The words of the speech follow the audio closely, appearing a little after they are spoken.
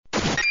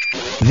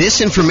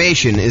This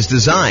information is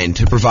designed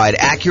to provide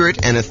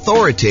accurate and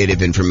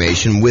authoritative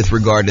information with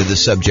regard to the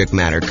subject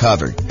matter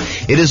covered.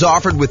 It is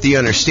offered with the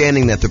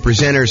understanding that the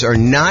presenters are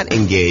not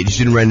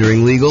engaged in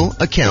rendering legal,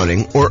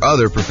 accounting, or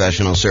other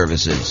professional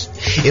services.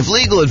 If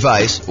legal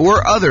advice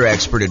or other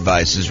expert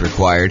advice is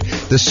required,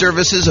 the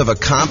services of a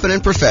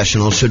competent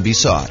professional should be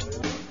sought.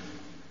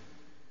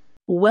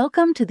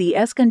 Welcome to the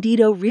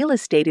Escondido Real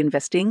Estate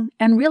Investing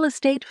and Real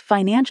Estate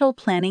Financial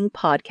Planning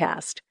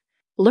Podcast.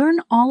 Learn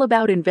all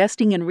about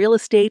investing in real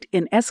estate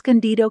in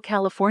Escondido,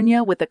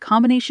 California with a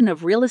combination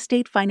of real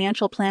estate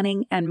financial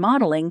planning and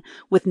modeling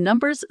with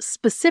numbers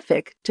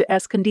specific to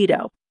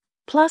Escondido,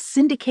 plus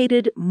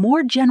syndicated,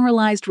 more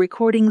generalized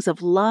recordings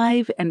of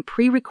live and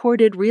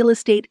pre-recorded real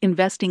estate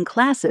investing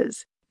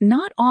classes,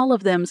 not all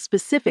of them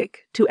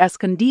specific to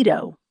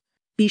Escondido.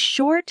 Be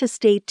sure to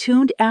stay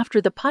tuned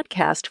after the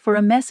podcast for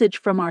a message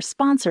from our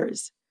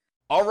sponsors.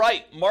 All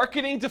right,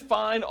 marketing to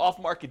find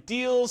off-market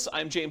deals.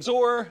 I'm James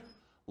Orr.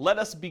 Let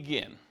us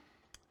begin.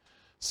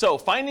 So,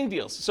 finding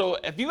deals. So,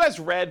 have you guys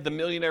read the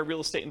Millionaire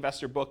Real Estate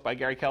Investor book by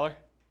Gary Keller?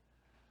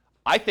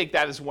 I think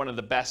that is one of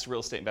the best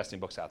real estate investing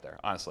books out there,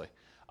 honestly.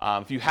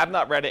 If you have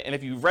not read it, and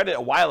if you read it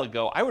a while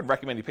ago, I would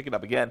recommend you pick it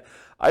up again.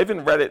 I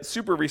haven't read it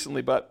super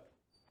recently, but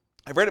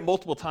I've read it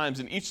multiple times,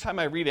 and each time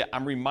I read it,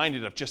 I'm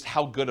reminded of just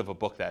how good of a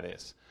book that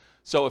is.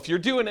 So if you're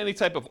doing any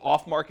type of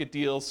off-market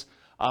deals,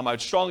 I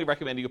would strongly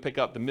recommend you pick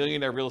up The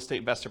Millionaire Real Estate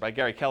Investor by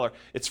Gary Keller.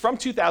 It's from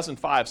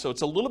 2005, so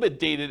it's a little bit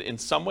dated in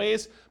some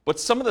ways, but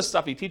some of the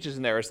stuff he teaches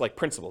in there is like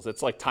principles.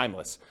 It's like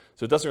timeless,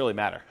 so it doesn't really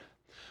matter.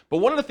 But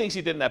one of the things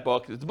he did in that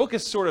book, the book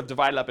is sort of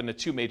divided up into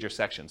two major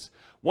sections.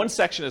 One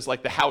section is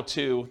like the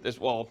how-to.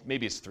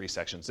 Maybe it's three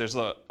sections. There's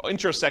an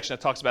intro section that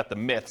talks about the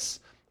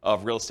myths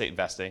of real estate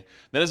investing.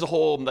 Then there's a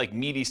whole like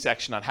meaty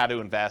section on how to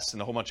invest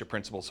and a whole bunch of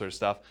principles sort of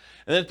stuff.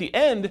 And then at the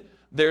end,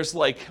 there's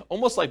like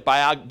almost like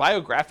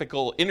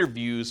biographical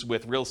interviews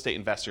with real estate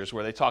investors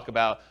where they talk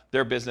about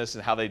their business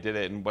and how they did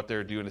it and what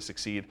they're doing to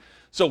succeed.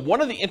 So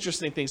one of the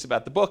interesting things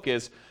about the book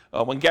is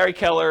when Gary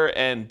Keller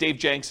and Dave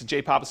Jenks and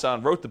Jay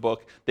Papasan wrote the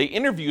book, they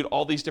interviewed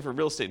all these different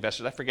real estate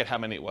investors. I forget how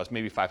many it was,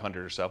 maybe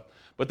 500 or so.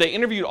 But they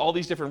interviewed all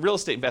these different real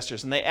estate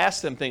investors and they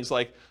asked them things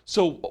like,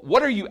 so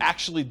what are you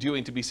actually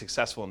doing to be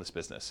successful in this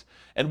business?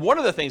 And one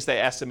of the things they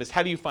asked them is,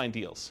 how do you find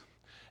deals?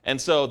 And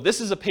so this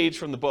is a page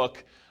from the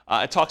book.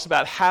 It talks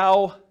about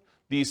how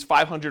these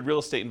 500 real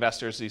estate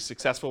investors, these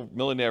successful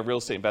millionaire real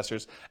estate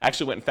investors,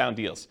 actually went and found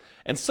deals.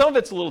 And some of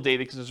it's a little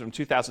dated because it's from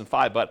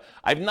 2005, but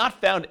I've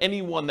not found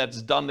anyone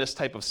that's done this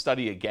type of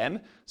study again.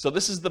 So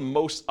this is the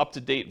most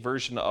up-to-date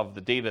version of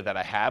the data that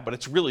I have, but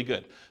it's really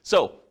good.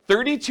 So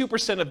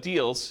 32% of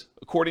deals,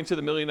 according to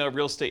the Millionaire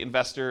Real Estate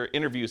Investor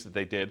interviews that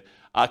they did,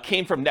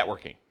 came from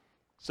networking.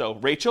 So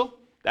Rachel,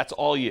 that's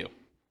all you.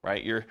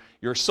 Right?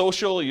 You're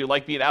social, you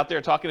like being out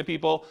there talking to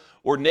people,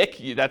 or Nick,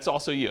 that's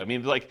also you. I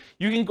mean, like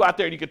you can go out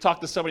there and you could talk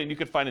to somebody and you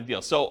could find a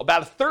deal. So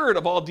about a third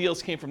of all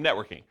deals came from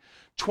networking.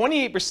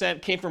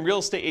 28% came from real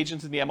estate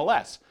agents in the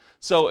MLS.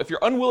 So if you're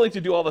unwilling to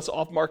do all this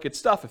off-market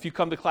stuff, if you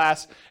come to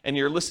class and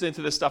you're listening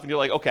to this stuff and you're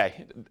like,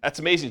 okay, that's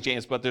amazing,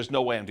 James, but there's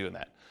no way I'm doing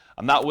that.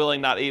 I'm not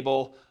willing, not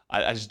able.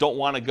 I just don't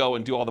want to go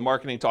and do all the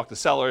marketing, talk to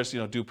sellers,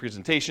 do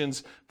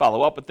presentations,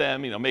 follow up with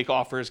them, make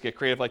offers, get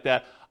creative like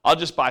that. I'll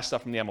just buy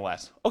stuff from the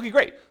MLS. Okay,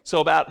 great.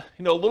 So about,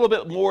 a little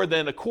bit more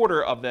than a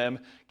quarter of them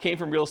came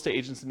from real estate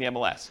agents in the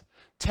MLS.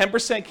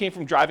 10% came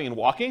from driving and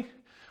walking.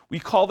 We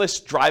call this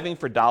driving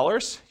for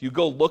dollars. You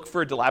go look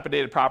for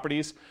dilapidated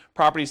properties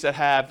that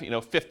have,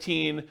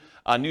 15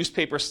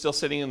 newspapers still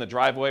sitting in the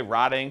driveway,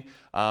 rotting.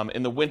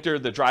 In the winter,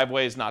 the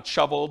driveway is not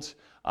shoveled.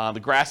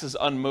 The grass is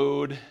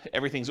unmowed.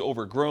 Everything's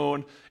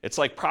overgrown. It's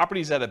like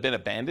properties that have been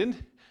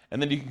abandoned.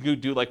 And then you can go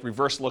do like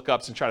reverse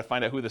lookups and try to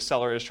find out who the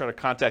seller is, try to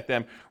contact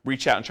them,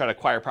 reach out and try to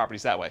acquire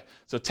properties that way.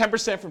 So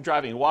 10% from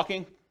driving and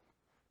walking,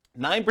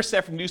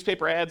 9% from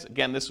newspaper ads.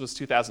 Again, this was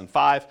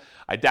 2005.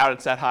 I doubt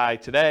it's that high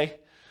today.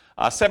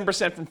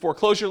 7% from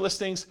foreclosure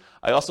listings.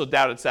 I also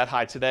doubt it's that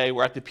high today.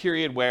 We're at the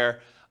period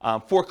where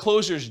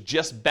foreclosures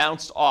just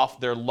bounced off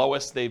their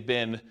lowest they've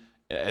been,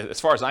 as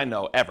far as I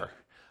know, ever.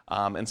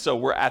 And so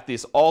we're at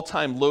these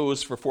all-time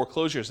lows for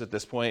foreclosures at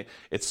this point.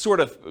 It's sort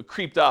of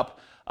creeped up.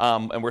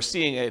 And we're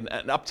seeing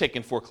an uptick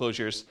in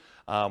foreclosures,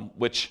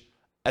 which,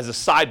 as a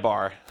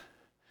sidebar,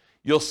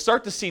 you'll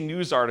start to see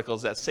news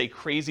articles that say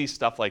crazy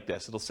stuff like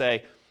this. It'll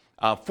say,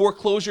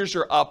 foreclosures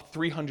are up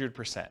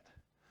 300%.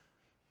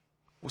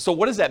 So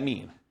what does that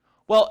mean?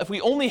 Well, if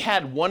we only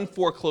had one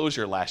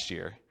foreclosure last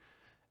year,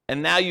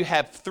 and now you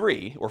have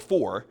 3 or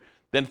 4,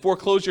 then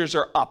foreclosures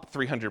are up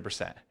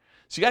 300%.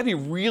 So you got to be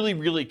really,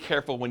 really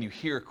careful when you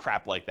hear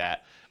crap like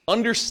that.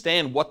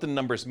 Understand what the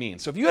numbers mean.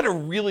 So if you had a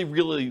really,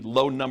 really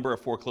low number of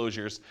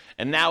foreclosures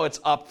and now it's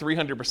up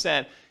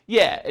 300%,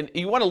 yeah, and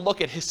you want to look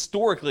at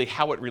historically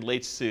how it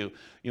relates to,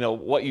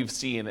 what you've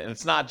seen. And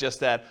it's not just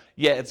that,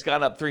 yeah, it's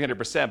gone up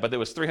 300%, but there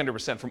was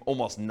 300% from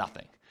almost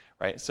nothing,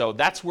 right? So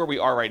that's where we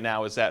are right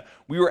now, is that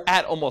we were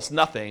at almost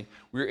nothing.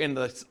 We were in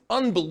this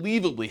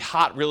unbelievably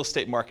hot real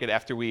estate market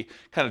after we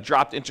kind of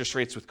dropped interest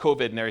rates with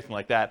COVID and everything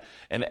like that.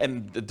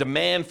 And the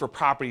demand for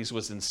properties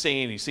was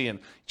insane. You see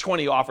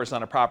 20 offers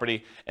on a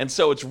property. And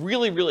so it's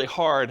really, really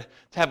hard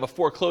to have a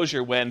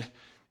foreclosure when,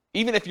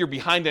 even if you're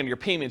behind on your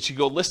payments, you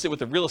go list it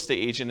with a real estate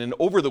agent, and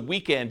over the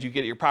weekend you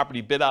get your property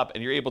bid up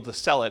and you're able to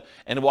sell it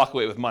and walk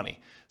away with money.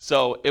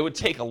 So it would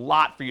take a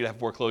lot for you to have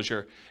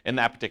foreclosure in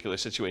that particular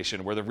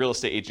situation where the real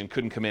estate agent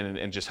couldn't come in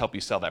and just help you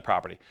sell that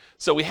property.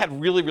 So we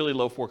had really, really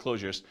low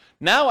foreclosures.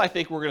 Now I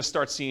think we're going to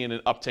start seeing an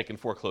uptick in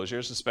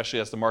foreclosures, especially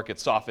as the market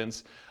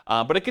softens.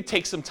 But it could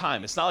take some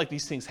time. It's not like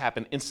these things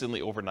happen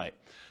instantly overnight.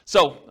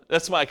 So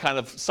that's my kind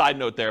of side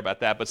note there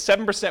about that. But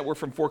 7% were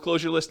from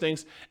foreclosure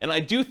listings. And I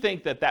do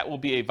think that that will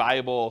be a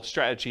viable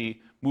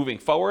strategy moving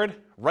forward.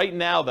 Right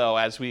now, though,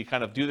 as we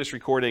kind of do this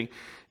recording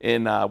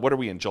in, what are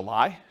we in,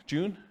 July?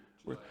 June?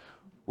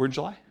 We're in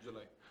July?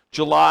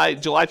 July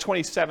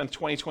 27th,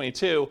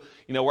 2022.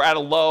 We're at a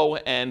low,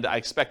 and I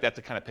expect that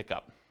to kind of pick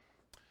up.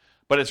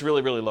 But it's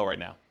really, really low right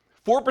now.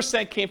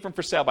 4% came from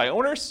for sale by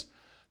owners.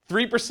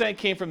 3%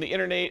 came from the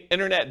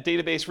internet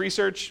database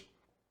research.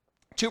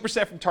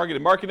 2% from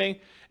targeted marketing,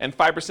 and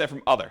 5%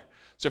 from other.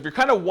 So if you're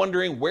kind of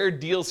wondering where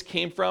deals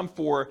came from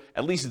for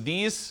at least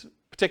these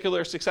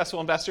particular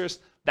successful investors,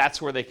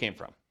 that's where they came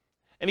from.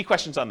 Any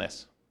questions on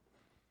this?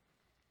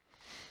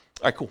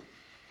 All right, cool.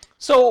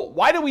 So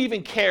why do we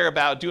even care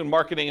about doing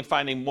marketing and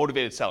finding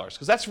motivated sellers?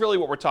 Because that's really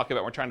what we're talking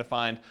about. We're trying to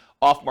find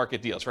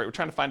off-market deals, right? We're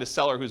trying to find a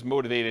seller who's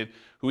motivated,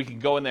 who we can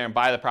go in there and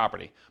buy the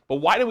property. But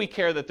why do we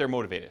care that they're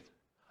motivated?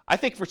 I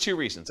think for two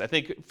reasons. I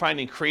think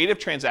finding creative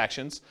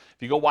transactions.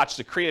 If you go watch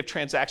the creative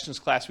transactions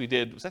class we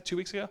did, was that 2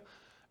 weeks ago? It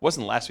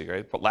wasn't last week,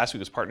 right? But last week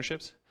was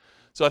partnerships.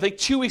 So I think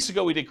 2 weeks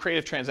ago we did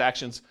creative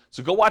transactions.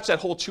 So go watch that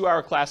whole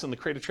 2-hour class on the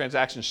creative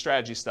transaction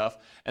strategy stuff.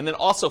 And then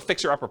also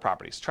fixer-upper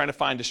properties, trying to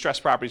find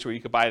distressed properties where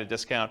you could buy at a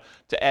discount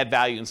to add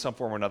value in some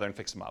form or another and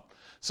fix them up.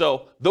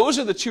 So those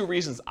are the two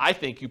reasons I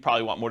think you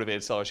probably want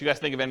motivated sellers. You guys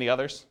think of any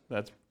others?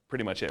 That's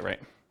pretty much it, right?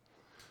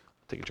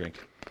 Take a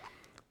drink.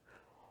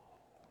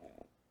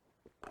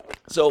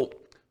 So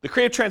the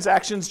creative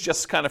transactions,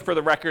 just kind of for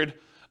the record,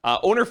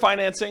 owner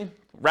financing,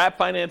 wrap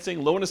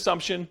financing, loan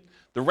assumption,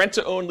 the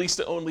rent-to-own,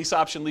 lease-to-own, lease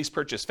option, lease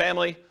purchase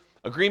family,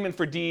 agreement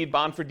for deed,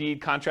 bond for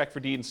deed, contract for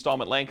deed,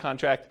 installment land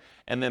contract,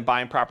 and then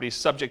buying properties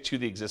subject to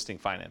the existing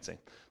financing.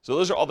 So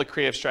those are all the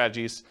creative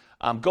strategies.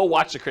 Go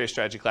watch the creative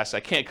strategy class. I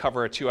can't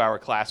cover a 2-hour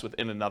class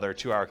within another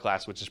 2-hour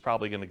class, which is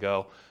probably going to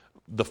go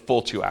the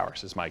full 2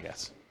 hours is my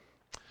guess.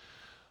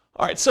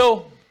 All right,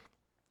 so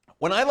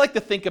when I like to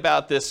think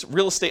about this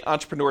real estate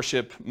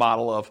entrepreneurship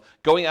model of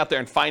going out there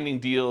and finding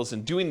deals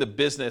and doing the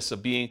business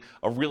of being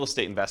a real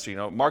estate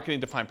investor,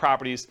 marketing to find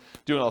properties,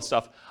 doing all that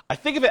stuff, I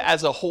think of it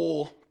as a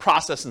whole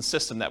process and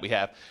system that we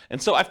have.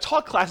 And so I've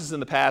taught classes in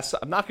the past.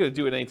 I'm not going to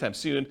do it anytime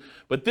soon,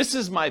 but this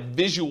is my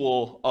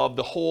visual of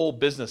the whole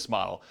business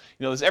model.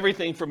 There's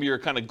everything from your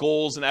kind of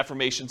goals and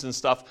affirmations and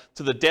stuff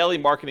to the daily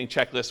marketing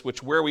checklist,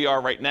 which where we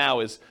are right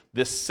now is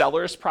this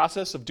sellers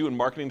process of doing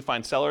marketing to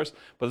find sellers,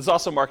 but there's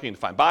also marketing to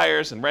find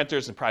buyers and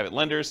renters and private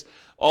lenders.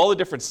 All the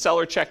different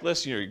seller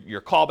checklists,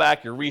 your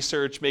callback, your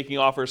research, making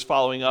offers,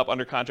 following up,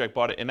 under contract,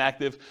 bought it,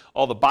 inactive,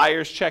 all the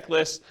buyers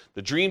checklist,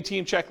 the dream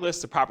team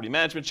checklist, the property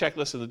management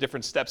checklist, and the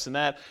different steps in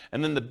that,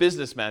 and then the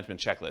business management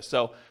checklist.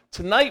 So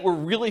tonight we're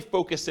really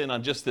focused in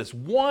on just this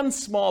one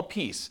small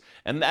piece,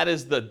 and that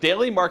is the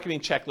daily marketing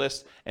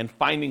checklist and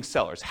finding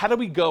sellers. How do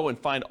we go and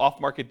find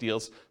off-market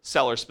deals,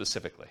 sellers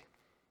specifically?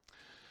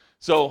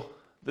 So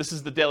this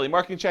is the daily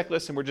marketing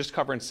checklist, and we're just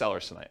covering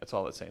sellers tonight. That's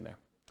all it's saying there.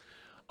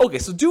 Okay,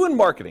 so doing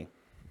marketing.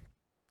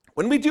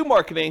 When we do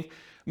marketing,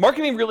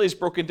 marketing really is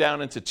broken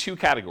down into two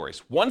categories: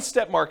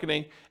 one-step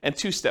marketing and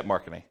two-step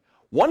marketing.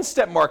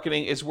 One-step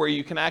marketing is where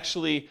you can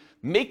actually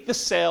make the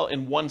sale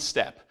in one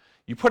step.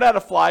 You put out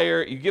a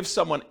flyer, you give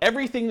someone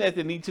everything that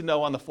they need to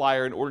know on the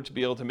flyer in order to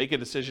be able to make a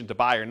decision to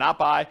buy or not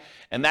buy,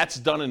 and that's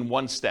done in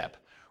one step.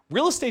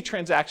 Real estate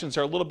transactions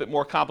are a little bit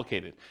more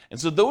complicated, and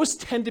so those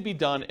tend to be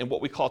done in what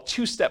we call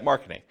two-step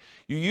marketing.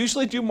 You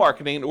usually do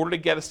marketing in order to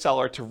get a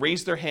seller to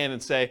raise their hand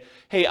and say,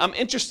 hey, I'm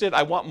interested,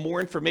 I want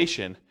more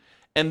information,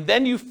 and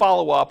then you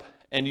follow up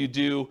and you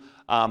do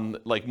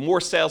like more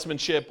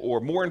salesmanship or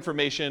more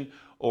information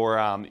or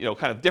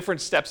kind of different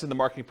steps in the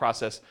marketing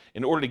process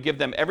in order to give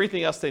them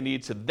everything else they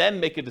need to then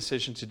make a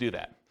decision to do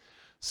that.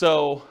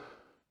 So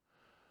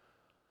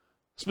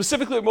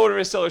specifically with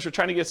motivated sellers, we're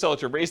trying to get sellers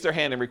to raise their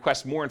hand and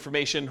request more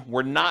information.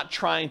 We're not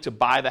trying to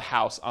buy the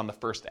house on the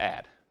first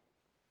ad.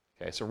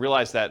 Okay, so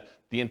realize that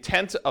the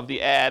intent of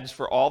the ads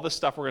for all the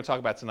stuff we're going to talk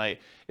about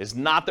tonight is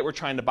not that we're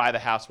trying to buy the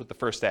house with the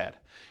first ad.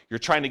 You're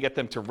trying to get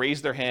them to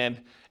raise their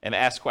hand and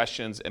ask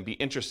questions and be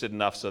interested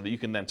enough so that you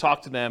can then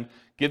talk to them,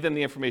 give them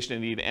the information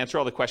they need, answer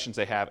all the questions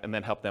they have, and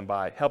then help them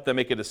buy, help them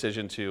make a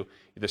decision to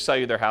either sell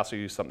you their house or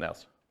use something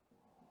else.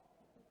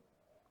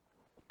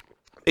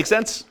 Make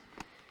sense?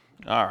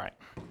 All right.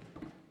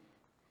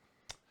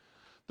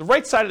 The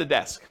right side of the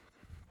desk.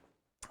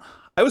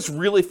 I was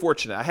really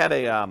fortunate. I had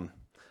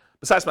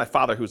besides my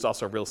father, who's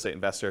also a real estate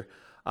investor,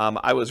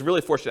 I was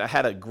really fortunate. I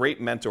had a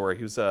great mentor.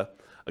 He was a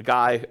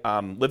guy,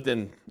 lived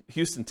in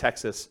Houston,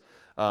 Texas,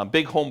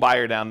 big home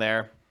buyer down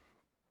there.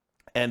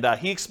 And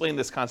he explained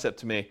this concept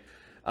to me.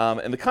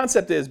 And the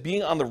concept is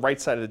being on the right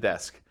side of the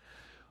desk.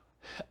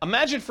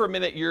 Imagine for a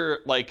minute you're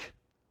like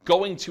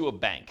going to a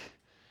bank.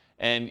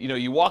 And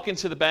you walk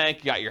into the bank,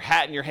 you got your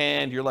hat in your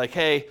hand, you're like,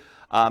 hey,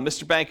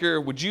 Mr. Banker,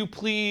 would you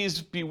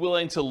please be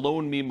willing to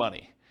loan me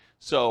money?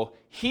 So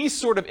he's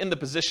sort of in the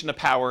position of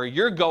power.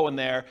 You're going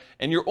there,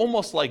 and you're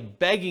almost like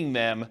begging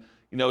them,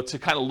 to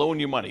kind of loan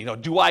you money.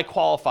 Do I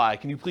qualify?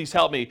 Can you please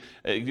help me?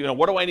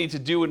 What do I need to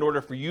do in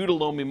order for you to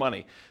loan me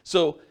money?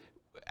 So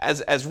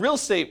as real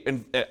estate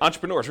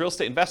entrepreneurs, real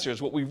estate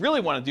investors, what we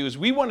really want to do is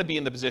we want to be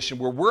in the position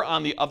where we're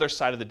on the other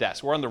side of the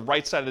desk. We're on the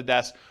right side of the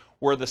desk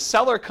where the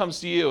seller comes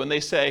to you and they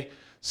say,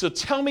 so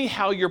tell me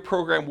how your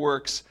program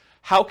works.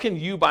 How can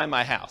you buy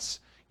my house?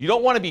 You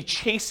don't want to be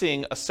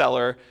chasing a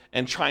seller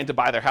and trying to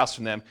buy their house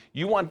from them.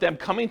 You want them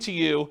coming to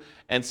you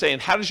and saying,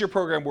 how does your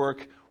program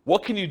work?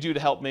 What can you do to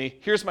help me?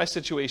 Here's my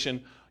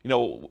situation.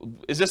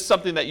 Is this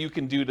something that you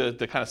can do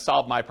to kind of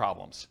solve my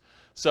problems?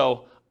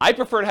 So I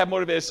prefer to have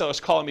motivated sellers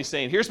calling me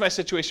saying, here's my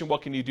situation.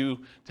 What can you do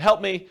to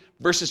help me?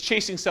 Versus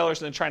chasing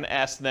sellers and then trying to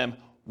ask them,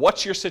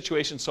 what's your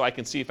situation so I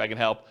can see if I can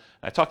help?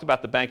 And I talked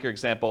about the banker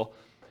example.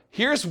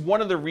 Here's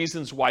one of the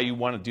reasons why you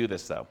want to do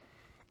this, though.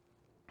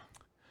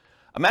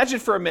 Imagine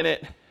for a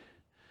minute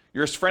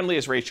you're as friendly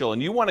as Rachel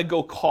and you want to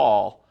go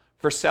call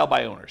for sale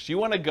by owners. You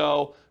want to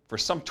go, for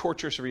some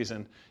torturous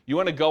reason, you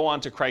want to go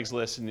onto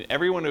Craigslist and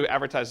everyone who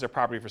advertises their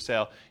property for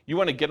sale, you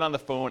want to get on the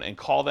phone and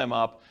call them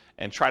up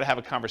and try to have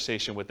a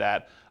conversation with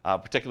that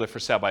particular for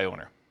sale by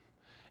owner.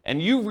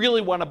 And you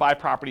really want to buy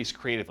properties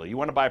creatively. You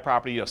want to buy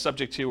property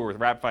subject to or with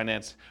wrap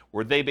finance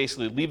where they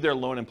basically leave their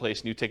loan in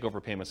place and you take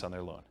over payments on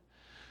their loan.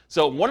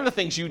 So one of the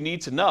things you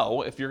need to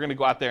know if you're going to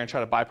go out there and try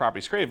to buy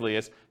properties creatively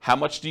is how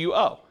much do you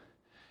owe?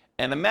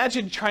 And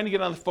imagine trying to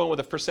get on the phone with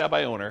a for sale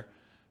by owner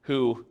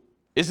who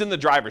is in the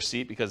driver's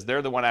seat because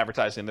they're the one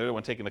advertising, they're the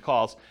one taking the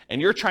calls, and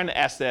you're trying to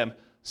ask them,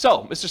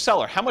 so, Mr.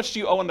 Seller, how much do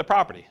you owe on the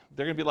property?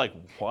 They're going to be like,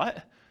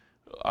 what?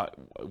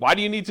 Why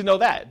do you need to know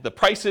that? The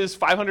price is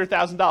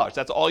 $500,000.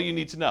 That's all you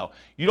need to know.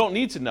 You don't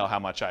need to know how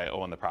much I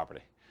owe on the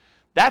property.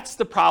 That's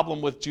the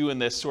problem with doing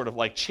this sort of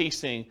like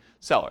chasing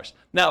sellers.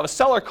 Now, if a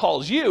seller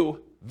calls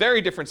you,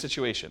 very different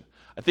situation.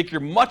 I think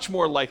you're much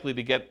more likely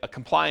to get a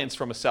compliance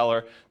from a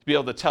seller to be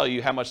able to tell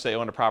you how much they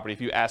own a property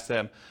if you ask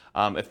them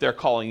if they're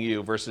calling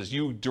you versus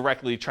you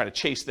directly try to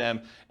chase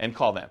them and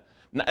call them.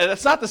 Now,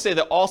 that's not to say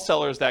that all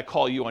sellers that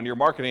call you on your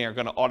marketing are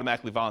going to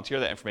automatically volunteer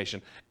that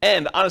information.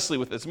 And honestly,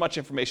 with as much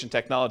information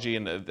technology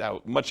and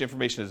how much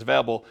information is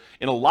available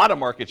in a lot of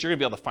markets, you're going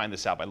to be able to find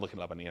this out by looking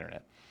it up on the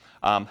internet.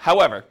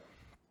 However,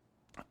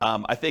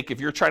 I think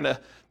if you're trying to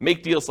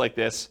make deals like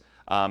this,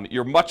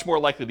 you're much more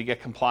likely to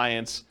get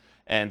compliance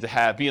and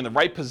to be in the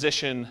right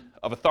position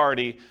of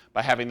authority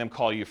by having them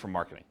call you for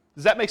marketing.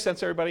 Does that make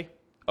sense, everybody?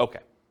 Okay.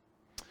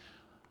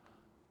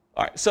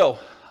 All right, so a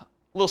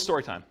little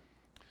story time.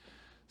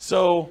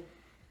 So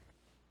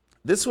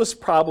this was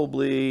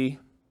probably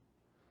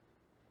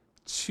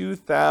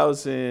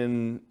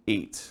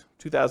 2008,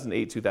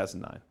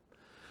 2009.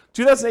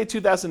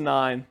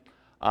 2009,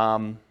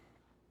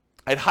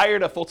 I'd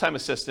hired a full-time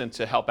assistant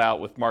to help out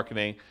with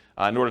marketing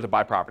in order to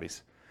buy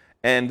properties.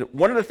 And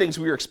one of the things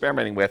we were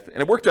experimenting with,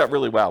 and it worked out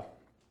really well,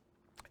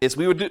 is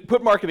we would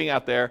put marketing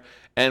out there,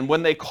 and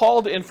when they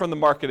called in from the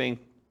marketing,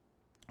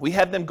 we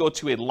had them go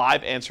to a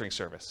live answering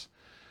service.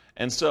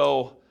 And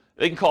so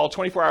they can call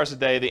 24 hours a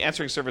day. The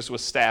answering service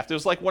was staffed. It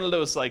was like one of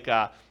those, like,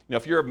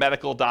 if you're a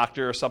medical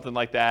doctor or something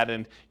like that,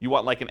 and you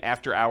want like an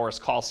after-hours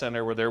call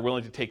center where they're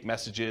willing to take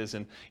messages,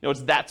 and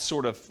it's that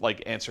sort of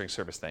like answering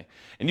service thing.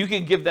 And you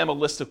can give them a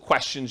list of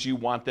questions you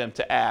want them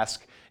to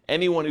ask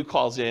anyone who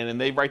calls in,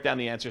 and they write down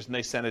the answers and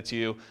they send it to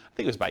you. I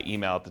think it was by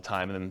email at the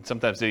time, and then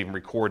sometimes they even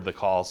record the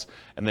calls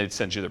and they'd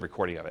send you the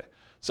recording of it.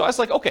 So I was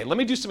like, okay, let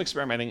me do some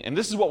experimenting, and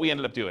this is what we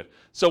ended up doing.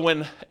 So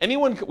when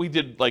we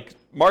did like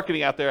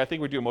marketing out there, I think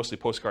we were doing mostly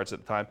postcards at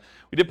the time.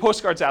 We did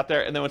postcards out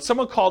there, and then when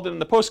someone called in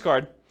the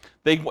postcard,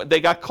 they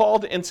got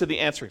called into the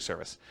answering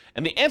service.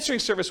 And the answering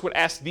service would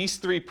ask these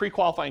 3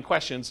 pre-qualifying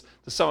questions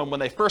to someone when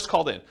they first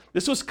called in.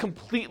 This was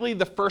completely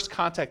the first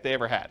contact they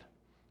ever had.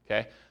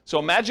 Okay? So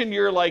imagine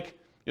you're like,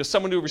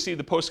 someone who received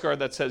the postcard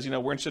that says, we're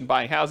interested in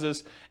buying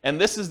houses,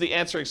 and this is the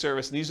answering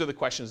service, and these are the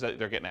questions that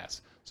they're getting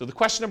asked. So the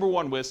question number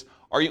 1 was,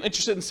 are you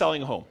interested in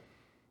selling a home?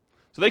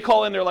 So they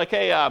call in, they're like,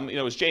 hey,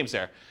 is James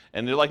there?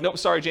 And they're like, nope,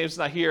 sorry, James is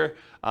not here.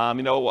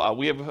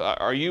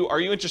 Are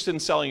you interested in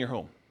selling your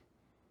home?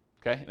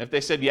 Okay, and if they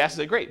said yes,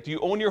 they say, great. Do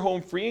you own your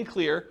home free and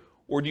clear,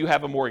 or do you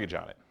have a mortgage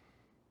on it?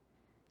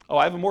 Oh,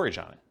 I have a mortgage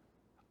on it.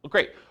 Well,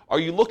 great.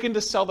 Are you looking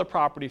to sell the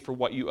property for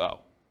what you owe?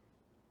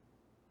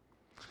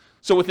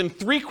 So within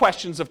 3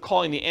 questions of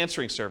calling the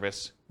answering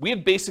service, we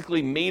had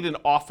basically made an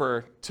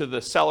offer to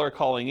the seller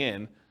calling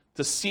in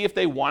to see if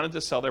they wanted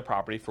to sell their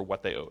property for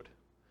what they owed.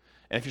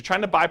 And if you're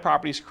trying to buy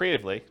properties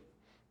creatively,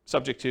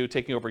 subject to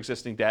taking over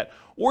existing debt,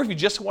 or if you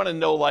just want to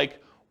know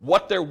like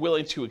what they're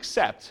willing to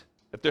accept,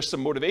 if there's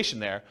some motivation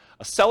there,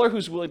 a seller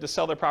who's willing to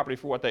sell their property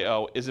for what they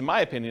owe is, in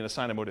my opinion, a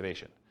sign of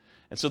motivation.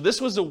 And so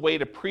this was a way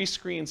to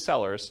pre-screen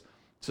sellers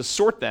to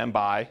sort them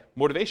by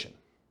motivation.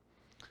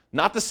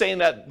 Not to say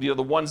that the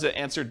ones that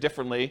answered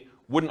differently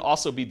wouldn't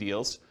also be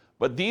deals,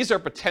 but these are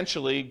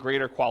potentially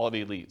greater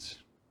quality leads.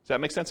 Does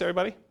that make sense,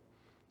 everybody?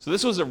 So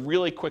this was a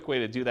really quick way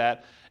to do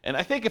that. And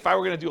I think if I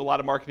were going to do a lot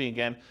of marketing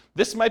again,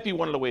 this might be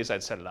one of the ways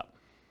I'd set it up.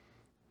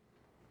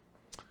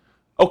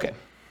 Okay,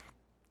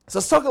 so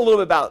let's talk a little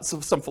bit about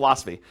some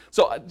philosophy.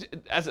 So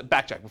as a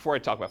backtrack, before I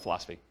talk about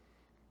philosophy,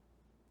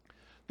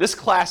 this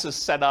class is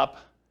set up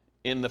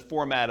in the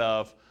format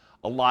of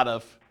a lot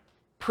of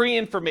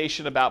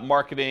pre-information about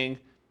marketing,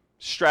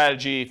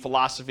 strategy,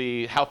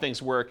 philosophy, how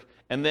things work.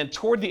 And then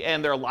toward the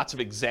end, there are lots of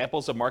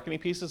examples of marketing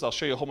pieces. I'll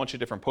show you a whole bunch of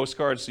different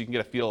postcards so you can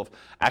get a feel of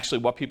actually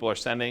what people are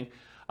sending.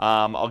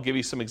 I'll give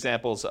you some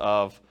examples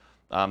of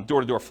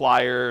door-to-door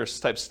flyers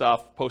type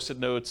stuff, post-it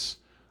notes.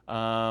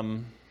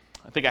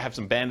 I think I have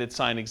some bandit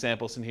sign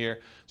examples in here.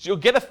 So you'll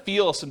get a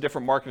feel of some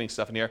different marketing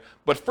stuff in here.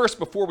 But first,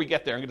 before we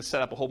get there, I'm going to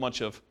set up a whole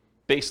bunch of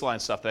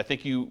baseline stuff that I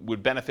think you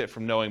would benefit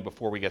from knowing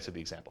before we get to the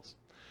examples.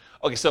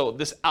 Okay, so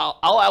this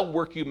I'll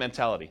outwork you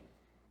mentality.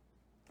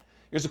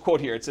 Here's a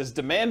quote here. It says,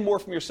 demand more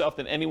from yourself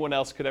than anyone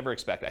else could ever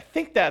expect. I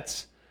think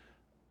it's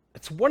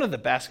one of the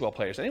basketball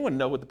players. Anyone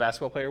know what the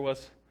basketball player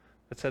was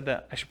that said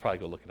that? I should probably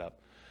go look it up.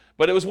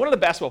 But it was one of the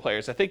basketball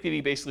players. I think that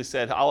he basically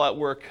said,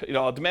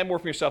 I'll demand more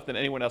from yourself than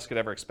anyone else could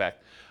ever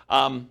expect.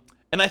 And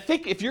I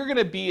think if you're going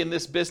to be in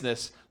this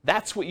business,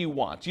 that's what you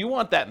want. You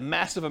want that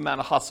massive amount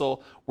of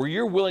hustle where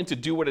you're willing to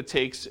do what it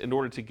takes in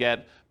order to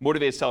get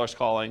motivated sellers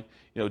calling,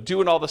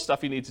 doing all the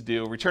stuff you need to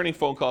do, returning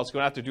phone calls,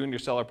 going out there doing your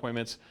seller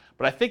appointments.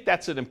 But I think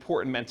that's an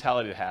important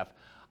mentality to have.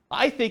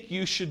 I think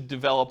you should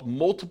develop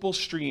multiple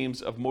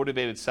streams of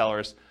motivated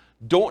sellers.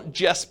 Don't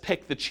just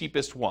pick the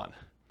cheapest one.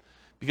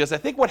 Because I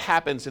think what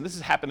happens, and this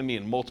has happened to me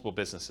in multiple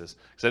businesses,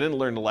 because I didn't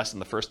learn the lesson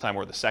the first time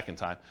or the second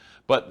time,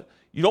 but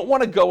you don't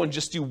want to go and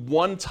just do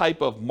one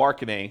type of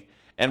marketing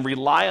and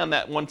rely on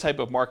that one type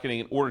of marketing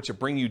in order to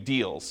bring you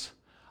deals.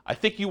 I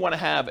think you want to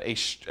have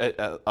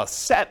a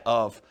set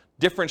of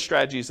different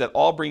strategies that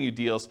all bring you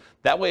deals.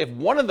 That way, if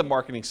one of the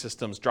marketing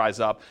systems dries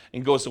up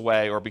and goes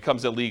away or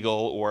becomes illegal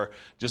or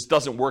just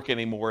doesn't work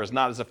anymore, is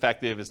not as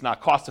effective, is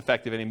not cost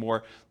effective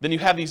anymore, then you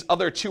have these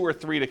other 2 or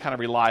 3 to kind of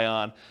rely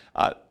on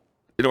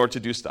in order to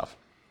do stuff.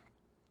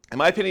 In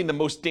my opinion, the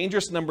most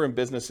dangerous number in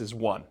business is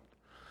 1.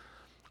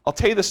 I'll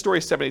tell you the story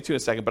of 72 in a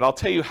second, but I'll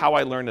tell you how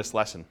I learned this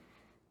lesson.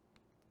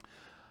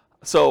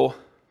 So,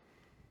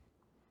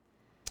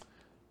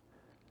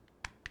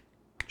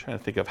 I'm trying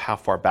to think of how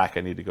far back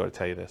I need to go to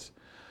tell you this.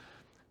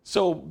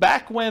 So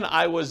back when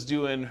I was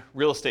doing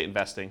real estate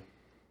investing,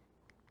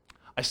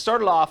 I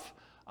started off,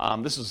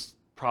 this is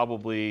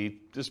probably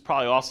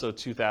also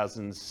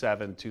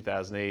 2007,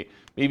 2008,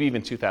 maybe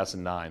even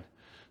 2009.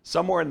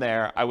 Somewhere in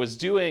there, I was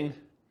doing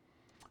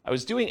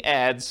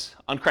ads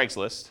on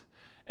Craigslist,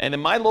 and in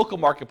my local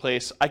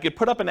marketplace, I could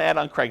put up an ad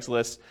on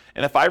Craigslist,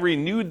 and if I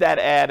renewed that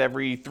ad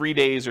every 3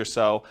 days or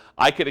so,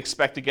 I could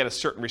expect to get a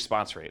certain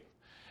response rate.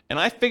 And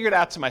I figured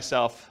out to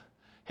myself,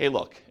 hey,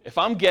 look, if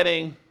I'm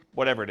getting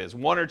whatever it is,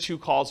 1 or 2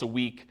 calls a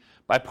week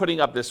by putting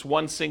up this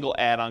one single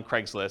ad on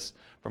Craigslist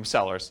from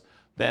sellers,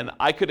 then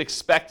I could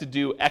expect to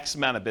do X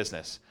amount of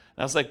business.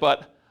 And I was like,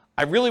 but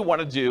I really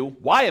want to do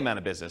Y amount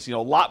of business, a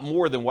lot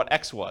more than what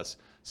X was.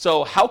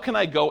 So how can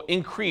I go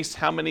increase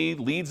how many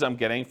leads I'm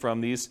getting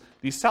from these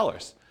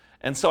sellers?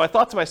 And so I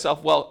thought to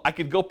myself, well, I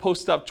could go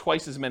post up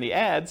twice as many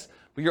ads,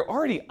 but you're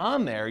already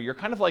on there. You're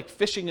kind of like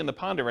fishing in the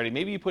pond already.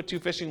 Maybe you put 2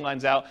 fishing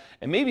lines out,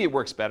 and maybe it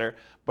works better.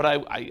 But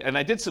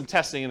I did some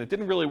testing, and it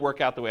didn't really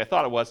work out the way I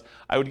thought it was.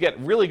 I would get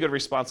really good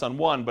response on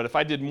one, but if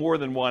I did more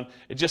than one,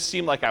 it just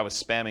seemed like I was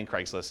spamming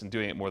Craigslist and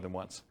doing it more than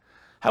once.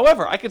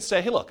 However, I could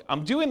say, hey, look,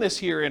 I'm doing this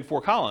here in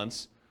Fort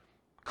Collins.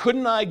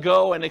 Couldn't I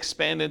go and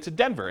expand into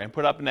Denver and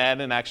put up an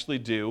ad and actually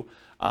do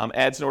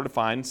ads in order to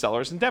find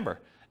sellers in Denver?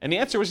 And the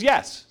answer was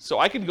yes. So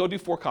I could go do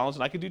Fort Collins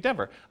and I could do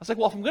Denver. I was like,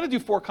 well, if I'm going to do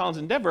Fort Collins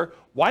and Denver,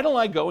 why don't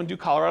I go and do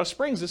Colorado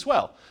Springs as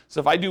well? So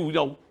if I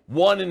do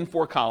 1 in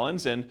Fort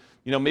Collins and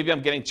maybe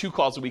I'm getting 2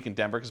 calls a week in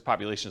Denver because the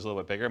population is a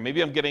little bit bigger.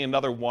 Maybe I'm getting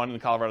another 1 in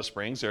Colorado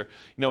Springs or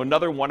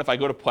another 1 if I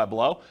go to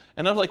Pueblo.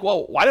 And I'm like,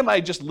 well, why am I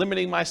just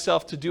limiting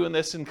myself to doing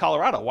this in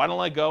Colorado? Why don't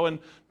I go and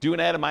do an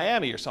ad in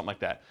Miami or something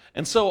like that?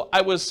 And so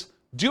I was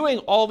doing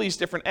all these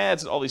different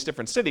ads in all these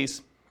different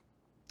cities.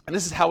 And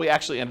this is how we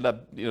actually ended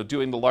up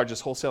doing the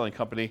largest wholesaling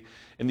company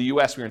in the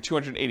US. We were in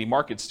 280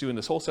 markets doing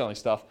this wholesaling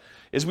stuff.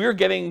 Is we were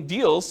getting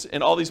deals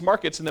in all these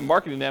markets and then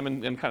marketing them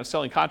and kind of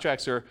selling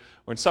contracts or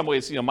in some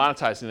ways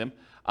monetizing them.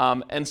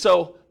 And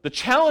so the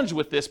challenge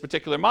with this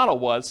particular model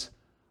was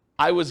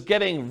I was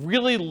getting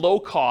really low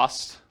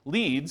cost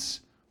leads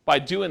by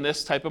doing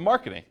this type of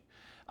marketing.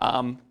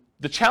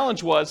 The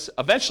challenge was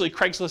eventually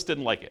Craigslist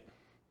didn't like it,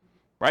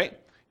 right?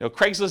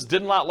 Craigslist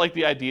did not like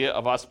the idea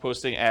of us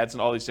posting ads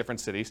in all these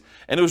different cities,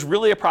 and it was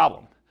really a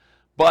problem.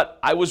 But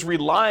I was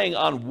relying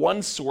on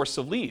one source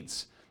of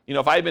leads.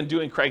 if I had been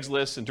doing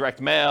Craigslist and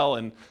direct mail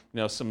and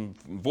some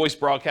voice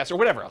broadcasts or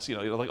whatever else,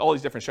 like all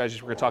these different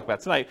strategies we're going to talk about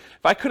tonight,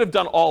 if I could have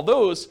done all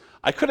those,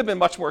 I could have been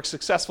much more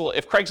successful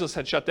if Craigslist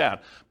had shut down.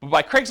 But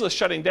by Craigslist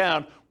shutting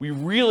down, we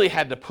really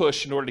had to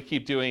push in order to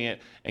keep doing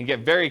it and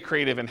get very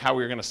creative in how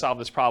we were going to solve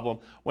this problem,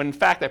 when in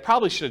fact I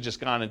probably should have just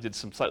gone and did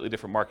some slightly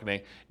different marketing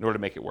in order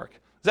to make it work.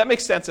 Does that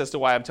make sense as to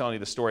why I'm telling you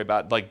the story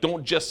about,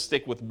 don't just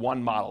stick with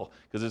one model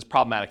because it's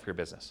problematic for your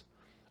business?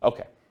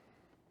 Okay.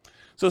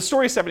 So the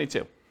story is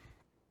 72.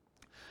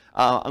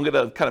 I'm going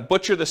to kind of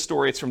butcher this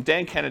story. It's from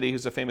Dan Kennedy,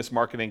 who's a famous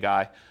marketing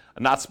guy,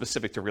 not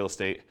specific to real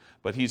estate,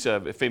 but he's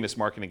a famous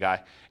marketing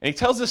guy. And he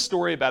tells this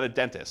story about a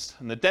dentist.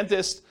 And the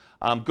dentist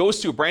goes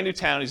to a brand new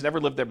town. He's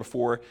never lived there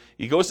before.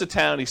 He goes to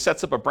town. He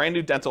sets up a brand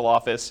new dental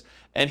office,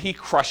 and he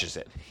crushes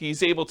it.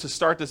 He's able to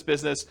start this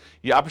business.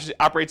 He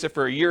operates it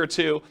for a year or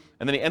two,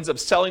 and then he ends up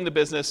selling the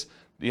business,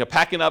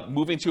 packing up,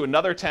 moving to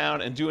another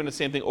town, and doing the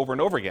same thing over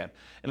and over again.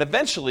 And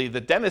eventually,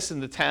 the dentists in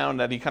the town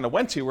that he kind of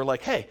went to were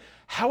like, hey,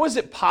 how is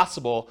it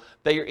possible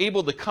that you're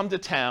able to come to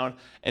town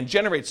and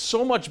generate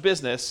so much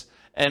business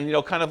and,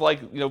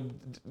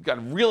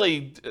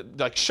 really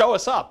show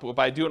us up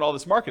by doing all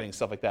this marketing,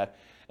 stuff like that?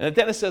 And the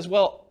dentist says,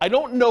 well, I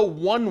don't know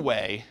one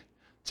way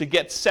to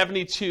get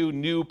 72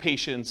 new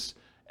patients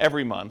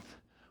every month,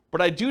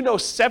 but I do know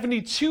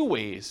 72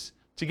 ways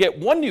to get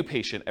one new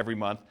patient every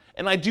month,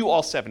 and I do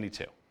all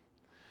 72.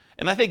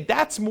 And I think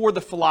that's more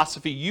the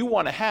philosophy you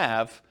want to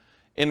have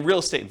in real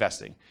estate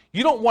investing.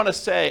 You don't want to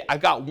say,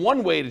 I've got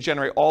one way to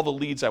generate all the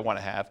leads I want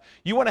to have.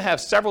 You want to have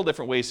several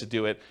different ways to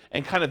do it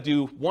and kind of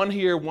do one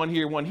here, one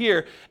here, one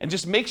here, and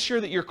just make sure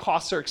that your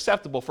costs are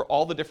acceptable for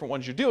all the different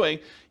ones you're doing.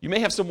 You may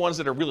have some ones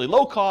that are really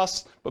low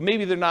cost, but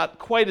maybe they're not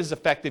quite as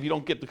effective. You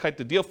don't get the kind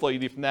of deal flow you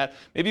need from that.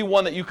 Maybe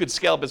one that you could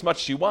scale up as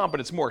much as you want, but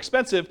it's more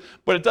expensive,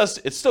 but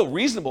it's still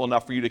reasonable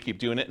enough for you to keep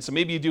doing it. And so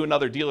maybe you do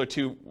another deal or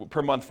two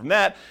per month from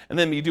that, and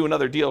then you do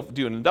another deal,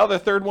 do another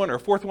third one or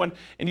fourth one,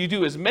 and you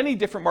do as many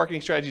different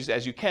marketing strategies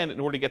as you can in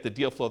order to get the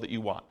deal flow that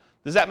you want.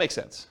 Does that make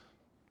sense?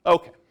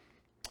 Okay.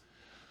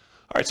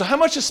 All right, so how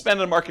much to spend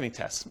on a marketing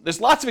test? There's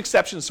lots of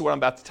exceptions to what I'm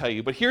about to tell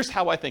you, but here's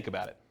how I think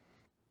about it.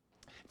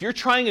 If you're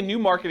trying a new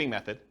marketing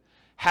method,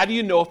 how do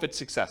you know if it's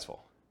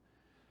successful?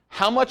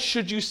 How much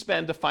should you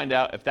spend to find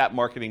out if that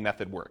marketing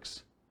method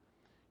works?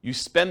 You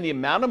spend the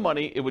amount of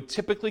money it would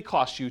typically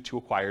cost you to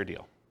acquire a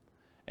deal,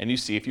 and you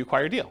see if you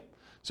acquire a deal.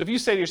 So if you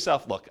say to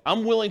yourself, look,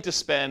 I'm willing to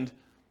spend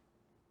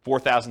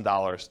 $4,000,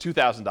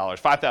 $2,000,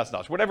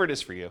 $5,000, whatever it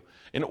is for you,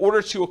 in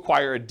order to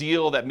acquire a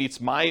deal that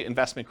meets my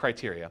investment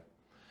criteria,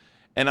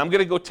 and I'm going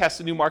to go test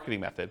a new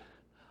marketing method,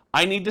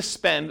 I need to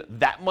spend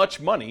that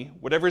much money,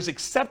 whatever is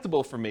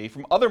acceptable for me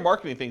from other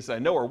marketing things that I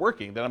know are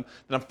working, that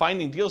I'm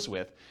finding deals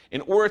with,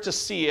 in order to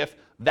see if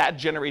that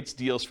generates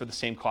deals for the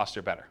same cost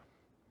or better.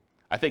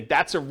 I think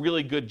that's a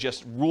really good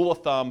just rule of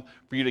thumb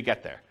for you to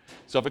get there.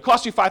 So if it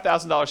costs you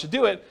 $5,000 to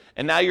do it,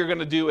 and now you're going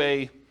to do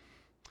a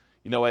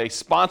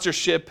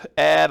sponsorship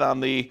ad on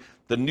the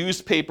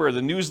newspaper,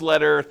 the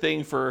newsletter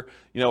thing for,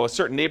 a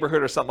certain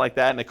neighborhood or something like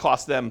that, and it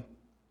costs them,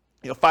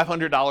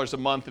 $500 a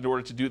month in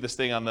order to do this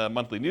thing on the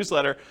monthly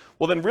newsletter,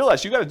 well, then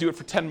realize you got to do it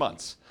for 10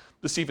 months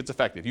to see if it's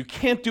effective. You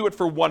can't do it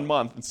for 1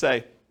 month and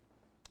say,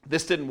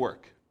 this didn't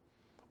work.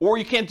 Or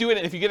you can't do it,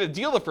 and if you get a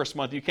deal the first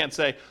month, you can't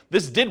say,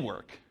 this did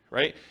work,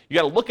 right? You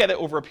got to look at it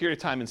over a period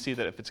of time and see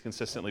that if it's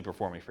consistently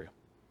performing for you.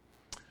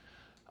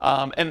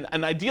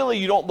 And ideally,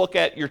 you don't look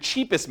at your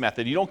cheapest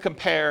method. You don't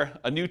compare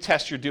a new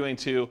test you're doing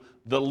to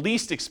the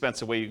least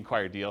expensive way you can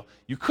acquire a deal.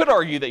 You could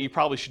argue that you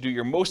probably should do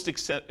your most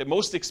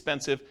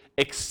expensive,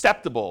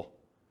 acceptable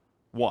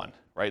one,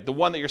 right? The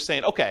one that you're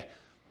saying, okay,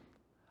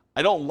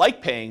 I don't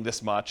like paying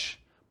this much,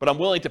 but I'm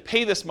willing to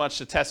pay this much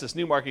to test this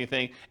new marketing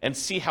thing and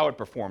see how it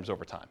performs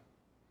over time.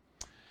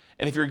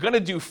 And if you're going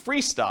to do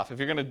free stuff, if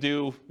you're going to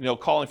do,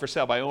 calling for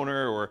sale by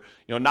owner or,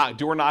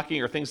 door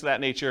knocking or things of that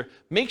nature,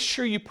 make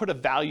sure you put a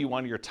value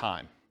on your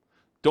time.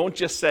 Don't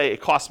just say it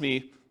cost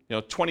me,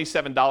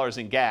 $27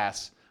 in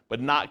gas, but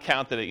not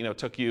count that it,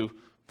 took you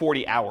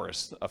 40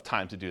 hours of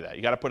time to do that.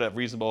 You got to put a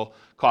reasonable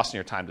cost on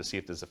your time to see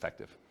if this is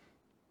effective.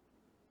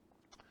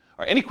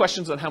 All right, any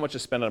questions on how much to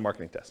spend on a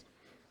marketing test?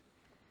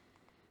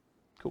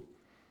 Cool.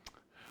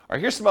 All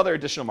right, here's some other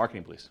additional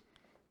marketing beliefs.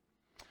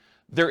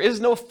 There is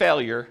no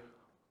failure,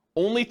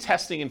 only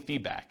testing and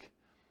feedback.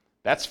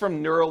 That's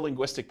from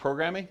neuro-linguistic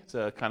programming. It's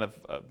a kind of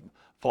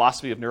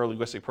philosophy of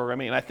neuro-linguistic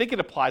programming, and I think it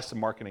applies to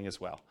marketing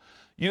as well.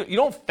 You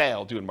don't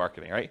fail doing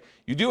marketing, right?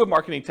 You do a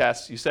marketing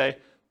test, you say,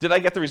 did I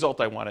get the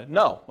result I wanted?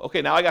 No.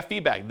 Okay, now I got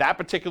feedback. That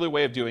particular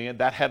way of doing it,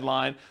 that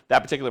headline, that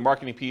particular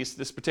marketing piece,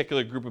 this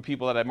particular group of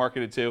people that I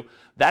marketed to,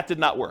 that did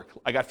not work.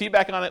 I got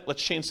feedback on it,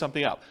 let's change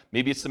something up.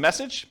 Maybe it's the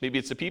message, maybe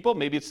it's the people,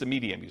 maybe it's the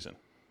media I'm using.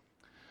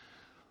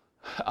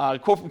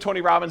 Quote from Tony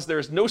Robbins, there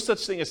is no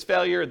such thing as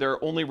failure, there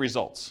are only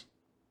results.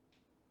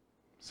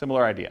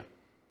 Similar idea.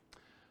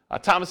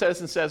 Thomas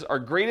Edison says, our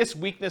greatest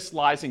weakness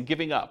lies in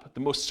giving up.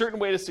 The most certain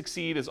way to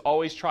succeed is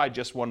always try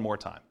just one more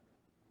time.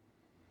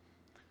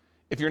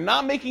 If you're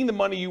not making the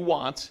money you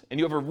want and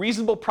you have a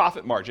reasonable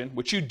profit margin,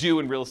 which you do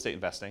in real estate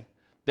investing,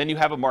 then you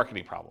have a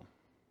marketing problem.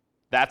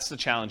 That's the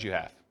challenge you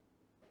have.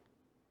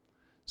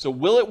 So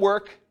will it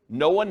work?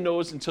 No one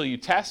knows until you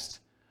test.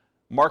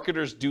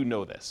 Marketers do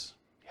know this.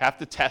 You have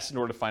to test in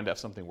order to find out if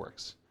something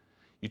works.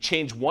 You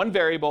change one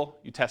variable,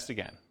 you test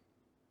again.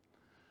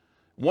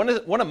 One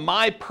of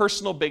my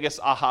personal biggest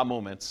aha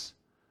moments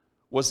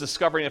was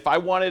discovering if I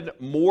wanted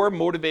more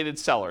motivated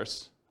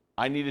sellers,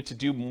 I needed to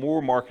do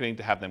more marketing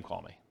to have them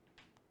call me.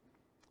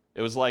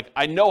 It was like,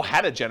 I know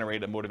how to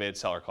generate a motivated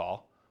seller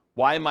call.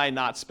 Why am I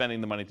not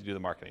spending the money to do the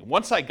marketing?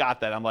 Once I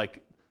got that, I'm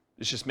like,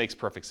 this just makes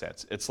perfect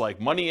sense. It's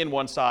like money in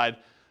one side,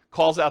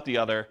 calls out the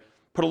other,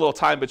 put a little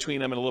time between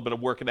them and a little bit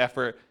of work and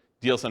effort,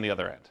 deals on the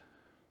other end.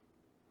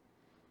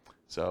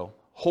 So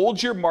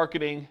hold your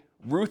marketing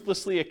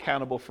ruthlessly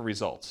accountable for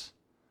results.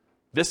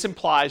 This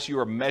implies you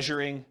are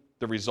measuring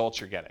the results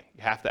you're getting.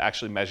 You have to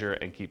actually measure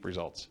and keep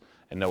results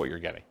and know what you're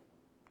getting.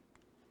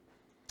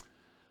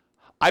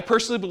 I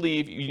personally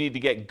believe you need to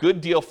get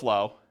good deal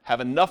flow, have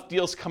enough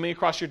deals coming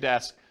across your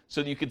desk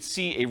so that you can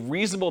see a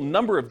reasonable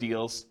number of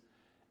deals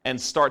and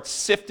start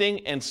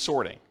sifting and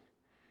sorting.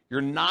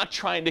 You're not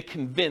trying to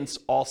convince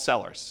all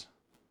sellers.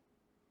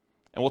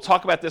 And we'll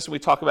talk about this when we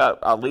talk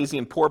about lazy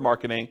and poor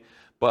marketing,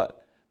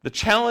 but the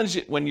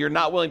challenge when you're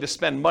not willing to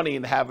spend money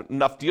and have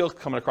enough deals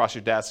coming across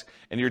your desk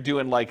and you're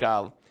doing like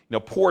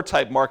poor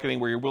type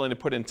marketing where you're willing to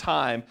put in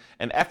time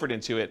and effort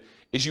into it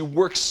is you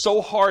work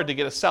so hard to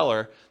get a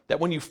seller that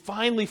when you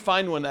finally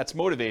find one that's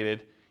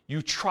motivated,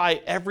 you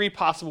try every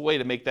possible way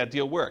to make that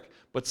deal work.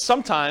 But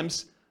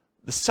sometimes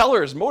the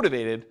seller is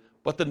motivated,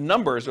 but the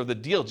numbers or the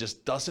deal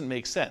just doesn't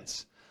make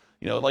sense.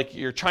 Like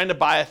you're trying to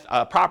buy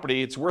a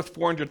property, it's worth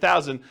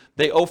 $400,000,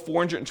 they owe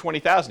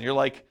 $420,000. You're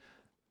like,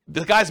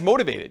 the guy's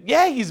motivated.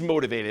 Yeah, he's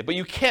motivated, but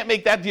you can't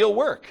make that deal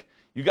work.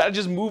 You got to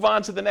just move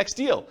on to the next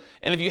deal.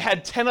 And if you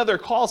had 10 other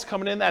calls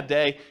coming in that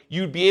day,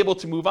 you'd be able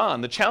to move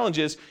on. The challenge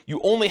is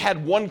you only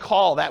had one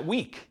call that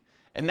week,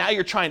 and now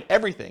you're trying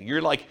everything.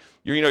 You're like,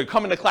 you're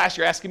coming to class,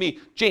 you're asking me,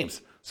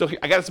 James, so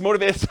I got this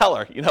motivated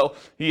seller.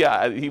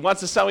 He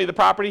wants to sell me the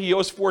property. He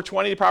owes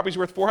 $420. The property's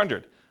worth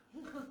 $400.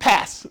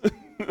 Pass.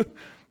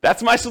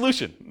 That's my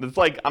solution. It's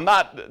like I'm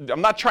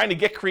not trying to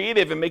get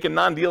creative and make a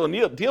non-deal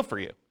a deal for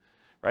you,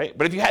 right?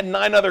 But if you had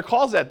 9 other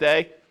calls that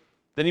day,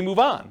 then you move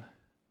on.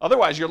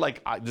 Otherwise, you're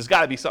like, there's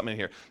got to be something in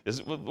here.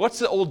 What's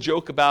the old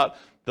joke about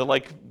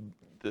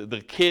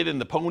the kid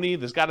and the pony?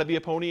 There's got to be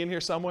a pony in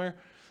here somewhere,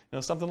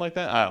 something like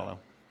that. I don't know.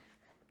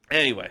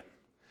 Anyway,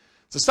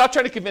 so stop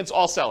trying to convince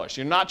all sellers.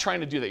 You're not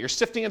trying to do that. You're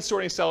sifting and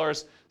sorting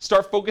sellers.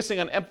 Start focusing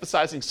on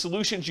emphasizing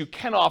solutions you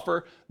can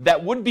offer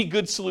that would be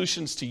good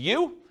solutions to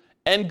you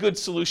and good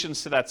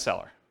solutions to that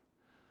seller.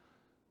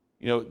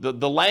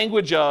 The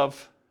language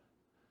of,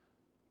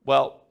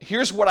 well,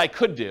 here's what I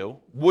could do.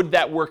 Would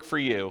that work for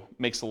you?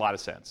 Makes a lot of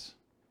sense.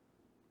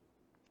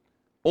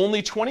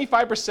 Only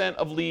 25%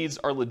 of leads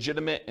are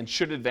legitimate and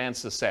should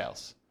advance to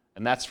sales.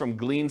 And that's from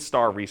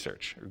Gleanstar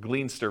Research.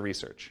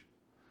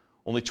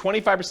 Only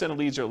 25% of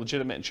leads are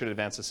legitimate and should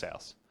advance to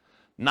sales.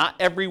 Not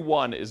every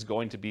one is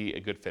going to be a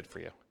good fit for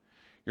you.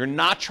 You're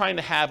not trying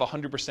to have a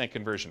 100%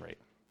 conversion rate.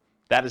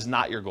 That is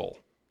not your goal.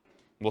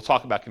 We'll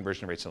talk about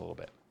conversion rates in a little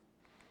bit.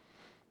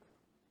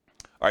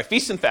 All right,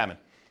 feast and famine.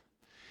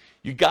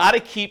 You got to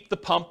keep the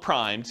pump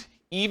primed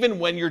even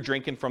when you're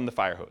drinking from the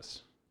fire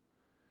hose.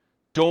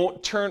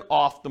 Don't turn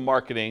off the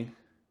marketing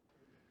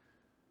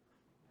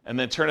and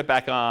then turn it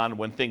back on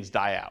when things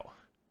die out,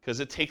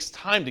 because it takes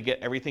time to get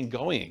everything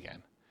going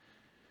again.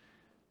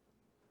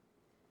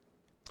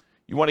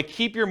 You want to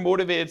keep your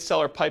motivated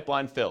seller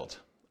pipeline filled.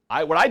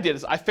 What I did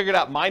is I figured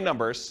out my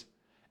numbers,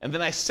 and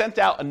then I sent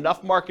out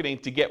enough marketing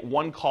to get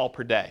 1 call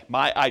per day,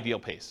 my ideal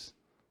pace.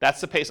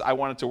 That's the pace I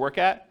wanted to work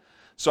at.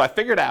 So I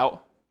figured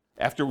out,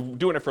 after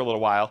doing it for a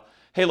little while,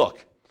 hey,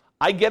 look,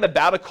 I get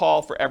about a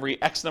call for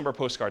every X number of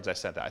postcards I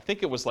sent out. I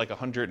think it was like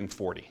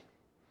 140.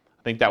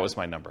 I think that was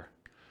my number.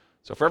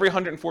 So for every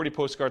 140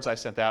 postcards I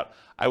sent out,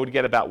 I would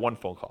get about 1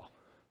 phone call.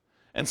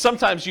 And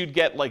sometimes you'd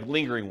get like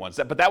lingering ones,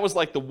 but that was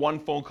like the 1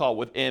 phone call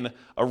within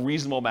a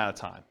reasonable amount of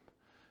time.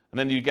 And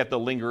then you get the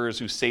lingerers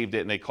who saved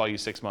it and they call you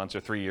 6 months or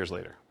 3 years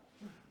later.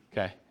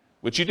 Okay?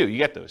 Which you do, you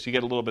get those. You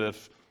get a little bit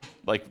of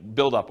like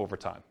build up over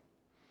time.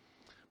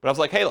 But I was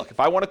like, hey, look, if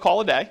I want to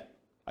call a day,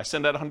 I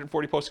send out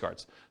 140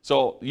 postcards.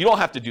 So you don't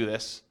have to do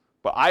this,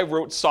 but I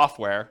wrote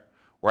software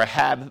where I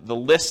had the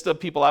list of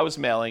people I was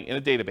mailing in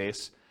a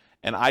database,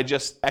 and I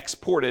just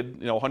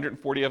exported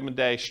 140 of them a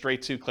day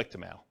straight to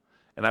Click-to-Mail.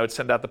 And I would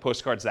send out the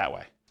postcards that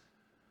way.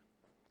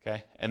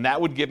 Okay? And that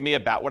would give me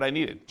about what I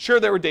needed. Sure,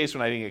 there were days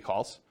when I didn't get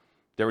calls.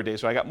 There were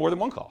days when I got more than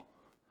 1 call.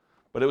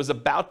 But it was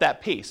about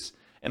that pace.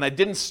 And I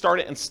didn't start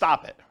it and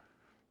stop it.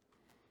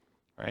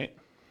 Right?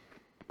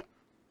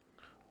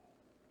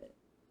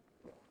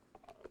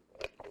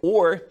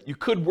 Or you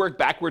could work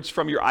backwards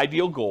from your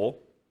ideal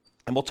goal.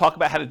 And we'll talk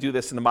about how to do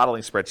this in the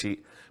modeling spreadsheet.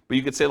 But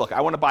you could say, look,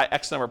 I want to buy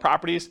X number of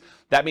properties.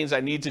 That means I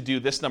need to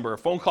do this number of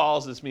phone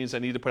calls. This means I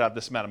need to put out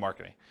this amount of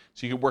marketing.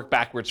 So you can work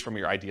backwards from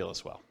your ideal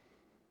as well.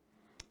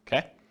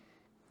 Okay?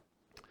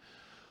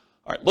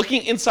 All right,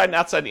 looking inside and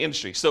outside the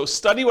industry. So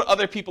study what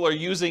other people are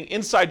using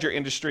inside your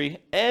industry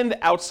and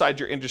outside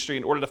your industry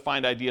in order to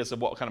find ideas of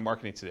what kind of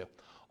marketing to do.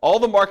 All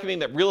the marketing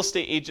that real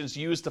estate agents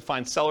use to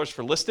find sellers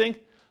for listing,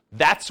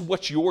 that's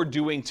what you're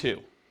doing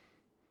too.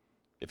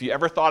 If you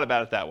ever thought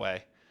about it that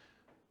way,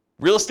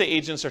 real estate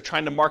agents are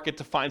trying to market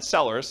to find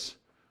sellers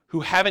who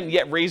haven't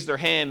yet raised their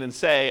hand and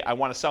say, I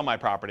want to sell my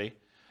property.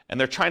 And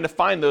they're trying to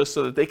find those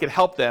so that they can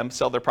help them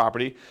sell their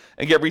property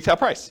and get retail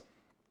price.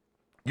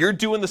 You're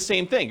doing the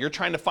same thing. You're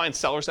trying to find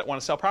sellers that want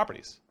to sell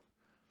properties.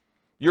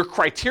 Your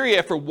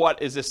criteria for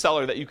what is a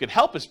seller that you can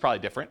help is probably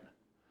different,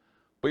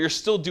 but you're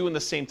still doing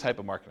the same type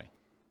of marketing.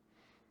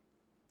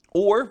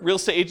 Or real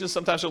estate agents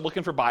sometimes are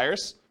looking for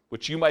buyers,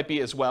 which you might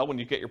be as well when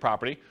you get your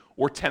property,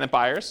 or tenant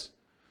buyers,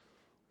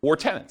 or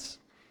tenants.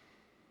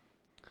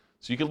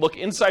 So you can look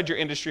inside your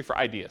industry for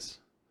ideas.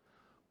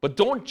 But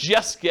don't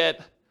just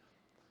get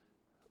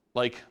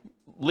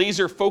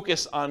laser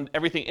focus on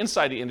everything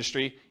inside the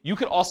industry. You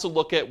can also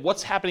look at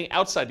what's happening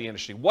outside the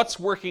industry, what's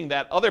working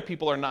that other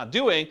people are not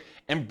doing,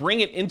 and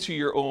bring it into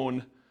your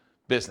own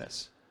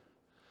business.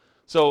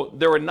 So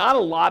there were not a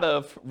lot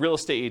of real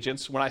estate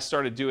agents when I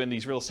started doing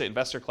these real estate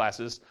investor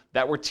classes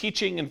that were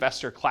teaching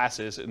investor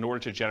classes in order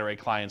to generate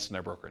clients in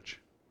their brokerage.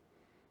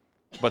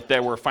 But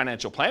there were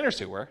financial planners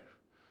who were.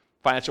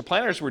 Financial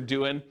planners were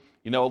doing,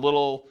 a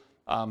little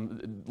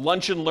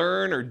lunch and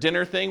learn or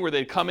dinner thing where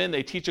they'd come in,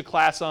 they teach a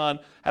class on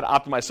how to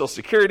optimize Social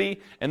Security,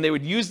 and they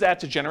would use that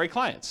to generate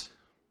clients.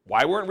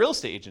 Why weren't real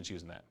estate agents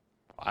using that?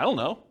 I don't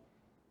know.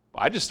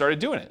 I just started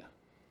doing it.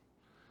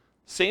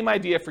 Same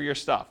idea for your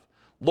stuff.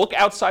 Look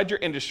outside your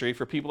industry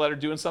for people that are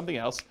doing something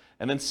else,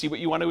 and then see what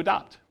you want to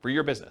adopt for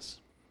your business.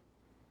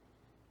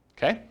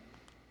 Okay?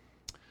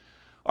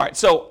 All right,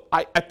 so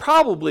I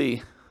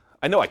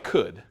know I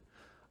could.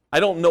 I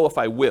don't know if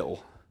I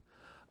will,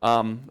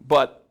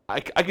 but I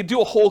could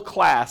do a whole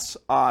class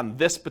on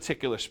this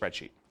particular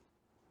spreadsheet.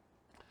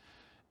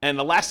 And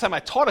the last time I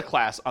taught a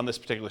class on this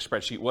particular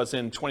spreadsheet was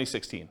in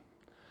 2016.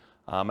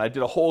 I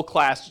did a whole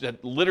class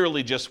that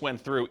literally just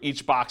went through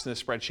each box in the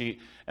spreadsheet,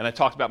 and I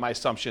talked about my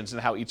assumptions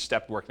and how each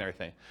step worked and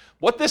everything.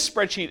 What this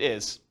spreadsheet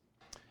is,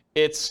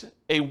 it's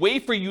a way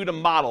for you to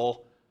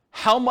model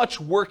how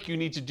much work you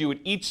need to do at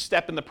each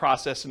step in the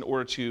process in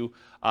order to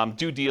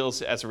do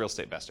deals as a real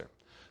estate investor.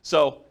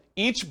 So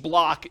each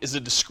block is a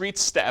discrete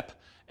step,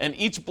 and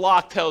each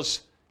block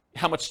tells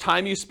how much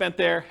time you spent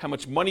there, how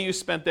much money you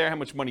spent there, how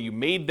much money you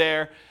made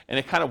there, and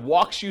it kind of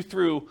walks you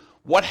through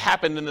what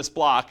happened in this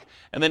block,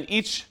 and then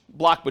each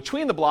block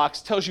between the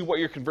blocks tells you what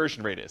your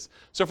conversion rate is.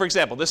 So for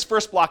example, this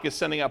first block is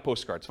sending out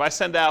postcards. If I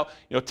send out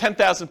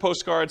 10,000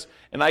 postcards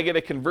and I get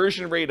a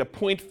conversion rate of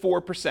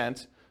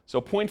 0.4%, so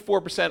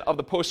 0.4% of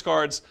the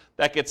postcards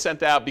that get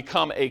sent out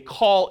become a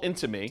call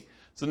into me.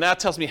 So now it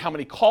tells me how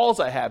many calls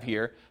I have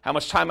here, how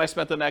much time I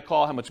spent on that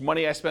call, how much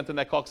money I spent on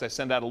that call, because I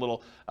send out a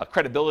little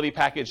credibility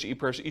package to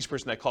each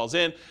person that calls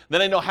in.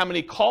 Then I know how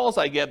many calls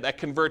I get that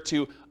convert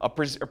to a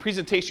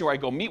presentation where I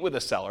go meet with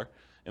a seller,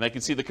 and I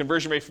can see the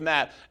conversion rate from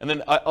that. And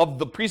then of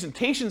the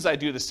presentations I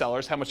do to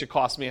sellers, how much it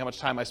costs me, how much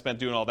time I spent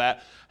doing all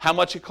that, how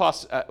much it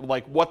costs,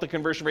 what the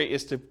conversion rate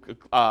is to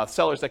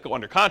sellers that go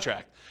under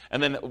contract.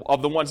 And then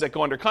of the ones that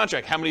go under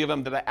contract, how many of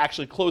them did I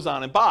actually close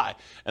on and buy?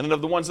 And then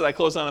of the ones that I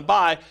close on and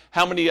buy,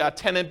 how many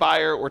tenant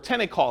buyer or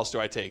tenant calls do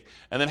I take?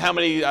 And then how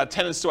many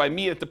tenants do I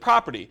meet at the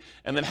property?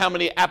 And then how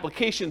many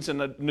applications and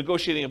the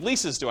negotiating of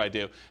leases do I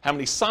do? How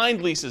many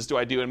signed leases do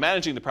I do in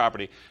managing the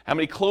property? How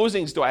many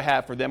closings do I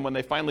have for them when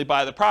they finally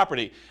buy the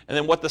property? And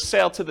then what the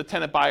sale to the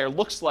tenant buyer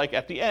looks like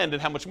at the end,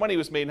 and how much money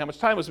was made and how much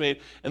time was made.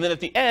 And then at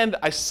the end,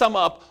 I sum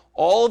up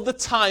all of the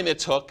time it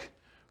took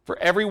for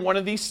every one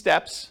of these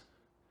steps,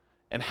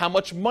 and how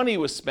much money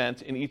was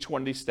spent in each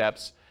one of these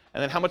steps,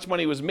 and then how much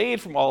money was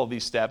made from all of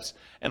these steps.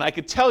 And I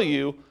could tell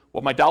you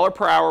what my dollar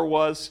per hour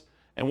was,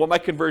 and what my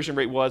conversion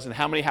rate was, and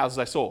how many houses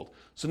I sold.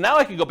 So now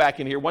I can go back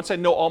in here, once I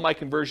know all my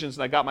conversions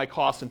and I got my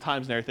costs and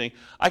times and everything,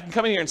 I can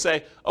come in here and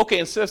say, okay,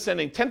 instead of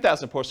sending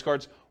 10,000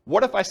 postcards,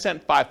 what if I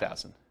sent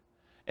 5,000?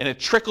 And it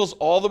trickles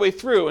all the way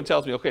through and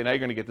tells me, okay, now you're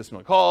going to get this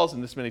many calls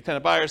and this many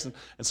tenant buyers and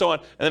so on.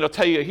 And then it'll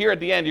tell you here at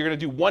the end, you're going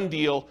to do one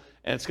deal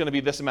and it's going to be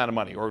this amount of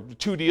money, or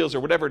 2 deals, or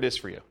whatever it is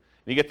for you.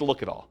 And you get to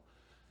look at all.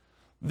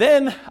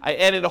 Then I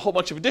added a whole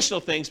bunch of additional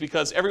things,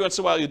 because every once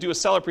in a while you'll do a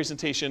seller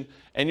presentation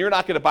and you're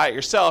not going to buy it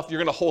yourself, you're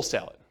going to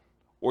wholesale it.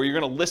 Or you're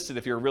going to list it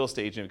if you're a real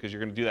estate agent, because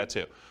you're going to do that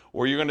too.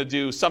 Or you're going to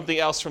do something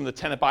else from the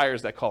tenant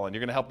buyers that call in. You're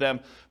going to help them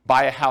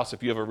buy a house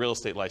if you have a real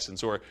estate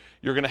license. Or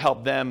you're going to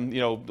help them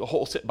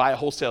buy a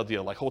wholesale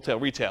deal, like wholesale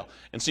retail.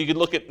 And so you can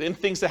look at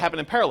things that happen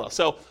in parallel.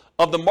 So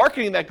of the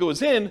marketing that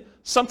goes in,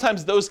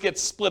 sometimes those get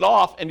split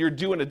off and you're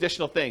doing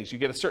additional things. You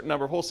get a certain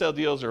number of wholesale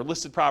deals or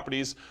listed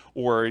properties,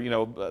 or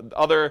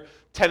other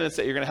tenants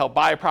that you're going to help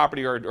buy a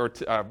property,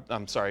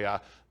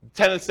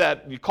 tenants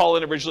that you call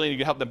in originally and you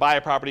can help them buy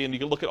a property, and you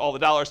can look at all the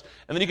dollars,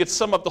 and then you can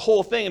sum up the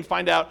whole thing and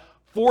find out,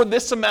 for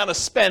this amount of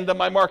spend on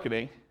my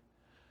marketing,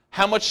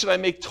 how much should I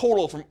make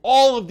total from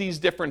all of these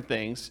different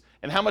things,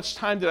 and how much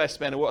time did I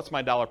spend, and what's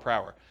my dollar per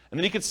hour? And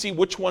then you can see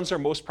which ones are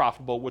most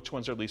profitable, which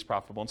ones are least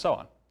profitable, and so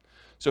on.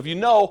 So if you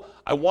know,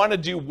 I want to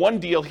do one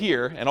deal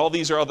here, and all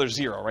these are other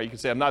 0, right? You can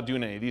say, I'm not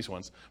doing any of these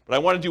ones, but I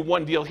want to do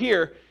one deal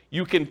here.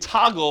 You can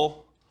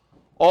toggle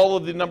all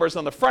of the numbers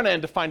on the front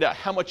end to find out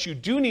how much you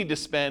do need to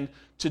spend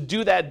to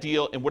do that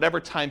deal in whatever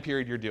time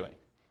period you're doing.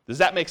 Does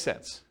that make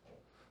sense?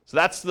 So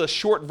that's the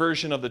short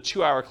version of the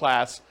 2-hour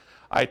class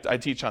I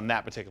teach on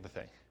that particular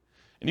thing.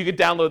 And you can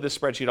download this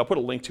spreadsheet. I'll put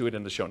a link to it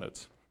in the show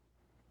notes.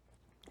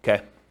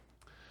 Okay.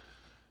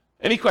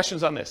 Any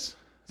questions on this?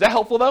 Is that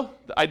helpful, though,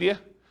 the idea?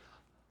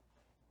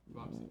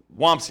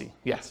 Wamsi,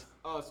 yes.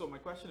 So my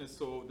question is,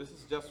 so this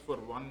is just for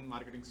one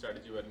marketing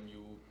strategy when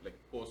you like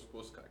post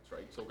postcards,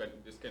 right? So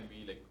this can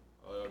be like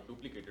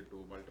duplicated to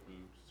multiple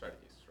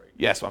strategies, right?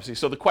 Yes, Wamsi.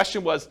 So the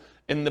question was,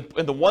 in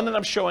the one that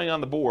I'm showing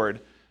on the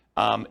board,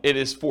 it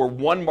is for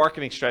one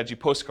marketing strategy,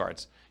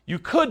 postcards. You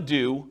could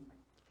do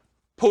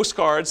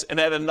postcards and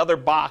add another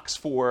box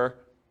for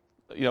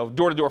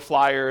door-to-door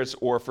flyers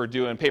or for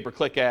doing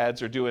pay-per-click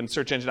ads or doing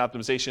search engine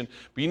optimization.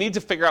 But you need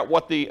to figure out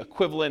what the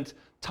equivalent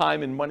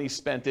time and money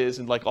spent is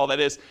and like all that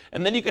is.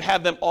 And then you could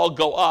have them all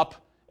go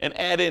up and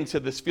add into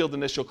this field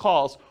initial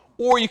calls.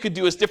 Or you could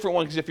do a different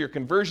one, because if your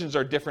conversions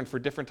are different for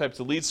different types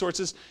of lead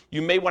sources,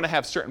 you may want to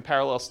have certain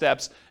parallel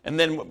steps, and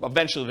then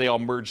eventually they all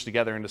merge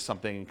together into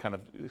something and kind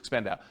of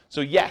expand out.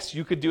 So yes,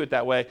 you could do it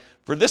that way.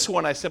 For this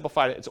one, I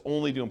simplified it. It's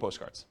only doing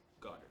postcards.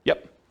 Got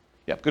it.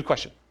 Yep, good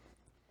question.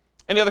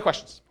 Any other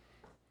questions?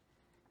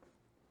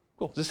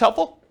 Cool. Is this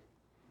helpful?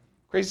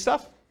 Crazy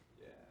stuff?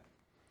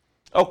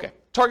 Yeah. Okay,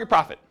 target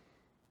profit.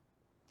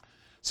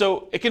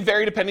 So it can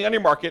vary depending on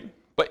your market,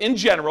 but in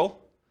general,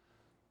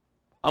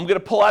 I'm going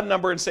to pull out a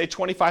number and say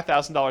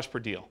 $25,000 per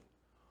deal,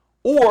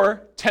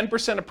 or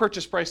 10% of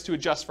purchase price to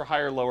adjust for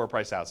higher, lower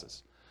price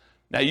houses.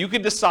 Now you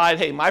could decide,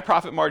 hey, my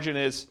profit margin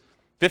is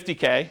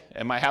 $50K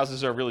and my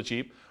houses are really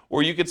cheap,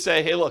 or you could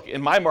say, hey, look,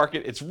 in my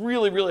market, it's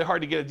really, really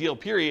hard to get a deal,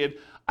 period.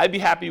 I'd be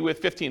happy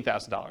with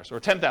 $15,000 or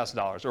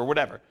 $10,000 or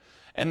whatever.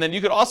 And then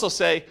you could also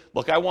say,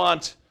 look, I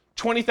want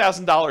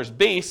 $20,000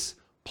 base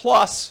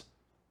plus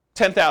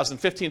 $10,000,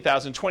 $15,000,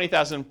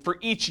 $20,000 for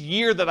each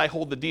year that I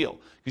hold the deal.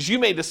 Because you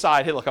may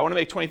decide, hey, look, I want to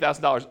make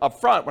 $20,000 up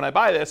front when I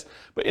buy this,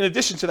 but in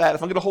addition to that,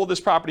 if I'm going to hold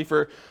this property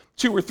for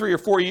 2 or 3 or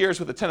 4 years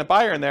with a tenant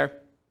buyer in there,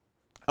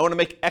 I want to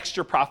make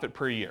extra profit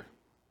per year.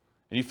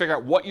 And you figure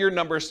out what your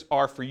numbers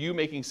are for you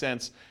making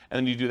sense, and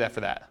then you do that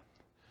for that.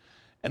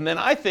 And then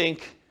I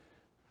think,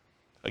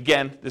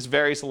 again, this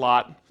varies a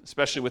lot,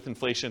 especially with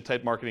inflation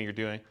type marketing you're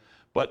doing,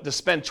 but to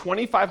spend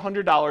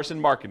 $2,500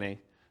 in marketing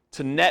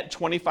to net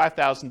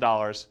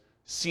 $25,000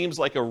 seems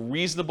like a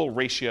reasonable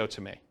ratio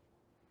to me.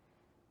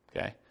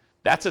 Okay?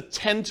 That's a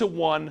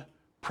 10-to-1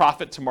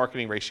 profit to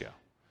marketing ratio.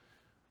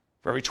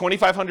 For every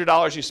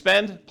 $2,500 you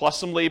spend, plus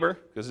some labor,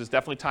 because there's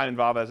definitely time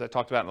involved, as I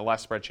talked about in the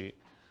last spreadsheet,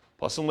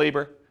 plus some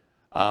labor.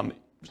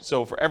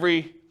 So for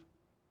every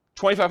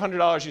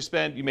 $2,500 you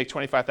spend, you make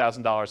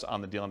 $25,000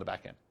 on the deal on the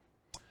back end.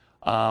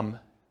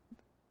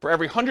 For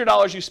every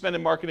 $100 you spend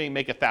in marketing,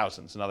 make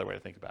 $1,000 is another way to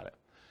think about it.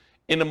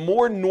 In a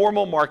more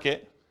normal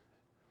market,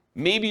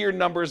 maybe your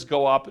numbers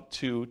go up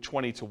to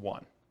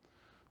 20-to-1.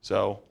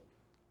 So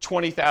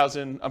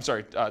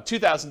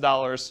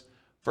 $2,000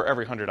 for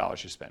every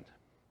 $100 you spend.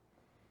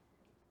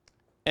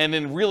 And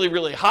in really,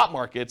 really hot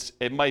markets,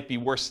 it might be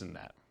worse than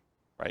that,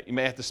 right? You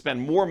may have to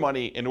spend more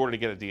money in order to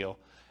get a deal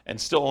and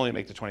still only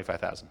make the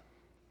 $25,000.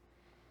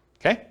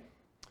 Okay?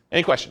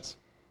 Any questions?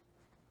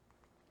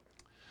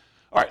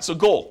 All right, so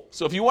goal.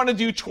 So if you want to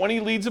do 20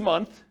 leads a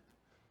month,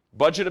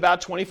 budget about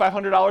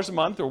 $2,500 a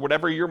month or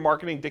whatever your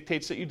marketing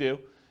dictates that you do.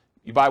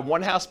 You buy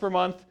one house per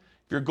month.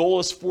 If your goal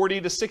is 40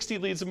 to 60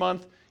 leads a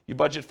month, you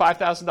budget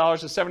 $5,000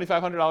 to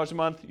 $7,500 a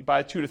month. You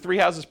buy 2 to 3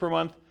 houses per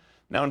month.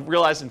 Now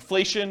realize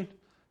inflation,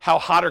 how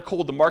hot or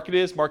cold the market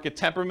is, market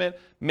temperament,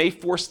 may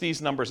force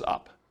these numbers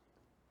up.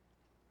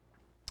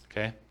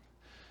 Okay?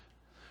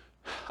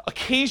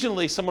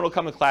 Occasionally, someone will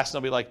come to class and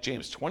they'll be like,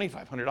 James,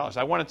 $2,500.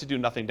 I wanted to do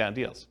nothing down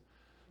deals.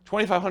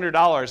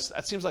 $2,500,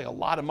 that seems like a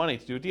lot of money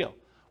to do a deal.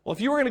 Well,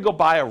 if you were going to go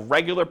buy a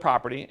regular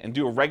property and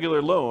do a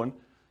regular loan,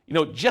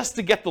 just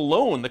to get the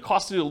loan, the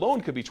cost to do the loan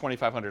could be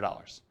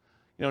 $2,500.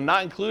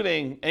 Not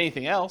including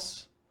anything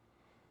else.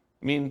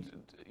 I mean,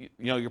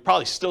 you're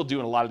probably still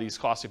doing a lot of these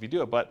costs if you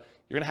do it, but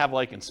you're going to have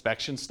like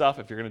inspection stuff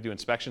if you're going to do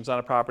inspections on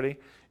a property. You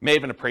may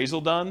have an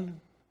appraisal done.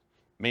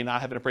 May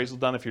not have an appraisal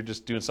done if you're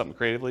just doing something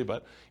creatively,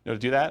 but to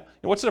do that.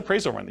 What's an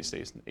appraisal run these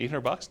days?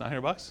 $800,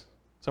 $900,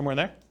 somewhere in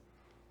there?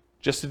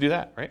 Just to do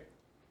that, right?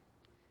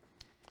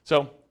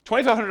 So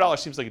 $2,500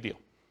 seems like a deal.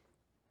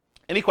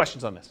 Any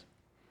questions on this?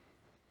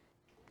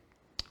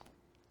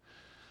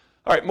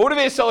 All right,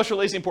 motivated sellers for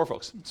lazy and poor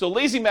folks. So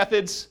lazy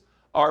methods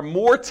are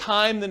more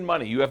time than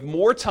money. You have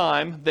more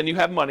time than you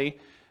have money.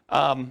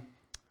 I'm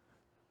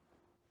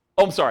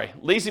sorry,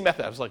 lazy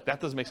method. I was like, that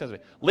doesn't make sense to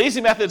me.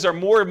 Lazy methods are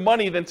more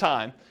money than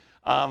time.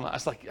 I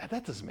was like, yeah,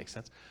 that doesn't make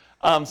sense.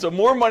 So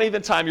more money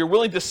than time. You're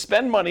willing to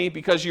spend money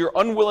because you're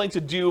unwilling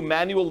to do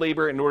manual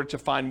labor in order to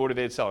find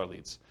motivated seller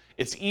leads.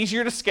 It's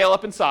easier to scale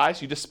up in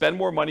size. You just spend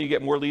more money, you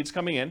get more leads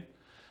coming in.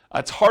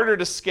 It's harder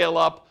to scale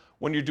up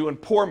when you're doing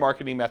poor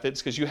marketing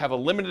methods because you have a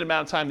limited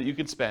amount of time that you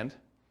can spend.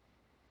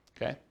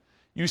 Okay?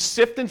 You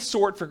sift and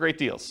sort for great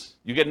deals.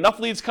 You get enough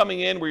leads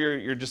coming in where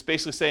you're just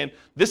basically saying,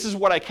 this is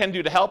what I can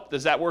do to help.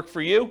 Does that work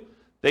for you?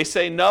 They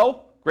say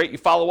no. Great, you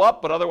follow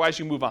up, but otherwise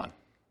you move on.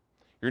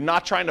 You're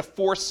not trying to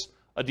force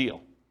a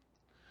deal.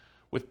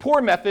 With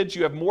poor methods,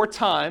 you have more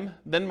time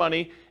than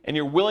money, and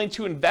you're willing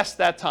to invest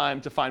that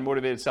time to find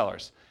motivated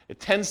sellers. It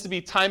tends to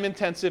be time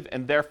intensive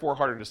and therefore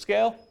harder to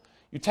scale.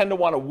 You tend to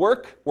want to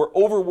work or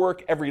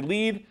overwork every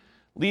lead,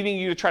 leading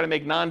you to try to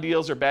make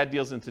non-deals or bad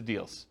deals into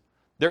deals.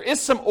 There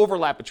is some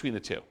overlap between the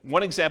two.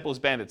 One example is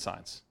bandit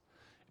signs.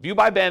 If you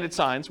buy bandit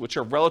signs, which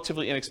are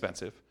relatively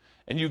inexpensive,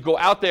 and you go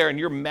out there and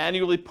you're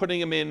manually putting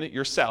them in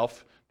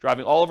yourself,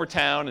 driving all over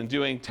town and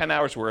doing 10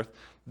 hours worth,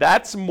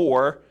 that's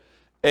more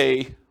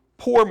a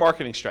poor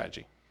marketing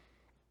strategy.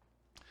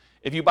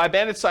 If you buy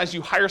bandit signs,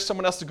 you hire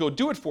someone else to go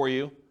do it for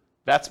you,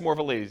 that's more of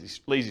a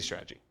lazy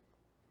strategy.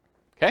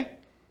 Okay?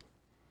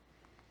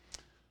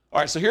 All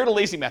right, so here are the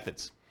lazy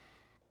methods.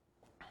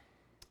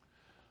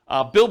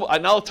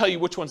 And I'll tell you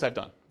which ones I've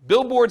done.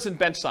 Billboards and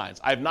bench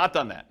signs. I have not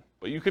done that.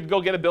 But you could go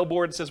get a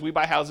billboard that says, we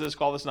buy houses,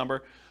 call this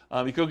number.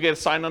 You could go get a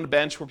sign on the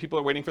bench where people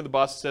are waiting for the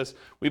bus that says,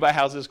 we buy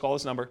houses, call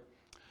this number.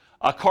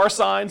 Car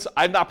signs,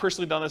 I've not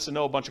personally done this. I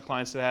know a bunch of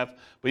clients that have.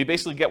 But you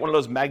basically get one of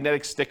those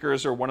magnetic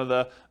stickers or one of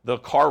the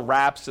car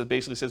wraps that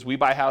basically says, we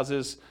buy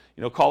houses,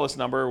 call this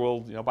number,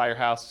 we'll buy your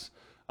house.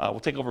 We'll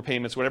take over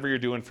payments, whatever you're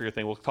doing for your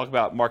thing. We'll talk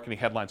about marketing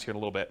headlines here in a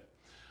little bit.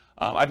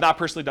 I've not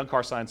personally done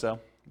car signs, though.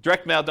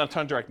 Direct mail, done a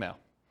ton of direct mail.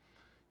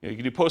 You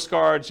could do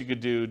postcards, you could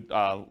do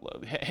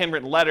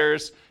handwritten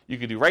letters, you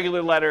could do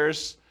regular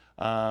letters,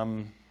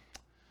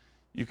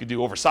 you could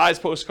do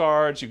oversized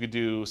postcards, you could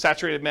do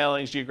saturated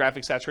mailings,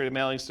 geographic saturated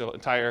mailings to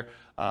entire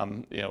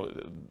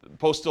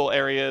postal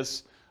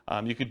areas.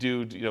 You could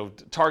do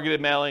targeted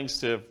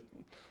mailings to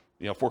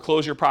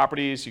foreclosure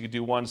properties. You could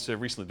do ones to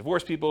recently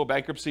divorced people,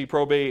 bankruptcy,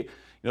 probate.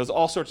 There's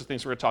all sorts of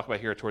things we're going to talk about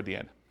here toward the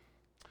end.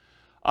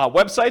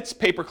 Websites,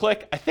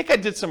 pay-per-click. I think I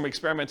did some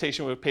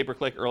experimentation with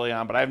pay-per-click early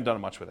on, but I haven't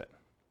done much with it.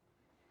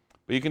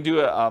 But you can do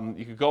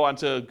you could go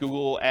onto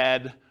Google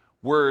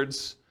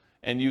AdWords,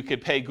 and you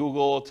could pay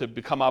Google to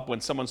come up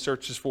when someone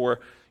searches for,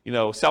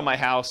 sell my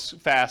house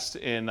fast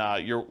in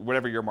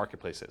whatever your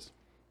marketplace is.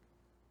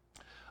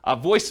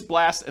 Voice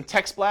blast and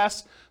text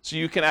blast, so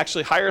you can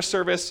actually hire a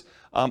service,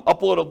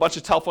 upload a bunch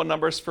of telephone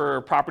numbers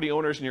for property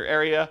owners in your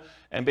area,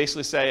 and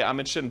basically say, I'm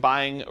interested in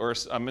buying, or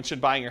I'm interested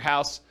in buying your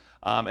house.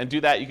 And do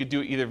that. You could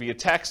do it either via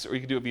text or you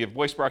could do it via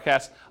voice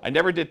broadcast. I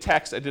never did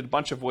text. I did a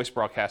bunch of voice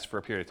broadcasts for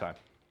a period of time.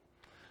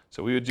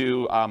 So we would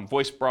do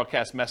voice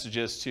broadcast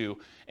messages to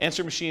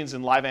answer machines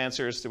and live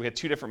answers. So we had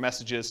 2 different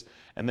messages.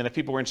 And then if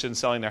people were interested in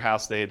selling their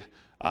house, they'd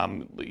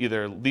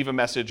either leave a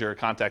message or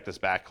contact us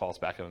back, call us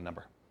back on a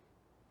number.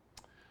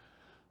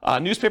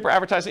 Newspaper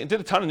advertising. I did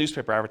a ton of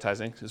newspaper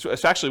advertising.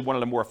 It's actually one of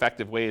the more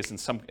effective ways in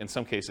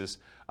some cases.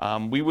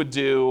 We would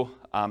do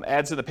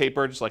ads in the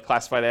paper, just like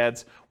classified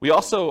ads. We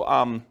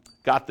also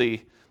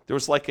there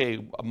was like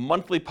a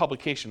monthly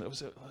publication.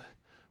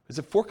 Is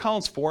it Fort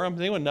Collins Forum?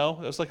 Does anyone know?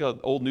 It was like an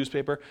old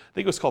newspaper. I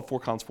think it was called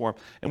Fort Collins Forum.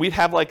 And we'd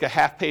have like a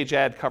half-page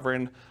ad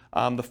covering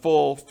the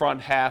full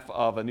front half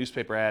of a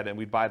newspaper ad, and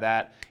we'd buy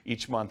that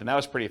each month. And that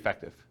was pretty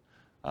effective.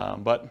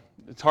 But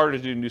it's harder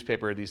to do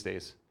newspaper these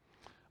days.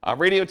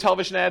 Radio and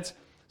television ads.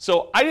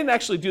 So I didn't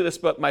actually do this,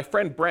 but my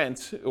friend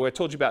Brent, who I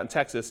told you about in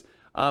Texas,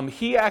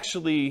 he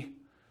actually,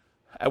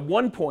 at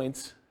one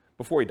point,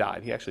 before he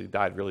died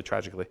really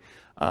tragically,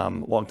 a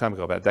long time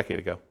ago, about a decade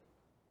ago.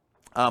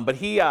 But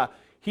he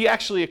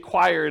actually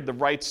acquired the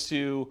rights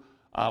to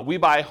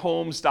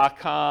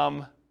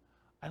WeBuyHomes.com.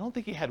 I don't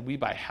think he had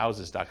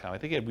WeBuyHouses.com. I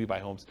think he had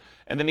WeBuyHomes.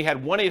 And then he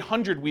had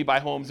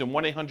 1-800-WeBuyHomes and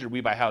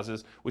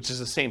 1-800-WeBuyHouses, which is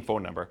the same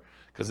phone number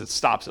because it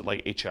stops at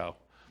like HO.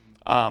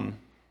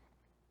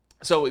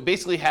 So it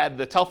basically had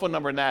the telephone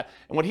number and that.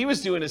 And what he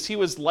was doing is he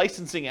was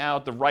licensing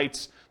out the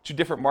rights to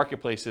different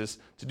marketplaces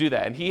to do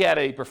that. And he had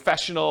a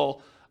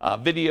professional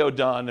video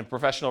done and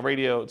professional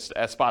radio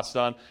spots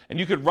done. And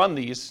you could run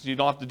these. You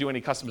don't have to do any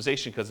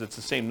customization because it's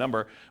the same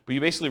number. But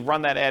you basically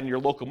run that ad in your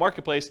local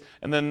marketplace,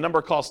 and then the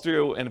number calls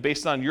through, and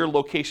based on your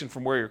location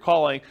from where you're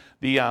calling,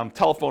 the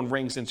telephone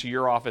rings into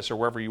your office or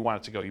wherever you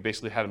want it to go. You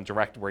basically had them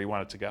direct where you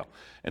want it to go.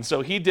 And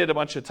so he did a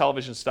bunch of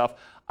television stuff.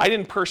 I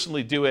didn't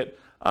personally do it,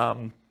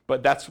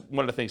 but that's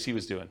one of the things he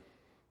was doing.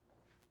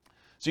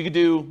 So you could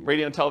do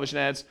radio and television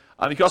ads.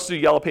 You could also do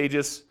Yellow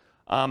Pages.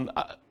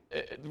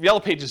 Yellow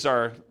Pages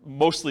are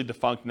mostly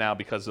defunct now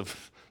because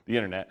of the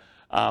internet.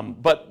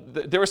 But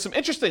there were some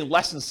interesting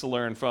lessons to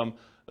learn from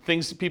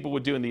things that people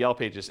would do in the Yellow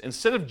Pages.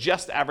 Instead of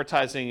just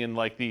advertising in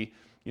like the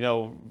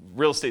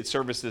real estate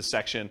services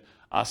section,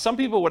 some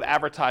people would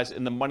advertise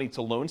in the money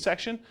to loan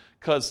section,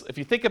 because if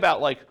you think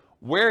about like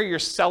where your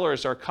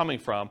sellers are coming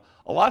from,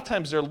 a lot of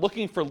times they're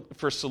looking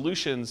for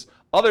solutions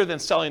other than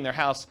selling their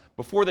house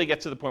before they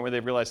get to the point where they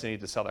realize they need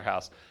to sell their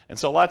house. And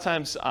so a lot of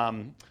times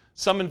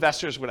some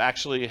investors would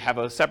actually have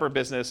a separate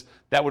business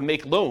that would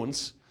make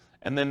loans,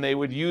 and then they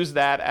would use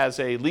that as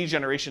a lead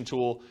generation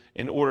tool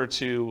in order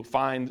to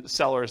find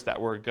sellers that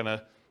were going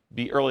to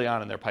be early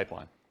on in their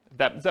pipeline.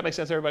 Does that make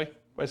sense, everybody?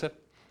 What I said?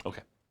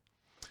 Okay.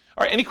 All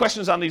All right, any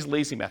questions on these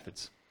lazy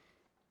methods?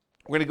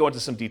 We're going to go into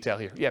some detail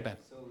here. Yeah, Ben.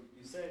 So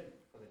you said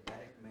for the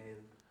direct mail,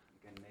 you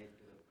can make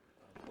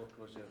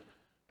foreclosure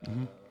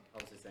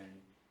houses and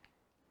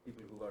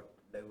people who got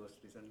divorced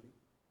recently.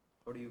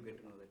 How do you get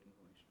to know that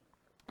information?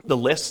 The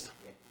list?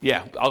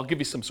 Yeah, I'll give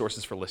you some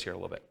sources for lists here in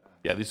a little bit.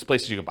 Yeah, these are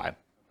places you can buy them.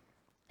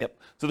 Yep.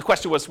 So the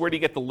question was, where do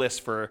you get the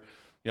list for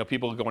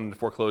people going into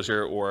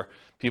foreclosure or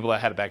people that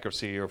had a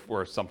bankruptcy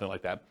or something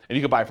like that? And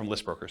you can buy it from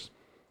list brokers.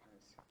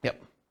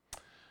 Yep.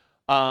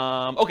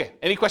 Okay,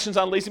 any questions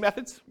on lazy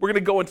methods? We're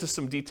going to go into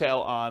some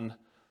detail on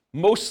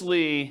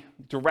mostly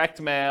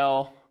direct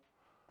mail.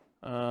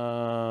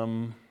 I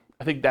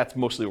think that's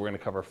mostly what we're going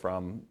to cover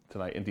from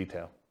tonight in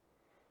detail.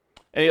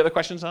 Any other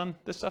questions on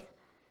this stuff?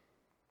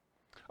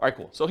 All right,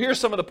 cool. So here's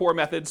some of the poor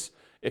methods.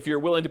 If you're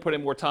willing to put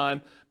in more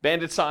time,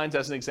 bandit signs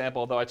as an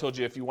example, although I told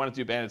you if you want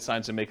to do bandit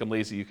signs and make them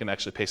lazy, you can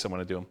actually pay someone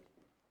to do them.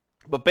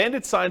 But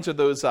bandit signs are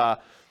those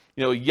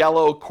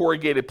yellow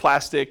corrugated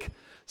plastic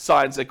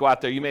signs that go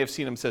out there. You may have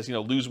seen them, says,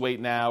 lose weight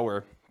now,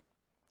 or,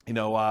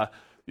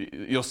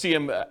 you'll see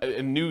them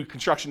in new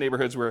construction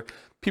neighborhoods where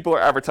people are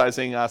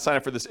advertising, sign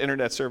up for this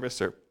internet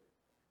service or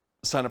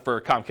sign up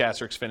for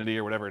Comcast or Xfinity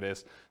or whatever it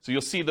is. So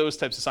you'll see those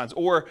types of signs,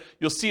 or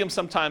you'll see them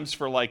sometimes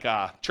for like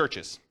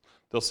churches.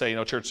 They'll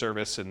say, church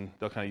service, and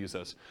they'll kind of use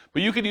those.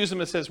 But you could use them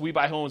that says, we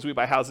buy homes, we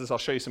buy houses. I'll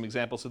show you some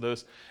examples of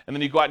those. And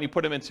then you go out and you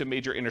put them into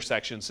major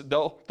intersections.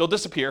 They'll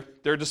disappear.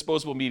 They're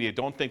disposable media.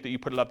 Don't think that you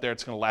put it up there,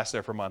 it's going to last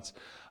there for months.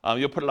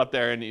 You'll put it up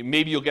there, and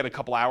maybe you'll get a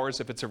couple hours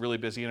if it's a really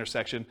busy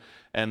intersection,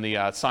 and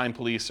the sign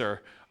police are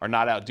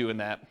not out doing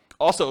that.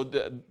 Also,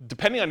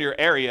 depending on your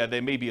area, they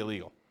may be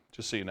illegal,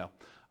 just so you know.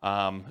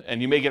 And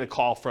you may get a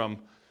call from,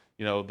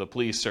 the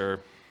police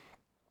or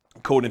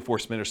code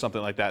enforcement or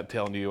something like that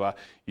telling you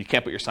you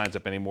can't put your signs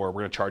up anymore.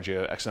 We're going to charge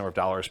you X number of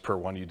dollars per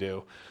one you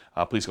do.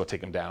 Please go take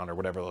them down or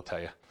whatever they'll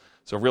tell you.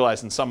 So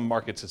realize in some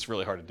markets it's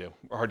really hard to do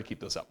or hard to keep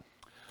those up.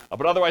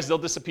 But otherwise they'll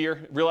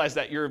disappear. Realize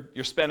that you're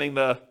spending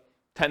the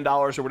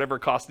 $10 or whatever it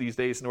costs these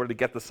days in order to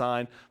get the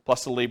sign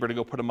plus the labor to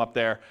go put them up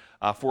there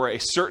for a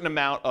certain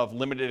amount of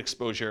limited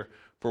exposure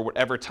for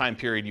whatever time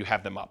period you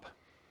have them up.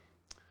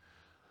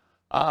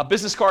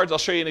 Business cards, I'll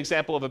show you an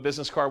example of a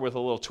business card with a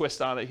little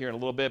twist on it here in a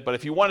little bit. But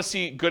if you want to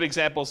see good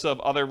examples of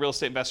other real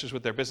estate investors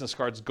with their business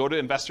cards, go to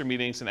investor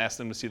meetings and ask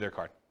them to see their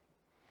card.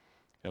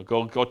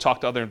 Go talk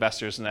to other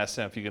investors and ask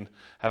them if you can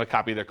have a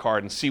copy of their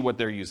card and see what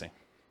they're using.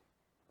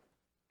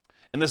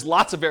 And there's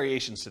lots of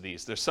variations to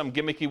these. There's some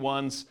gimmicky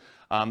ones.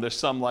 There's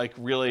some like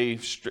really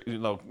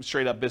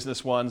straight up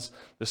business ones.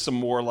 There's some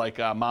more like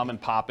mom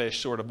and pop-ish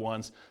sort of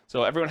ones.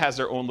 So everyone has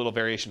their own little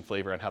variation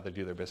flavor on how they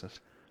do their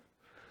business.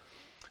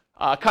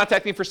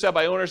 Contacting for sale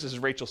by owners, this is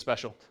Rachel's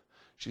special.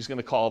 She's going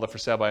to call the for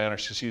sale by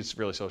owners because she's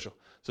really social.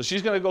 So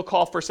she's going to go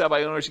call for sale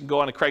by owners. You can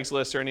go on a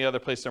Craigslist or any other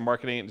place they're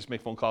marketing it and just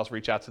make phone calls,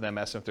 reach out to them,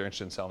 ask them if they're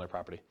interested in selling their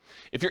property.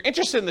 If you're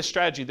interested in this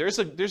strategy, there's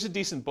a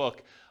decent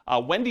book.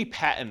 Wendy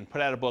Patton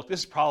put out a book. This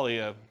is probably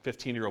a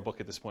 15-year-old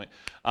book at this point.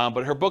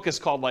 But her book is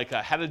called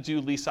How to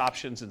Do Lease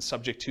Options and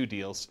Subject to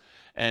Deals.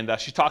 And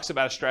she talks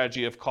about a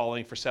strategy of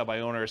calling for sale by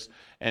owners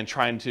and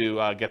trying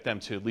to get them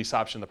to lease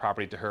option the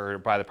property to her or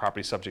buy the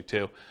property subject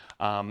to.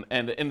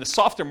 And in the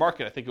softer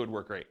market, I think it would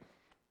work great.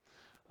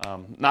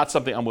 Not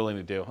something I'm willing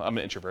to do. I'm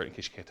an introvert, in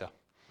case you can't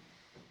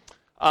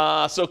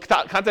tell. So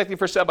contacting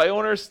for sale by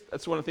owners,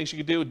 that's one of the things you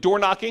could do. Door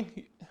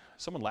knocking.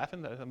 Someone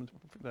laughing that I'm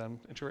an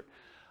introvert?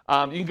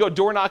 You can go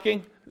door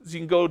knocking. So you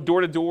can go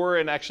door to door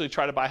and actually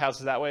try to buy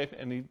houses that way.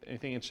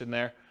 Anything interested in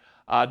there?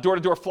 Door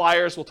to door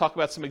flyers. We'll talk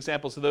about some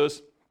examples of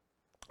those.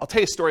 I'll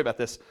tell you a story about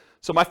this.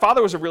 So my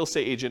father was a real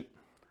estate agent,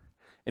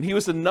 and he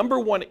was the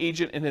 #1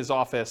 agent in his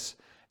office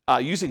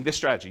using this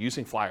strategy,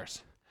 using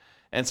flyers.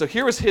 And so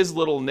here was his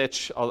little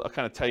niche. I'll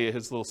kind of tell you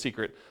his little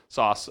secret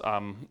sauce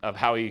of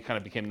how he kind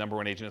of became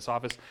 #1 agent in his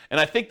office.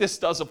 And I think this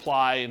does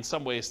apply in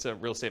some ways to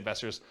real estate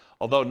investors,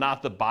 although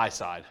not the buy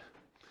side.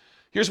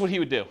 Here's what he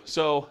would do.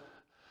 So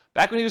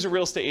back when he was a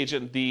real estate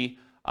agent, the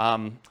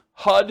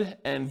HUD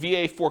and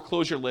VA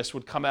foreclosure list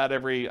would come out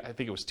every, I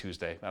think it was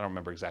Tuesday. I don't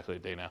remember exactly the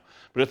day now.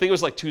 But I think it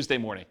was like Tuesday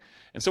morning.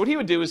 And so what he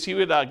would do is he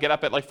would get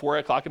up at like 4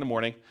 o'clock in the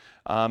morning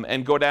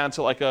and go down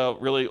to like a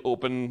really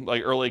open,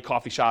 like early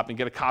coffee shop and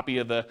get a copy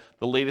of the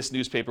latest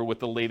newspaper with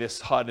the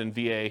latest HUD and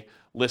VA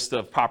list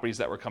of properties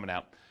that were coming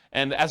out.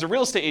 And as a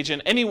real estate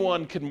agent,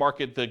 anyone could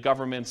market the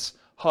government's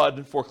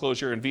HUD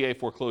foreclosure and VA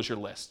foreclosure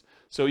list.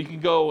 So you can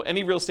go,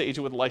 any real estate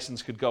agent with a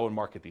license could go and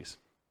market these.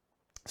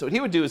 So what he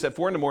would do is at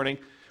 4 in the morning,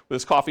 with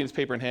his coffee and his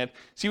paper in hand,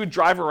 so he would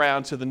drive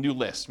around to the new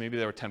list. Maybe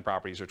there were 10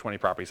 properties or 20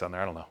 properties on there,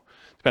 I don't know,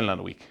 depending on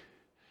the week.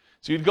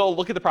 So you'd go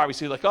look at the properties,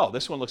 so you'd like, oh,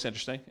 this one looks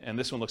interesting, and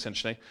this one looks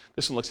interesting,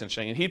 this one looks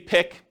interesting. And he'd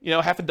pick,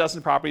 half a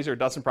dozen properties or a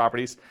dozen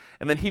properties,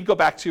 and then he'd go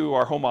back to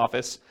our home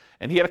office,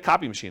 and he had a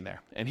copy machine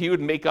there. And he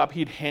would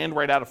he'd hand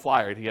write out a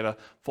flyer. He had a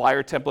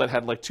flyer template,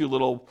 had like 2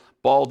 little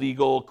bald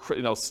eagle,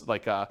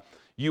 like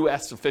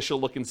U.S.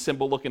 official-looking,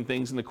 symbol-looking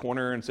things in the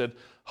corner and said,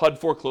 HUD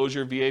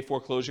foreclosure, VA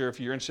foreclosure, if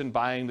you're interested in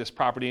buying this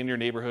property in your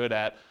neighborhood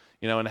at,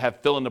 and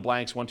have fill in the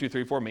blanks, 1, 2,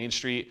 3, 4 Main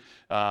Street.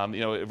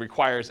 It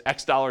requires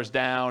X dollars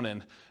down,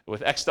 and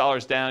with X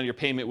dollars down, your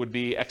payment would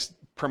be X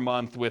per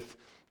month with,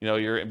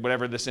 your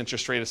whatever this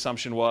interest rate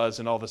assumption was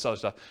and all this other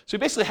stuff. So he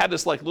basically had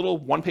this like little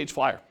one-page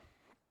flyer.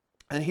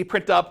 And he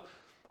printed up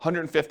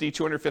 150,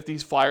 250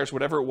 flyers,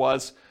 whatever it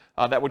was,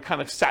 that would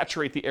kind of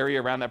saturate the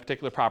area around that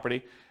particular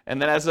property.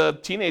 And then as a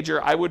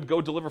teenager, I would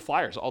go deliver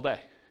flyers all day.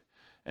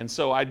 And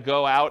so I'd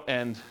go out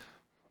and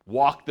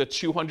walk the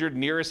 200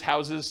 nearest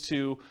houses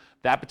to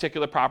that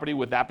particular property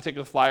with that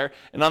particular flyer.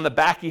 And on the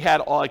back, he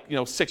had all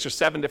 6 or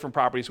 7 different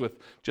properties with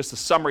just a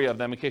summary of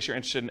them in case you're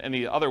interested in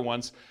any other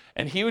ones.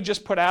 And he would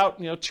just put out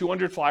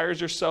 200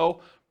 flyers or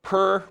so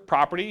per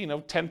property,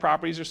 10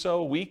 properties or so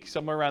a week,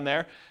 somewhere around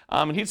there.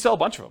 And he'd sell a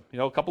bunch of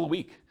them, a couple a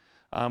week,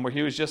 where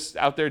he was just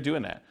out there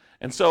doing that.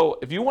 And so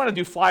if you want to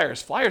do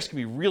flyers can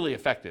be really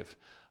effective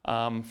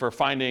for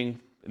finding,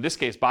 in this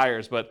case,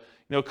 buyers, but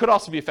it could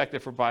also be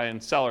effective for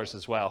buying sellers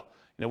as well.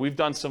 We've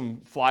done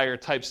some flyer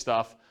type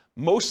stuff.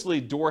 Mostly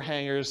door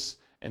hangers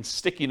and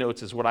sticky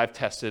notes is what I've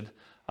tested.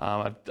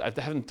 I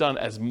haven't done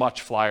as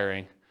much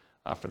flyering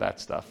for that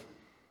stuff.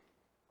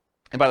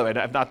 And by the way,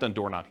 I've not done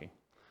door knocking,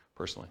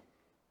 personally.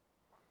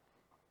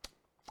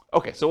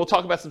 Okay, so we'll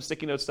talk about some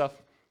sticky note stuff.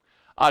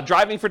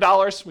 Driving for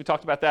dollars, we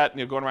talked about that,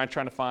 going around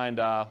trying to find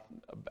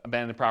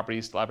abandoned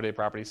properties, dilapidated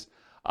properties.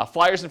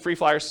 Flyers and free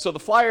flyers. So the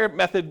flyer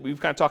method we've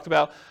kind of talked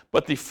about,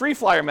 but the free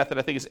flyer method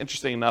I think is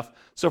interesting enough.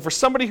 So for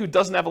somebody who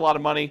doesn't have a lot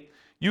of money,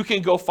 you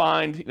can go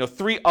find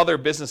 3 other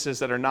businesses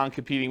that are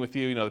non-competing with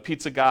you, the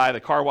pizza guy,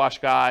 the car wash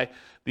guy,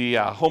 the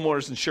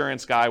homeowner's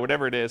insurance guy,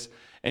 whatever it is,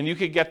 and you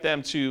could get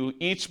them to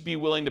each be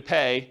willing to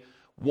pay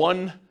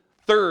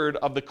 1/3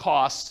 of the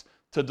cost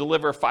to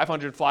deliver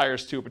 500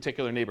 flyers to a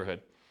particular neighborhood.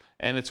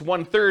 And it's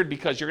 1/3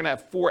 because you're going to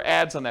have 4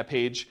 ads on that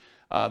page,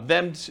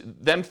 them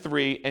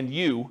 3 and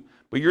you,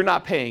 but you're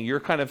not paying. You're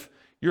kind of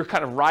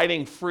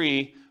riding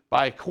free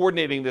by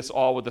coordinating this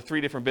all with the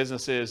 3 different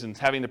businesses and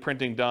having the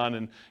printing done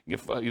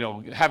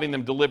and having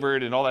them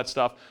delivered and all that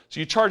stuff. So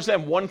you charge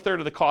them 1/3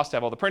 of the cost to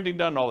have all the printing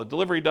done, all the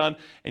delivery done,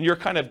 and you're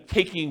kind of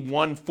taking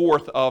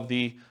 1/4 of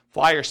the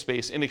flyer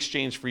space in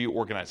exchange for you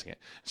organizing it.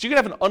 So you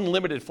can have an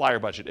unlimited flyer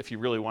budget if you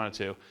really wanted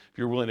to, if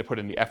you're willing to put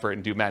in the effort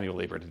and do manual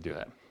labor to do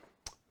that.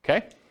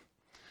 Okay?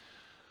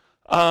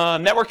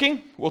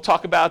 Networking, we'll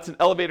talk about an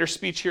elevator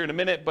speech here in a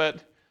minute,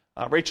 but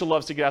Rachel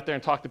loves to get out there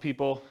and talk to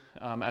people,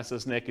 as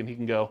does Nick, and he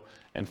can go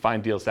and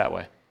find deals that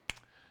way.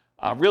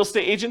 Real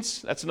estate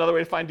agents, that's another way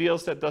to find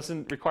deals that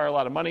doesn't require a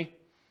lot of money.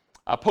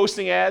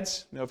 Posting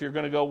ads, if you're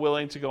going to go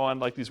willing to go on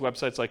like these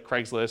websites like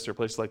Craigslist or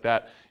places like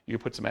that, you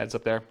can put some ads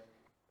up there.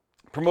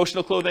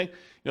 Promotional clothing,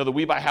 the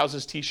We Buy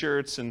Houses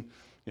t-shirts and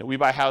We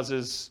Buy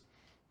Houses,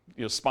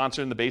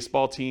 sponsoring the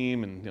baseball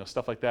team and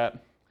stuff like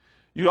that.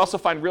 You can also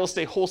find real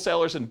estate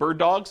wholesalers and bird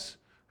dogs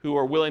who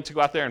are willing to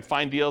go out there and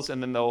find deals,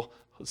 and then they'll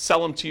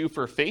sell them to you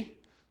for a fee.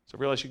 So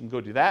realize you can go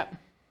do that.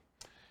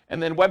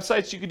 And then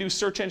websites, you can do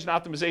search engine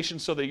optimization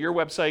so that your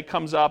website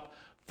comes up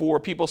for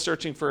people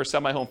searching for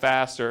Sell My Home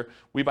Fast or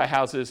We Buy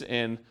Houses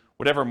in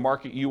whatever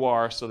market you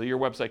are, so that your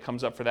website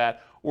comes up for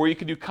that. Or you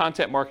can do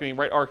content marketing,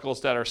 write articles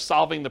that are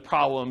solving the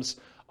problems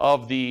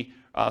of the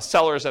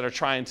sellers that are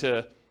trying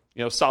to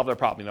solve their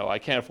problem. I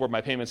can't afford my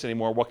payments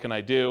anymore. What can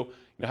I do?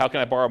 How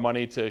can I borrow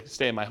money to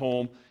stay in my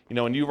home?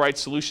 And you write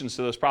solutions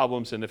to those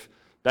problems. And if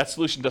that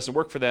solution doesn't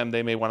work for them,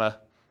 they may want to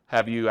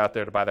have you out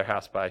there to buy their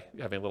house by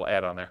having a little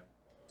ad on there.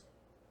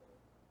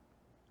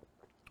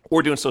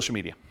 Or doing social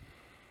media.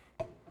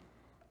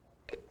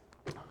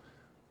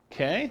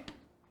 Okay.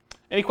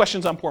 Any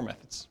questions on poor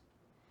methods?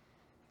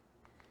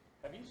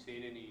 Have you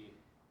seen any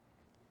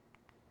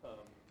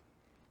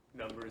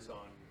numbers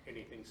on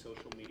anything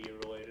social media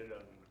related on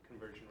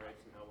conversion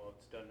rates and how well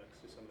it's done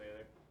next to some of the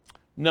other?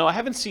 No, I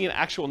haven't seen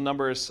actual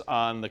numbers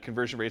on the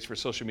conversion rates for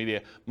social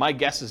media. My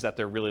guess is that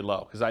they're really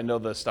low because I know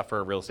the stuff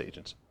for real estate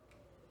agents.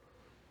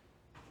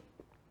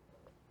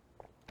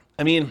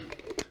 I mean,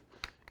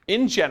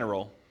 in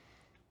general,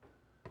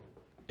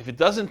 if it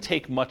doesn't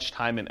take much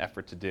time and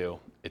effort to do,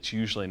 it's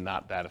usually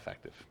not that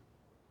effective,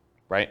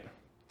 right?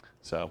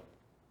 So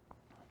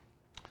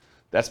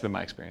that's been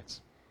my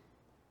experience.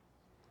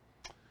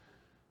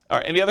 All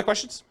right, any other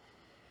questions?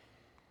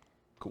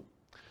 Cool.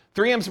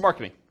 3 M's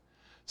marketing.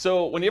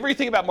 So whenever you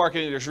think about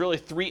marketing, there's really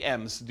 3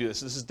 M's to do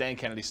this. This is Dan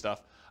Kennedy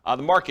stuff. The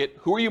market,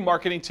 who are you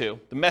marketing to?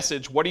 The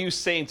message, what are you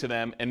saying to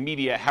them? And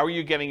media, how are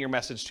you getting your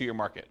message to your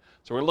market?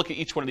 So we're going to look at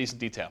each one of these in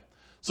detail.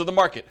 So the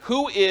market,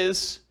 who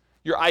is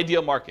your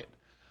ideal market?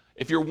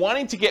 If you're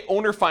wanting to get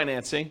owner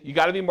financing, you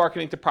got to be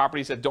marketing to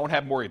properties that don't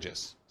have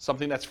mortgages,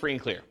 something that's free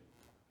and clear.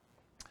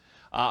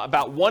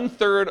 About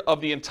 1/3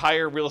 of the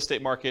entire real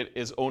estate market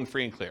is owned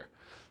free and clear.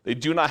 They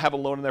do not have a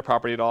loan in their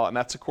property at all, and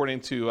that's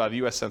according to the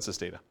U.S. Census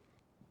data.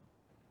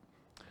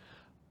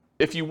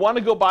 If you want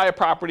to go buy a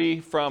property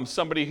from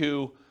somebody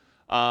who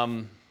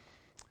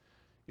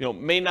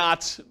may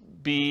not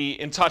be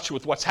in touch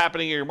with what's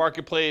happening in your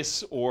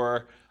marketplace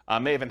or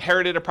may have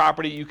inherited a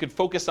property, you can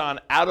focus on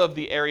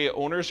out-of-the-area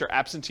owners or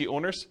absentee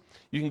owners.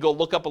 You can go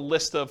look up a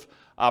list of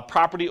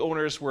property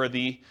owners where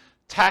the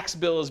tax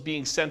bill is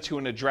being sent to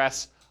an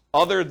address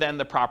other than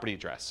the property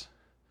address.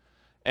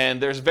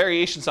 And there's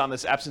variations on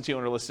this absentee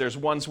owner list. There's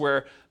ones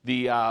where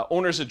the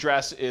owner's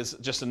address is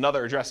just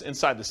another address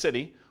inside the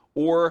city,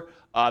 or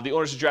the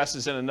owner's address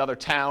is in another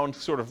town,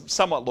 sort of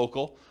somewhat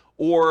local,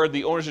 or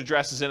the owner's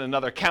address is in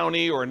another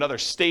county or another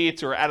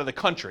state or out of the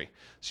country.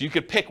 So you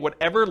could pick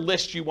whatever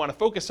list you want to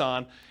focus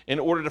on in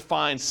order to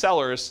find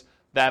sellers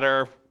that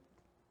are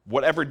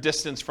whatever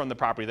distance from the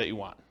property that you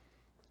want.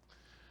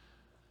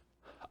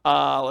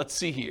 Let's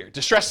see here.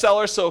 Distressed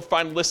sellers, so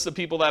find lists of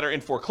people that are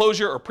in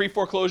foreclosure or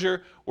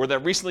pre-foreclosure, or that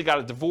recently got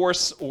a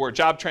divorce or a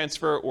job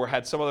transfer or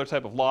had some other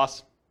type of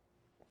loss,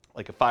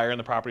 like a fire in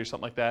the property or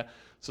something like that.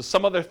 So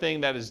some other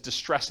thing that is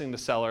distressing the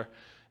seller,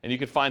 and you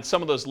can find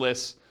some of those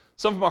lists.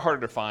 Some of them are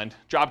harder to find.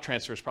 Job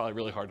transfer is probably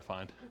really hard to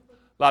find.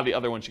 A lot of the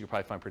other ones you can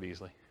probably find pretty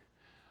easily.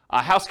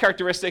 House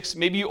characteristics,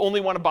 maybe you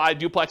only want to buy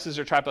duplexes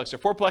or triplexes or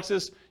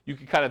fourplexes. You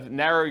can kind of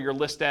narrow your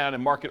list down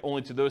and market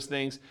only to those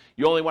things.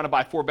 You only want to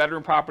buy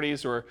 4-bedroom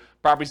properties, or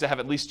properties that have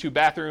at least 2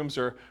 bathrooms,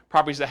 or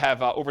properties that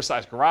have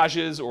oversized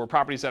garages, or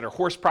properties that are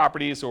horse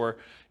properties, or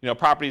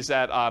properties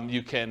that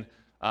you can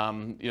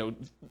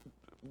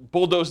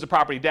bulldoze the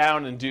property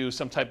down and do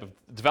some type of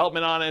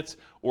development on it,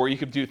 or you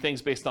could do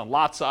things based on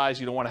lot size.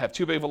 You don't want to have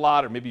too big of a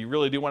lot, or maybe you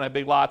really do want to have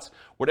big lots.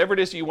 Whatever it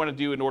is that you want to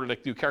do in order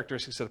to do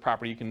characteristics of the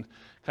property, you can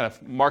kind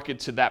of market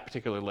to that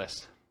particular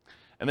list.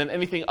 And then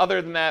anything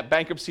other than that,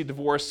 bankruptcy,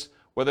 divorce,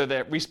 whether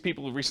they're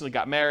people who recently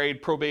got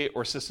married, probate,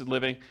 or assisted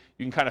living,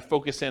 you can kind of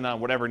focus in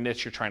on whatever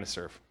niche you're trying to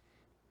serve.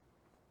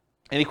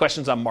 Any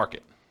questions on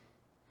market?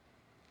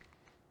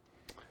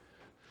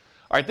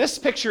 All right, this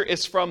picture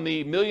is from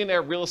the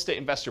Millionaire Real Estate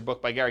Investor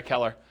book by Gary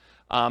Keller.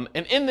 And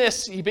in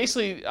this, he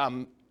basically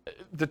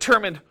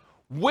determined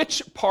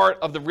which part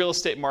of the real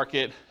estate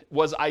market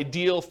was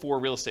ideal for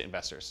real estate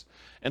investors.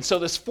 And so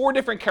there's 4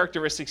 different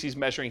characteristics he's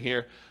measuring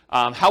here.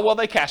 How well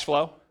they cash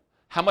flow,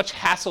 how much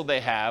hassle they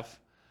have,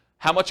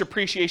 how much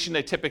appreciation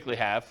they typically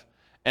have,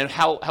 and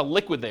how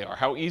liquid they are,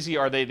 how easy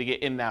are they to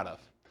get in and out of.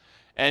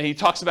 And he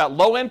talks about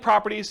low-end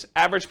properties,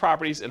 average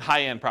properties, and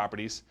high-end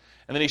properties.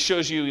 And then he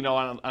shows you,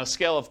 on a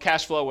scale of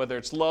cash flow, whether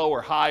it's low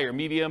or high or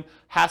medium,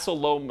 hassle,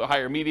 low, high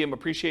or medium,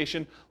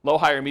 appreciation, low,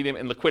 high or medium,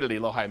 and liquidity,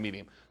 low, high,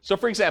 medium. So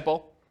for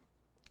example,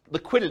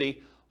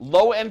 liquidity,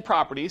 low-end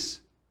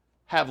properties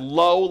have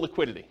low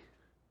liquidity.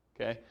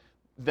 Okay?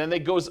 Then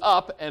it goes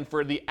up, and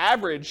for the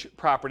average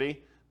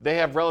property, they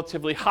have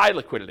relatively high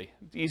liquidity.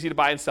 It's easy to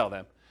buy and sell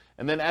them.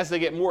 And then as they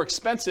get more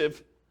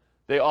expensive,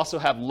 they also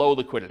have low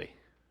liquidity.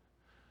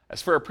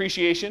 As for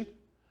appreciation,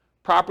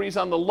 properties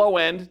on the low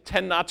end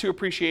tend not to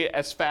appreciate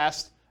as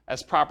fast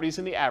as properties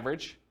in the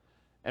average,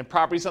 and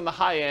properties on the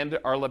high end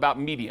are about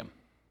medium.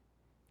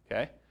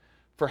 Okay?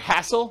 For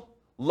hassle,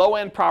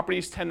 low-end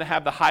properties tend to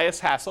have the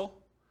highest hassle,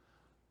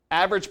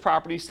 average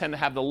properties tend to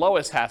have the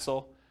lowest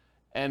hassle,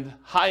 and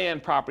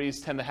high-end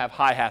properties tend to have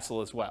high hassle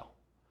as well.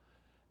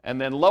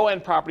 And then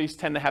low-end properties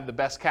tend to have the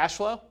best cash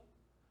flow,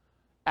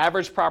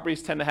 average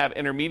properties tend to have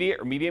intermediate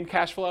or medium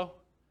cash flow,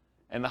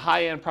 and the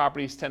high-end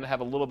properties tend to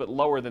have a little bit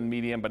lower than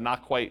medium, but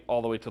not quite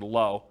all the way to the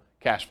low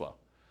cash flow.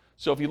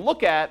 So if you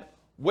look at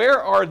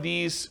where are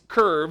these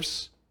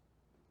curves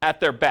at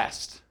their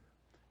best,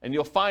 and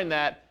you'll find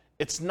that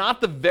it's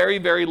not the very,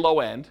 very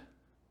low end,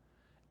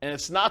 and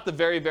it's not the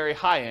very, very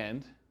high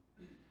end.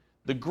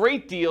 The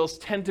great deals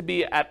tend to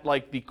be at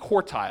like the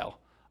quartile,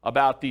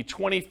 about the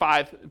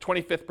 25th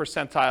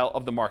percentile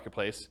of the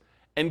marketplace,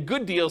 and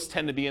good deals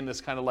tend to be in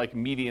this kind of like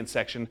median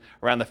section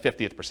around the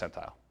 50th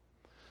percentile.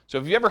 So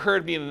if you ever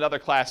heard me in another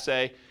class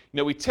say,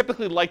 we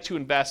typically like to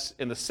invest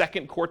in the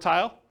second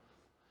quartile.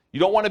 You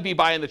don't want to be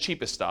buying the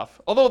cheapest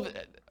stuff. Although,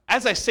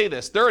 as I say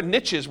this, there are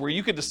niches where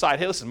you could decide,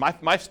 hey, listen,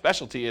 my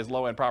specialty is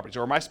low-end properties,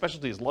 or my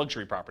specialty is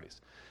luxury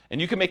properties. And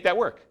you can make that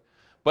work.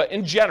 But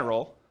in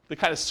general, the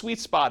kind of sweet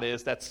spot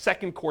is that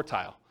second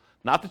quartile.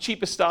 Not the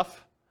cheapest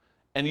stuff,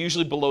 and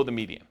usually below the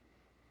median.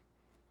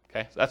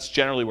 Okay, so that's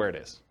generally where it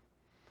is.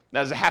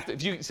 Now, does it have to,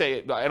 if you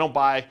say, I don't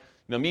buy,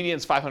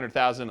 median's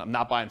 500,000, I'm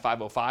not buying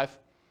 505,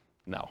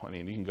 no,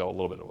 you can go a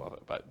little bit above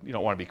it, but you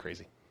don't want to be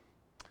crazy.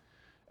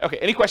 Okay,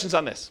 any questions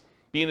on this?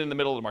 Being in the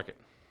middle of the market.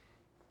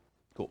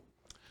 Cool.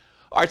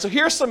 All right, so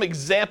here's some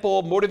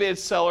example motivated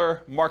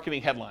seller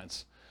marketing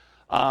headlines.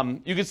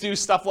 You could do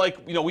stuff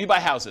like, we buy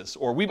houses,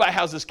 or we buy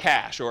houses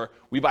cash, or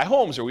we buy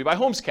homes, or we buy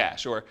homes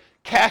cash, or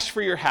cash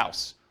for your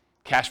house,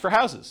 cash for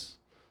houses.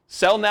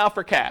 Sell now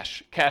for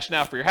cash, cash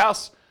now for your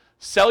house.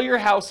 Sell your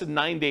house in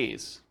 9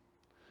 days.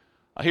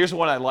 Here's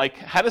one I like.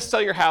 How to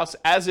sell your house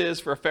as is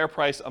for a fair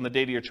price on the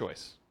date of your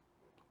choice.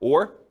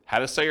 Or how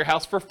to sell your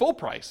house for full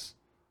price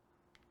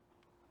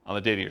on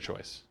the date of your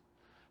choice.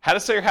 How to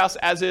sell your house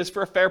as is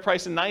for a fair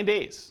price in 9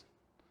 days.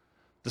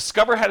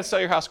 Discover how to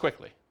sell your house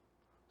quickly.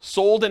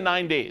 Sold in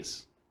 9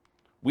 days.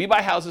 We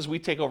buy houses, we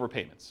take over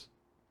payments.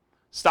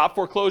 Stop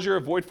foreclosure,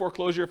 avoid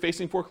foreclosure,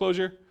 facing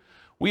foreclosure.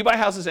 We buy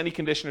houses any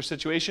condition or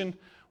situation.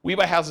 We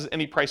buy houses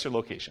any price or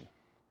location.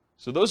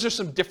 So those are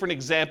some different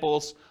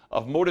examples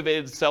of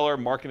motivated seller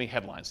marketing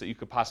headlines that you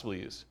could possibly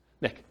use.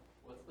 Nick?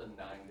 What's the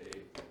 9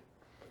 days?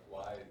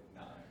 Why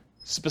 9?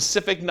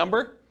 Specific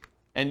number?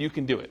 and you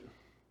can do it.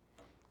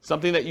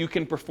 Something that you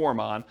can perform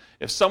on.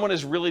 If someone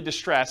is really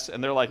distressed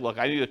and they're like, look,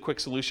 I need a quick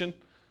solution,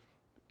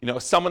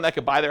 someone that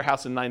could buy their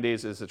house in 9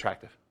 days is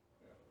attractive.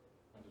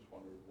 Yeah. I just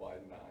wondered why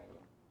 9,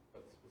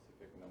 that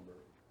specific number.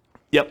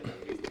 Yep.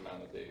 Least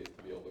amount of days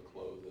to be able to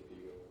close a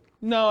deal.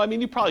 No, I mean,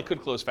 you probably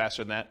could close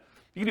faster than that.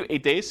 You can do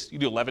 8 days. You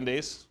can do 11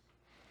 days.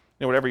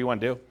 Whatever you want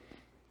to do.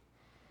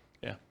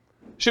 Yeah.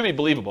 Should be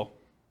believable.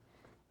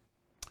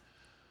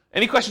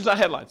 Any questions on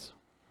headlines?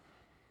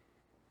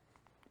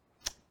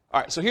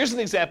 All right, so here's an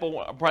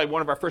example, probably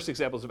one of our first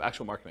examples of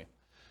actual marketing.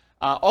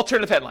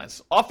 Alternative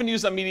headlines, often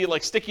used on media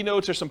like sticky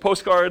notes or some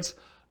postcards.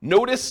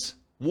 Notice,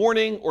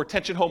 warning, or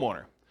attention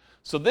homeowner.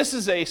 So this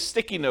is a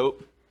sticky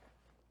note.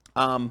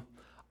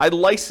 I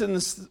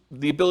licensed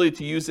the ability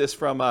to use this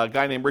from a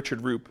guy named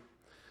Richard Roop.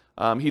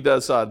 He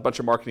does a bunch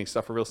of marketing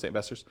stuff for real estate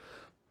investors.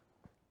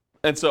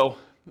 And so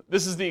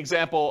this is the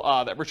example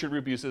that Richard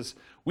Roop uses.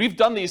 We've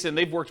done these and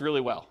they've worked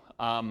really well.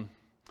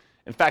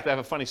 In fact, I have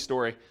a funny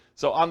story.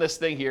 So on this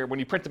thing here, when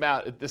you print them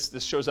out,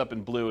 this shows up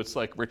in blue. It's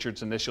like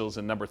Richard's initials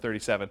and number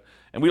 37.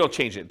 And we don't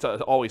change it.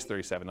 It's always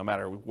 37, no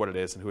matter what it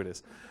is and who it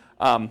is.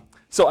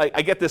 So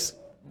I get this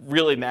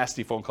really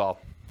nasty phone call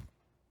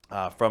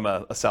from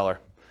a seller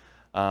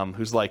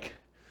who's like,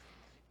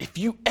 if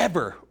you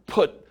ever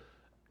put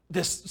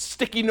this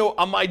sticky note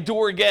on my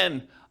door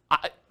again,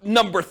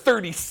 number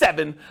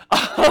 37.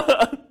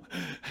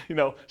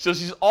 So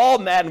she's all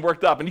mad and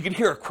worked up, and you can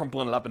hear her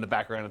crumpling it up in the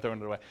background and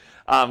throwing it away.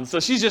 So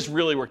she's just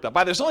really worked up.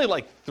 There's only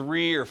like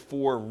 3 or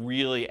 4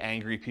 really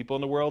angry people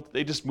in the world.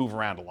 They just move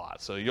around a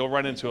lot, so you'll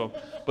run into them.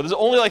 But there's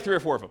only like 3 or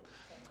 4 of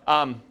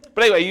them.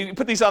 But anyway, you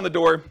put these on the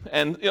door,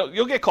 and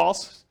you'll get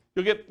calls.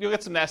 You'll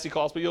get some nasty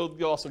calls, but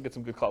you'll also get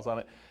some good calls on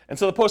it. And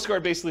so the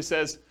postcard basically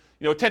says,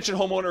 attention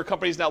homeowner,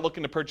 companies now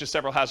looking to purchase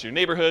several houses in your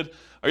neighborhood.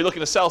 Are you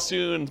looking to sell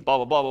soon? Blah,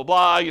 blah, blah,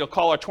 blah, blah.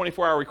 Call our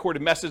 24-hour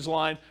recorded message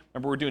line.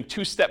 Remember, we're doing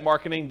 2-step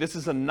marketing. This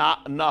is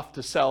not enough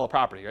to sell a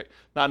property, right?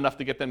 Not enough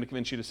to get them to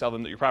convince you to sell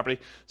them your property.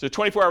 So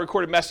 24-hour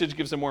recorded message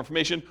gives them more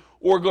information.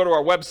 Or go to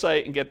our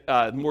website and get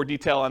more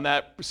detail on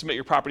that. Submit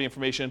your property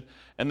information.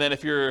 And then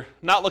if you're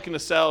not looking to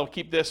sell,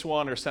 keep this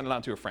one or send it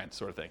on to a friend,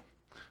 sort of thing.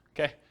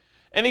 Okay?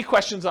 Any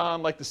questions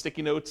on like the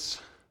sticky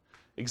notes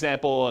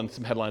example and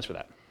some headlines for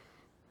that?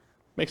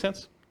 Make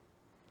sense?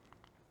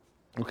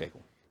 Okay,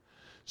 cool.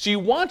 So you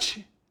want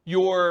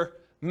your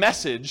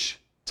message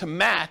to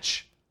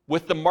match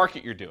with the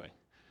market you're doing.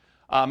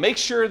 Make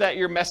sure that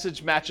your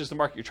message matches the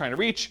market you're trying to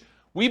reach.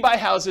 We buy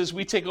houses,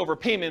 we take over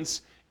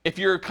payments. If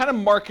you're kind of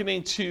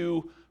marketing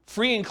to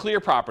free and clear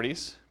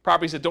properties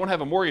that don't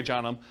have a mortgage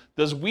on them,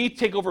 does we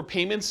take over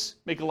payments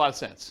make a lot of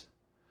sense?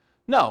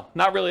 No,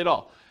 not really at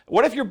all.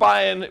 What if you're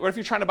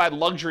trying to buy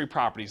luxury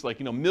properties like,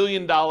 $1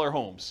 million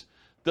homes?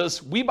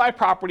 Does we buy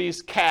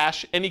properties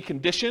cash, any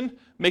condition,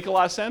 make a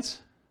lot of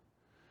sense?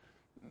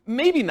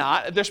 Maybe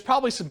not. There's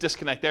probably some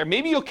disconnect there.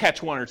 Maybe you'll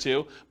catch 1 or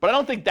 2, but I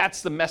don't think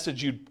that's the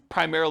message you'd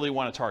primarily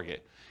want to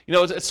target.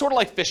 It's sort of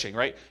like fishing,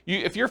 right?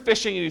 If you're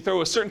fishing and you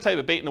throw a certain type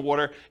of bait in the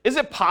water, is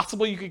it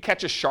possible you could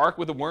catch a shark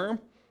with a worm?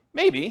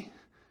 Maybe.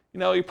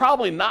 You're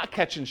probably not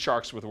catching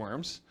sharks with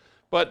worms,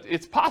 but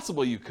it's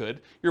possible you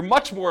could. You're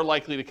much more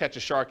likely to catch a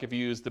shark if you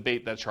use the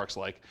bait that sharks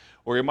like,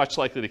 or you're much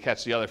likely to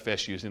catch the other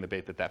fish using the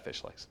bait that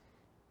fish likes.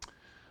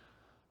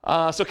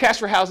 So cash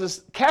for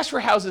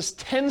houses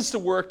tends to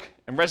work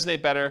and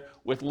resonate better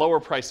with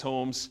lower priced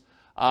homes.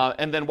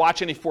 And then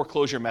watch any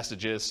foreclosure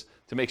messages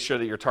to make sure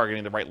that you're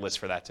targeting the right list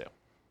for that too.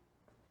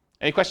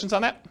 Any questions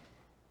on that?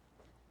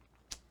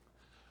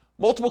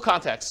 Multiple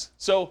contacts.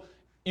 So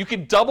you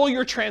can double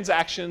your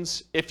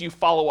transactions if you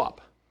follow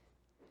up.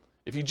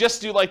 If you just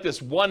do like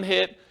this one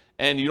hit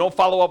and you don't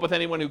follow up with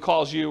anyone who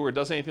calls you or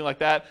does anything like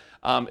that,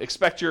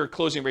 expect your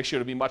closing ratio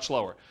to be much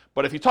lower.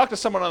 But if you talk to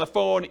someone on the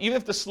phone, even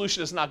if the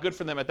solution is not good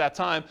for them at that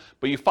time,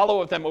 but you follow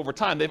up with them over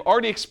time, they've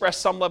already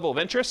expressed some level of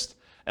interest,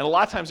 and a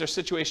lot of times their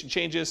situation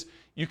changes.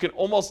 You can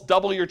almost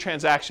double your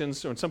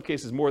transactions, or in some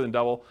cases more than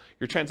double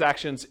your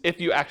transactions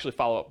if you actually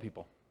follow up with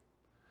people.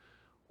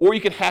 Or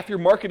you can half your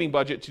marketing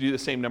budget to do the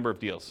same number of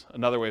deals.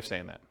 Another way of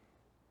saying that.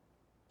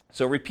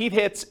 So repeat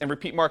hits and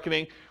repeat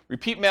marketing,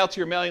 repeat mail to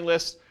your mailing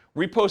list,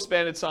 repost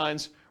banded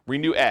signs,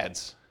 renew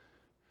ads.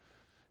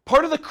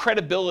 Part of the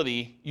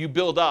credibility you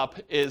build up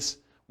is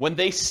when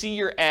they see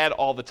your ad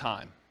all the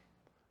time,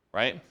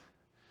 right?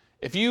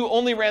 If you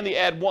only ran the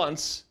ad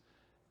once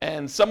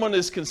and someone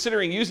is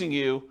considering using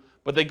you,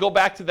 but they go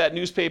back to that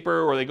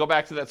newspaper or they go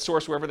back to that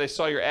source wherever they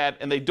saw your ad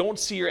and they don't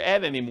see your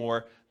ad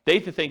anymore, they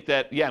think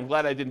that, yeah, I'm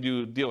glad I didn't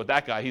do a deal with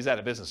that guy. He's out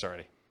of business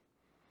already.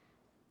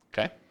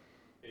 Okay?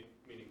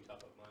 Meaning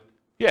top of mind?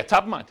 Yeah,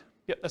 top of mind.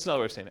 Yep, that's another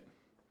way of saying it.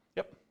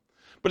 Yep.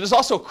 But there's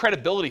also a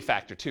credibility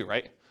factor too,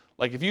 right?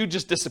 Like if you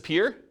just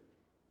disappear,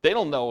 they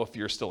don't know if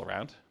you're still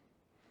around.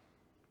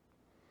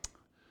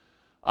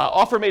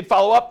 Offer made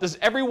follow-up. Does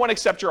everyone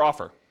accept your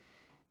offer?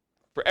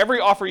 For every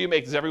offer you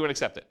make, does everyone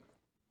accept it?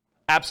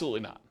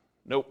 Absolutely not.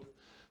 Nope.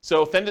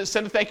 So send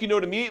a thank you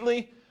note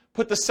immediately.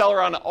 Put the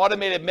seller on an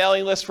automated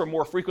mailing list for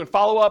more frequent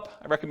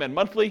follow-up. I recommend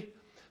monthly.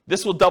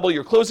 This will double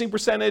your closing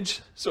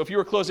percentage. So if you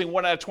were closing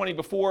 1 out of 20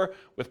 before,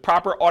 with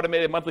proper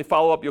automated monthly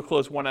follow-up, you'll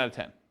close 1 out of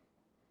 10.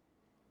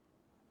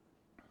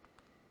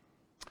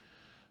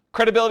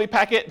 Credibility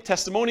packet and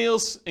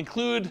testimonials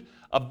include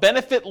a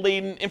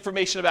benefit-laden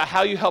information about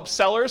how you help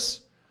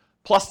sellers,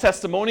 plus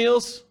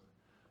testimonials.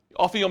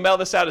 Often you'll mail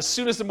this out as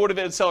soon as the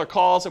motivated seller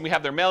calls, and we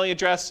have their mailing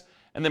address.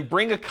 And then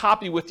bring a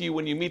copy with you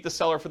when you meet the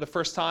seller for the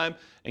first time,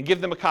 and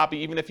give them a copy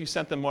even if you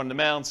sent them one in the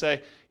mail, and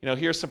say,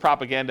 here's some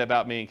propaganda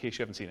about me in case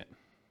you haven't seen it.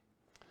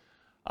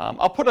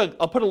 I'll put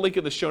a link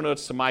in the show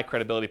notes to my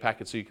credibility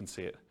packet so you can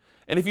see it.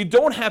 And if you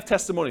don't have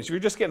testimonials, if you're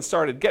just getting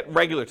started, get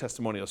regular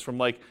testimonials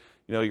from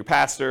your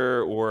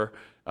pastor or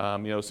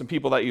some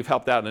people that you've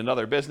helped out in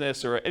another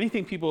business, or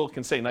anything people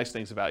can say nice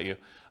things about you.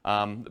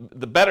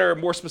 The better,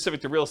 more specific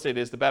to real estate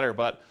is, the better.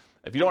 But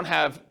if you don't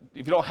have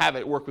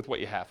it, work with what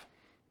you have.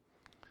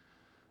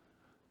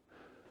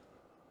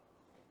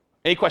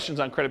 Any questions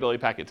on credibility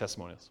packet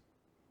testimonials?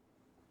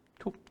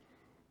 Cool.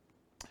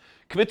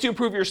 Commit to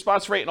improve your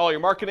response rate in all your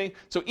marketing.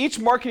 So each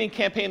marketing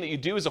campaign that you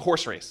do is a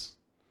horse race.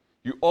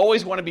 You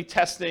always want to be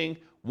testing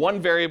one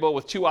variable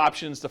with 2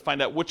 options to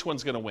find out which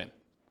one's going to win. It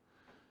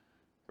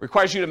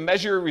requires you to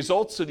measure your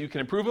results so that you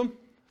can improve them.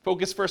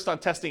 Focus first on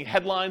testing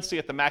headlines to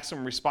get the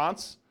maximum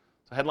response.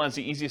 So headlines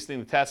are the easiest thing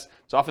to test.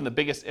 It's often the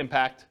biggest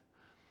impact.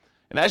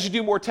 And as you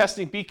do more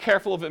testing, be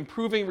careful of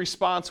improving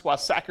response while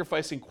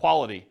sacrificing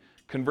quality.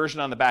 Conversion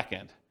on the back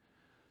end.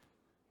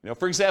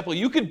 For example,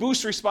 you could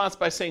boost response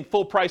by saying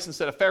full price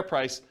instead of fair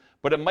price,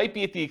 but it might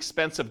be at the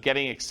expense of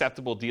getting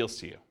acceptable deals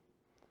to you.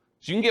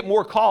 So you can get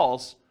more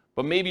calls,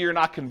 but maybe you're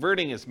not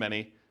converting as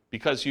many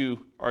because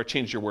you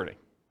changed your wording.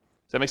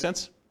 Does that make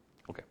sense?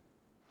 Okay.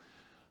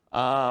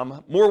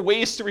 More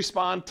ways to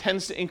respond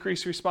tends to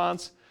increase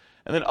response.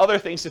 And then other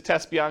things to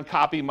test beyond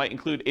copy might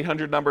include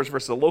 800 numbers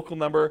versus a local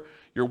number,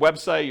 your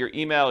website, your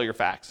email, your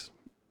fax.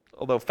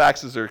 Although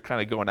faxes are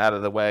kind of going out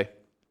of the way.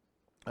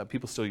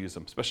 People still use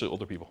them, especially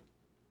older people.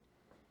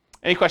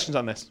 Any questions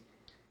on this?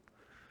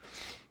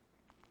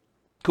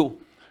 Cool.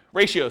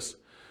 Ratios.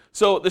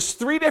 So there's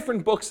 3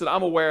 different books that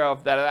I'm aware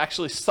of that have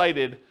actually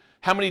cited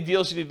how many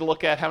deals you need to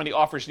look at, how many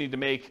offers you need to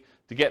make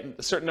to get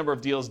a certain number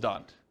of deals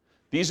done.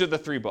 These are the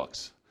 3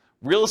 books.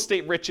 Real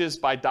Estate Riches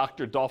by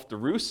Dr. Dolph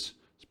DeRoos.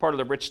 It's part of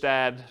the Rich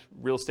Dad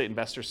Real Estate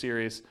Investor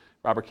series,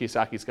 Robert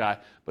Kiyosaki's guy.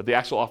 But the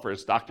actual author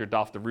is Dr.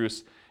 Dolph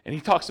DeRoos. And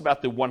he talks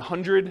about the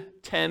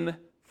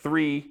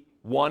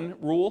 100-10-3-1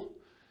 rule.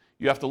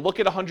 You have to look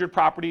at 100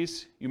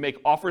 properties, you make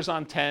offers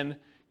on 10,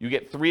 you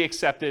get 3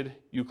 accepted,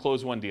 you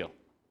close 1 deal.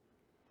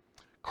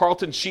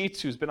 Carlton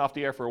Sheets, who's been off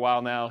the air for a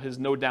while now, his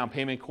no down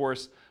payment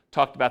course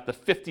talked about the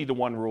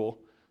 50-1 rule.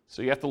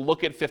 So you have to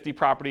look at 50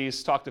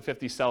 properties, talk to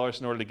 50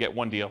 sellers in order to get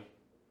 1 deal.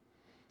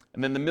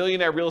 And then the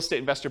Millionaire Real Estate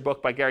Investor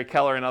book by Gary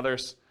Keller and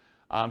others,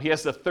 he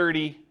has the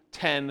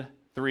 30-10-3-1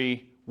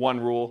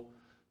 rule.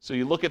 So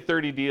you look at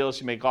 30 deals,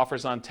 you make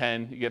offers on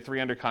 10, you get 3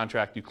 under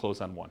contract, you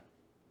close on 1.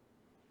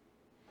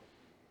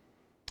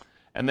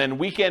 And then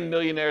Weekend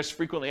Millionaires,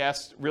 Frequently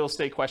Asked Real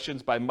Estate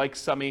Questions by Mike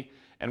Summey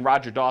and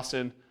Roger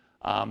Dawson.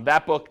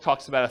 That book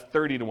talks about a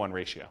 30-1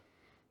 ratio.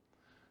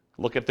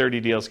 Look at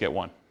 30 deals, get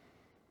 1.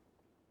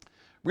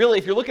 Really,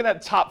 if you're looking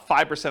at the top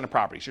 5% of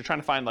properties, you're trying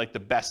to find the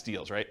best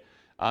deals, right?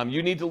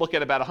 You need to look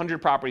at about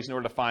 100 properties in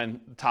order to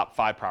find the top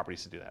 5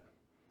 properties to do that.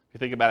 If you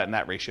think about it in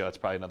that ratio, that's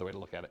probably another way to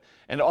look at it.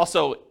 And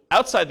also,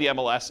 outside the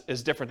MLS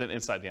is different than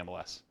inside the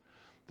MLS.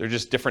 They're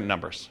just different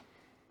numbers.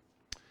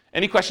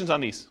 Any questions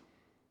on these?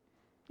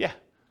 Yeah.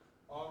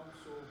 So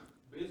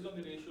based on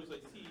the ratios I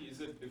see, is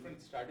it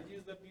different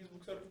strategies that these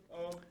books are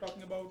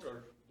talking about,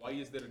 or why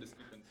is there a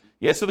discrepancy?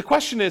 Yeah, so the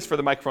question is, for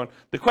the microphone,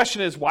 the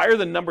question is, why are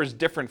the numbers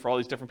different for all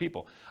these different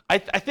people? I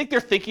think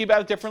they're thinking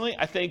about it differently.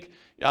 I think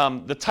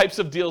the types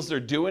of deals they're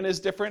doing is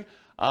different.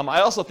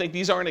 I also think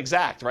these aren't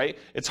exact, right?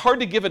 It's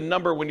hard to give a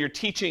number when you're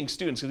teaching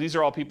students, because these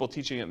are all people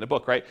teaching it in the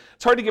book, right?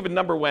 It's hard to give a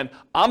number when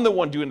I'm the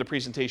one doing the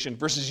presentation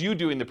versus you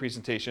doing the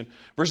presentation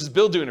versus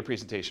Bill doing the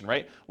presentation,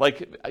 right?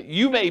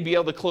 You may be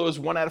able to close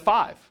 1 out of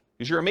 5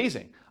 because you're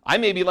amazing. I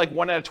may be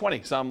 1 out of 20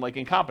 because I'm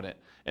incompetent.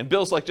 And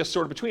Bill's just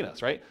sort of between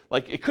us, right?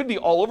 It could be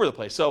all over the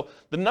place. So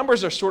the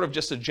numbers are sort of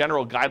just a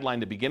general guideline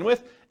to begin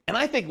with. And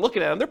I think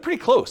looking at them, they're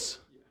pretty close,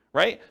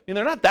 right?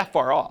 They're not that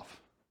far off.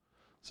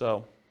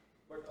 So.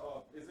 But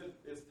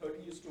is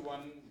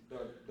 30:1,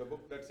 the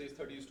book that says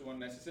 30:1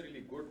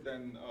 necessarily good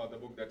than the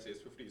book that says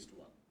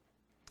 50:1?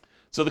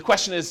 So the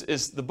question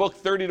is the book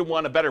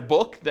 30:1 a better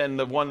book than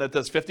the one that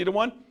does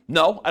 50:1?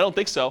 No, I don't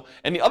think so.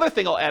 And the other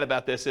thing I'll add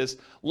about this is,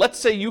 let's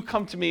say you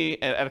come to me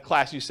at a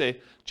class, you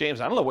say,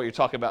 James, I don't know what you're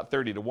talking about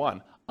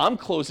 30:1. I'm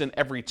closing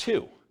every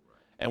 2.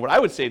 And what I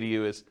would say to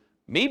you is,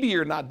 maybe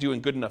you're not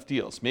doing good enough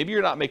deals. Maybe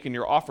you're not making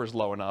your offers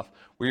low enough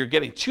where you're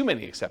getting too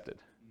many accepted,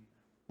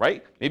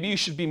 right? Maybe you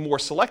should be more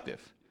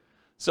selective.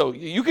 So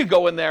you could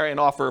go in there and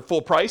offer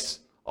full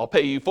price. I'll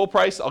pay you full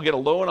price. I'll get a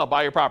loan. I'll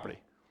buy your property.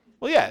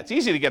 Well, yeah, it's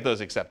easy to get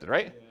those accepted,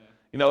 right?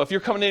 Yeah. If you're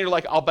coming in, you're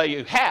like, I'll pay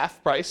you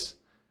half price.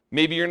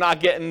 Maybe you're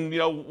not getting,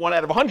 1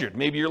 out of 100.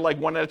 Maybe you're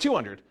 1 out of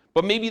 200.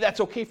 But maybe that's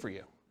okay for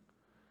you.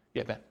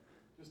 Yeah, Ben.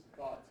 Just a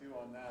thought too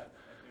on that.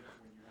 I think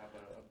when you have a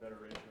better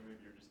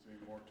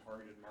more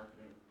targeted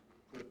marketing,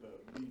 but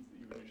the leads that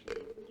you initially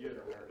get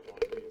are higher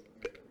quality leads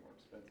and they're more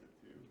expensive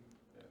too.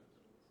 Yeah.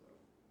 So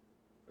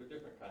they're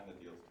different kind of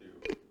deals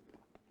too.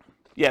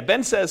 Yeah,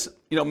 Ben says,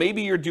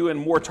 maybe you're doing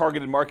more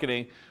targeted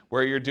marketing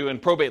where you're doing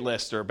probate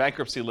lists or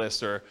bankruptcy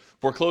lists or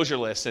foreclosure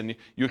lists, and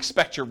you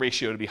expect your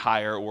ratio to be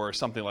higher or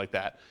something like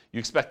that. You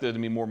expect it to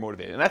be more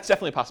motivated, and that's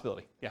definitely a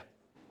possibility. Yeah.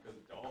 Because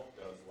Dolph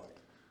does like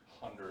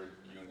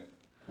 100-unit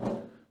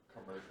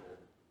commercial,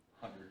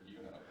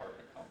 100-unit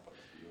apartment complex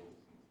deals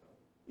and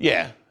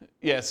stuff.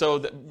 Yeah.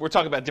 So we're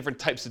talking about different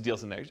types of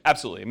deals in there.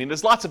 Absolutely. I mean,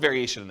 there's lots of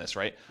variation in this,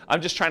 right?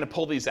 I'm just trying to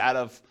pull these out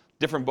of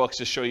different books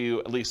to show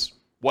you at least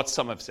what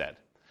some have said.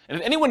 And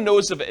if anyone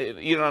knows of,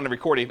 even on the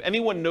recording, if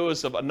anyone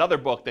knows of another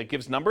book that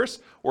gives numbers,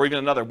 or even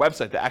another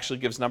website that actually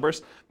gives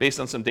numbers based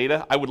on some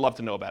data, I would love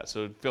to know about it.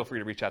 So feel free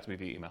to reach out to me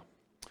via email.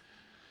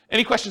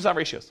 Any questions on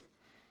ratios?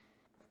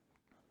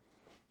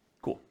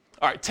 Cool.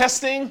 All right,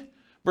 testing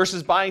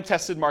versus buying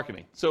tested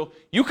marketing. So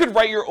you could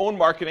write your own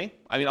marketing.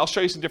 I mean, I'll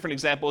show you some different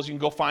examples. You can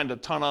go find a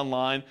ton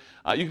online.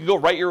 You can go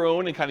write your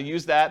own and kind of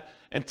use that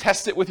and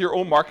test it with your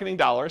own marketing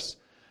dollars.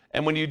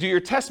 And when you do your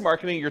test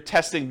marketing, you're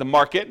testing the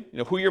market,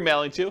 who you're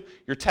mailing to.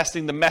 You're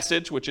testing the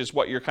message, which is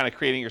what you're kind of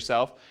creating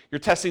yourself. You're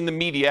testing the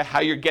media, how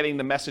you're getting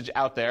the message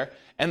out there.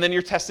 And then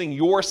you're testing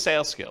your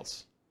sales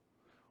skills.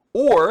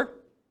 Or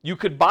you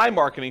could buy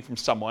marketing from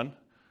someone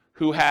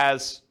who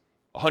has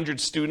 100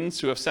 students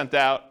who have sent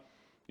out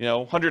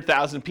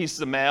 100,000 pieces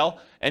of mail,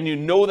 and you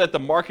know that the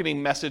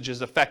marketing message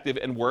is effective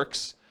and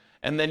works,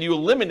 and then you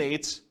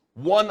eliminate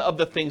one of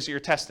the things that you're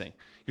testing.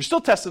 You're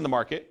still testing the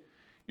market.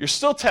 You're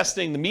still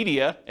testing the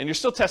media, and you're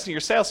still testing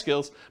your sales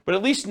skills, but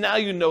at least now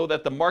you know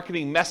that the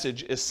marketing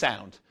message is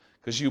sound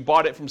because you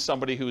bought it from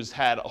somebody who's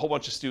had a whole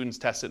bunch of students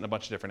test it in a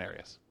bunch of different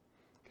areas.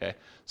 Okay,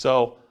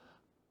 so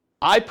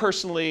I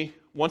personally,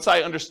 once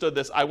I understood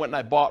this, I went and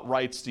I bought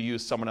rights to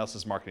use someone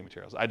else's marketing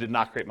materials. I did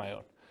not create my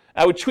own.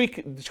 I would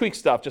tweak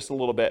stuff just a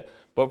little bit,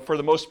 but for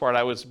the most part,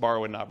 I was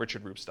borrowing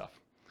Richard Roop stuff.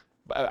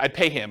 I'd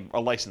pay him a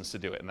license to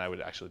do it, and I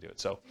would actually do it.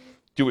 So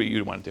do what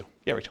you want to do.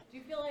 Yeah, Rachel. Do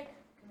you feel like,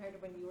 compared to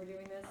when you were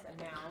doing this and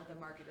now, the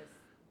market is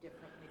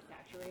differently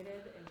saturated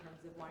in terms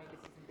of wanting to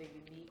see something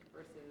unique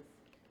versus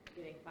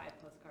getting 5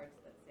 postcards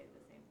that say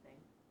the same thing?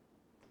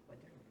 What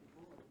different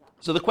people? What is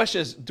that? So the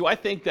question is, do I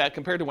think that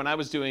compared to when I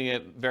was doing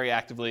it very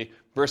actively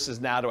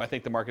versus now, do I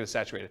think the market is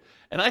saturated?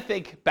 And I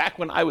think back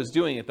when I was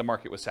doing it, the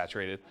market was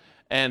saturated.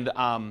 And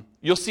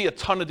you'll see a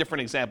ton of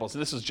different examples.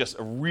 And this is just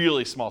a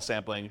really small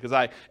sampling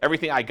because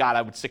everything I got,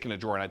 I would stick in a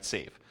drawer and I'd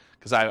save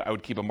because I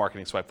would keep a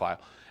marketing swipe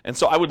file. And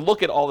so I would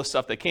look at all the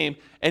stuff that came,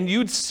 and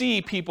you'd see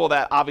people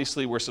that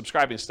obviously were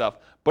subscribing to stuff,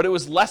 but it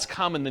was less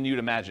common than you'd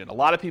imagine. A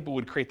lot of people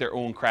would create their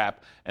own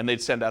crap, and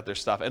they'd send out their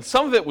stuff. And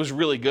some of it was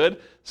really good,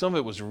 some of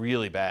it was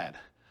really bad,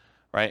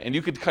 right? And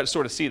you could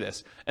sort of see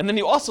this. And then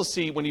you also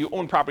see, when you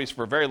own properties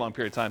for a very long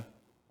period of time,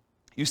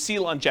 you see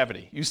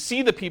longevity. You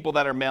see the people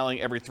that are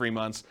mailing every 3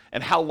 months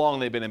and how long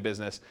they've been in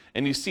business.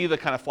 And you see the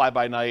kind of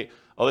fly-by-night,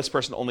 oh, this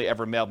person only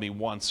ever mailed me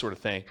once sort of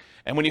thing.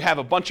 And when you have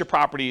a bunch of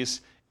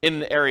properties in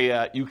the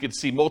area, you could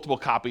see multiple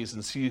copies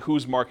and see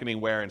who's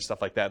marketing where and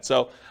stuff like that.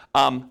 So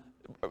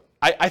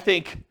I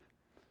think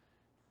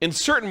in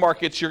certain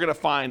markets, you're going to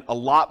find a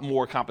lot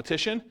more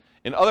competition.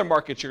 In other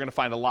markets, you're going to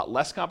find a lot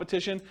less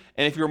competition.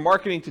 And if you're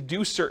marketing to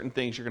do certain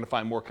things, you're going to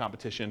find more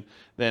competition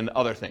than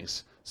other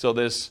things. So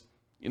there's,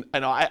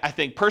 I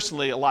think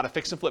personally, a lot of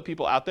fix and flip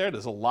people out there.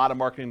 There's a lot of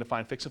marketing to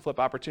find fix and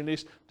flip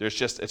opportunities. It's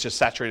just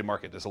saturated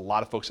market. There's a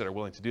lot of folks that are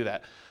willing to do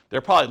that. There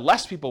are probably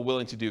less people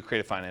willing to do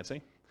creative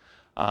financing.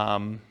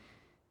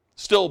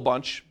 Still a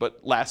bunch, but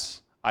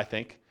less, I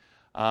think.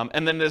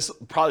 And then there's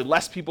probably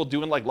less people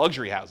doing like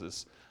luxury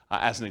houses,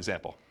 as an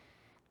example.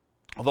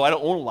 Although I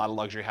don't own a lot of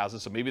luxury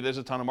houses, so maybe there's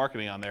a ton of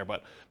marketing on there,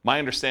 but my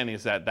understanding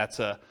is that that's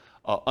a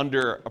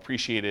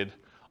underappreciated,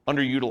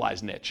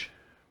 underutilized niche.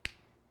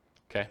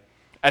 Okay?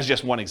 As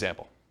just one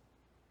example.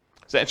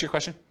 Does that answer your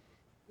question?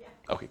 Yeah.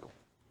 Okay, cool.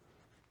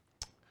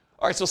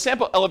 All right, so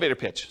sample elevator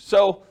pitch.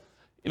 So,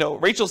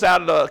 Rachel's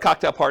out at a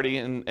cocktail party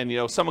and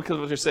someone comes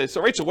up to her and says,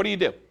 so Rachel, what do you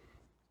do?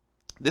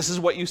 This is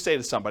what you say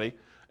to somebody.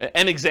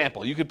 An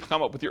example. You could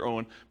come up with your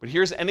own, but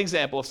here's an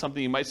example of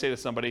something you might say to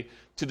somebody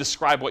to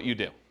describe what you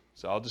do.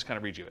 So I'll just kind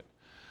of read you it.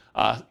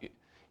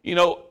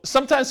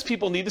 Sometimes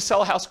people need to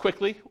sell a house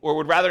quickly or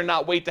would rather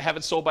not wait to have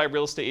it sold by a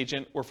real estate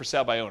agent or for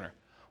sale by owner.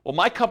 Well,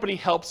 my company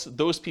helps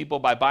those people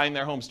by buying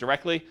their homes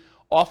directly,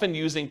 often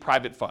using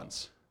private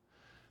funds.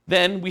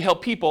 Then we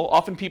help people,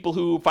 often people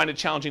who find it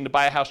challenging to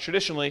buy a house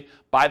traditionally,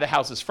 buy the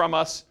houses from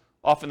us.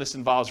 Often this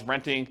involves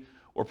renting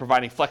or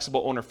providing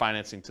flexible owner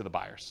financing to the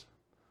buyers.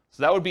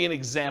 So that would be an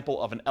example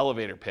of an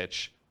elevator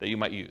pitch that you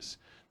might use.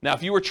 Now,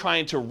 if you were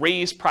trying to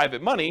raise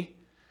private money,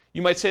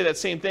 you might say that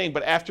same thing,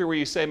 but after where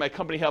you say my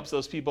company helps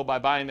those people by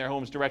buying their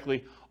homes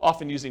directly,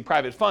 often using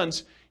private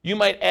funds, you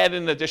might add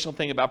in an additional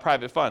thing about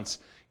private funds.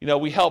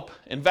 We help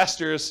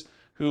investors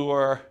who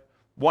are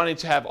wanting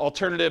to have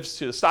alternatives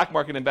to the stock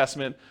market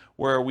investment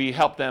where we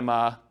help them,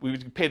 we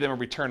pay them a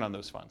return on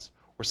those funds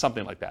or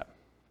something like that.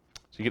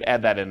 So you could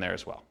add that in there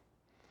as well.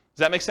 Does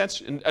that make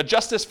sense? And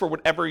adjust this for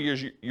whatever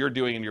you're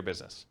doing in your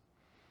business.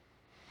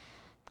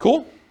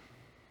 Cool?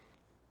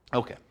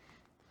 Okay.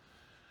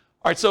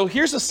 All right, so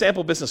here's a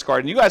sample business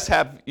card, and you guys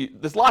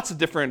there's lots of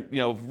different,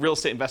 real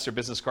estate investor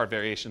business card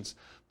variations.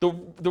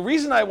 The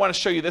reason I want to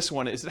show you this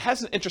one is it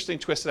has an interesting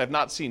twist that I've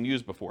not seen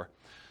used before.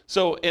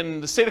 So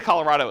in the state of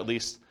Colorado, at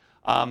least,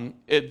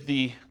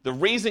 the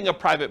raising of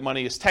private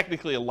money is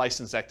technically a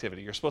licensed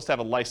activity. You're supposed to have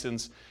a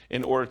license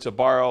in order to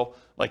borrow,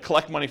 like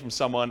collect money from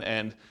someone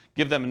and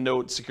give them a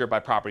note secured by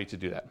property to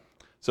do that.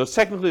 So it's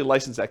technically a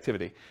licensed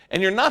activity. And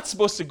you're not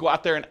supposed to go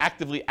out there and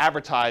actively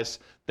advertise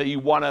that you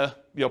want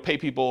to pay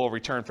people a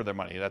return for their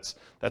money.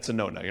 That's a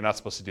no-no. You're not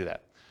supposed to do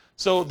that.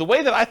 So the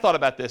way that I thought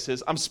about this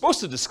is I'm supposed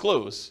to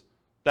disclose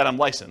that I'm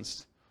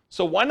licensed.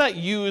 So why not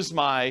use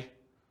my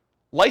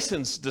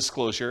license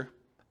disclosure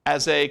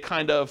as a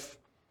kind of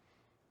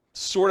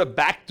sort of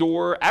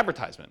backdoor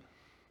advertisement?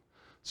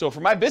 So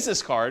for my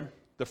business card,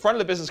 the front of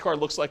the business card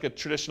looks like a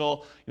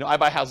traditional, I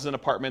buy houses and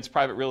apartments,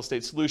 private real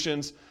estate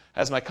solutions,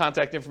 has my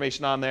contact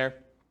information on there,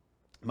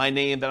 my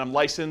name, that I'm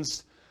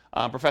licensed,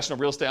 professional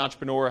real estate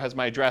entrepreneur, has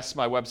my address,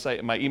 my website,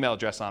 and my email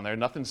address on there.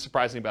 Nothing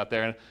surprising about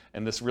there,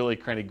 and this really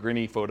kind of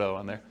grinny photo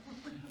on there,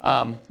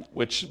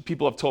 which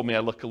people have told me I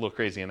look a little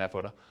crazy in that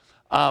photo,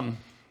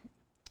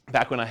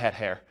 back when I had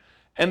hair.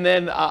 And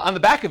then on the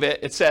back of it,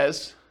 it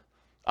says,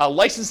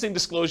 licensing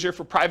disclosure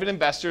for private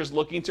investors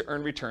looking to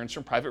earn returns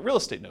from private real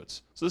estate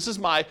notes. So this is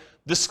my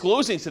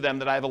disclosing to them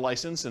that I have a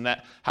license and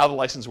how the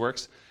license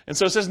works. And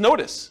so it says,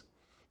 notice,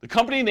 the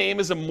company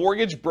name is a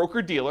mortgage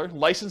broker-dealer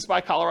licensed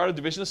by Colorado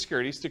Division of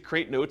Securities to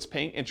create notes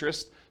paying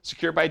interest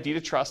secured by a deed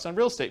of trust on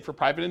real estate for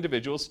private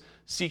individuals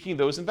seeking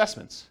those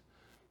investments.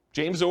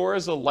 James Orr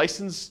is a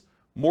licensed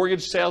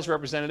mortgage sales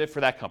representative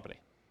for that company.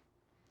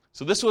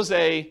 So this was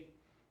a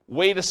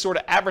way to sort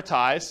of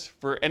advertise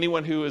for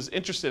anyone who is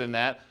interested in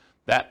that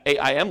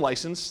I am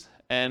licensed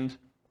and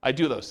I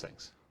do those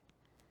things.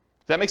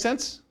 Does that make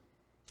sense?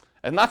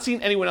 I've not seen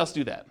anyone else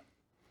do that.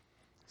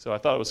 So I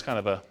thought it was kind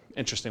of an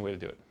interesting way to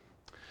do it.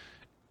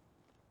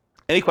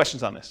 Any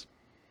questions on this?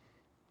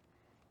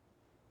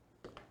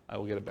 I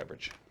will get a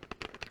beverage.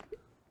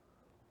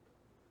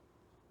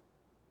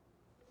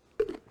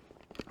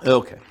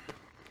 Okay.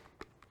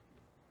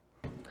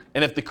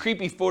 And if the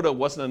creepy photo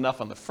wasn't enough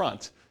on the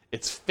front,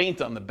 it's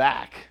faint on the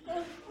back.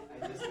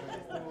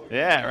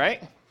 Yeah,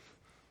 right?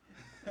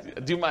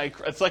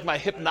 It's like my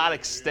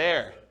hypnotic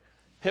stare.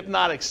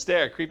 Hypnotic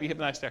stare, creepy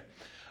hypnotic stare.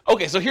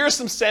 Okay, so here's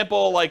some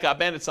sample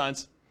bandit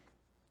signs.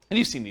 And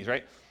you've seen these,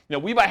 right?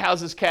 We buy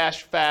houses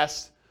cash,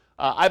 fast.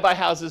 I buy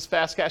houses,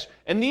 fast cash.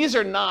 And these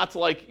are not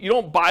you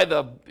don't buy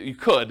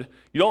you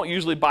don't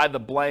usually buy the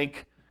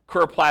blank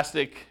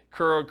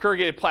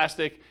corrugated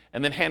plastic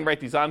and then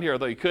handwrite these on here,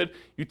 although you could.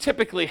 You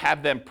typically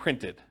have them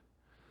printed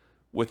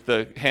with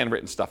the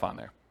handwritten stuff on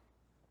there.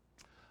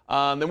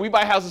 Then we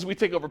buy houses, we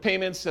take over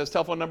payments, says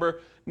telephone number.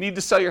 Need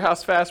to sell your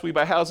house fast, we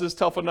buy houses,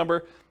 telephone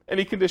number,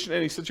 any condition,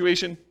 any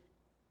situation.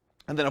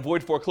 And then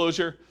avoid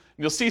foreclosure. And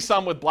you'll see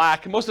some with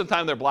black. Most of the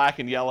time they're black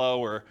and yellow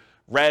or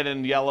red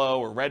and yellow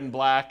or red and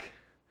black,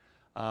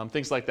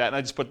 things like that. And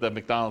I just put the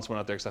McDonald's one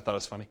out there because I thought it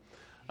was funny.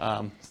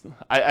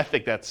 I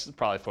think that's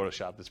probably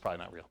Photoshop. That's probably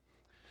not real.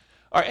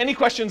 All right, any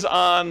questions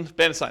on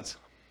bandit signs?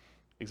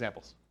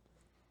 Examples?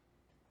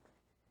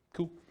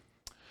 Cool.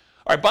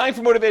 All right, buying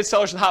for motivated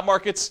sellers in hot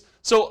markets.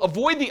 So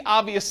avoid the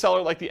obvious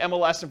seller like the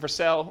MLS and for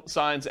sale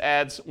signs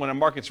ads when a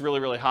market's really,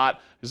 really hot,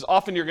 because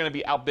often you're going to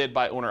be outbid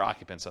by owner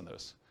occupants on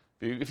those.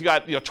 If you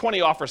got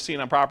 20 offers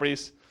seen on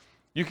properties,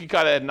 you can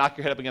kind of knock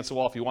your head up against the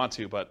wall if you want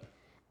to, but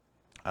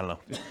I don't know.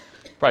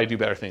 Probably do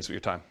better things with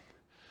your time.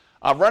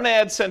 Run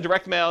ads, send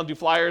direct mail, and do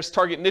flyers.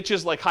 Target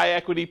niches like high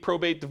equity,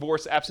 probate,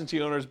 divorce, absentee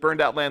owners,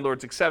 burned out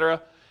landlords,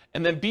 etc.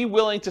 And then be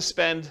willing to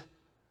spend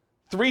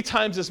 3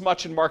 times as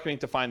much in marketing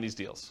to find these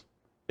deals.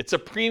 It's a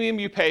premium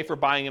you pay for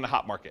buying in a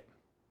hot market.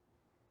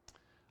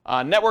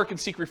 Network and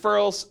seek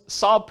referrals.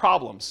 Solve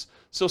problems.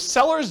 So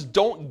sellers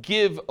don't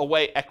give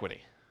away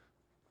equity.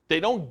 They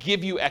don't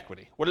give you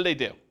equity. What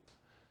do?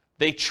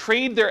 They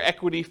trade their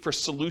equity for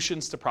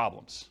solutions to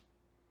problems.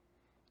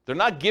 They're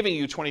not giving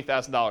you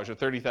 $20,000 or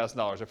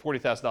 $30,000 or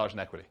 $40,000 in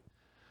equity.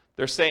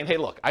 They're saying, hey,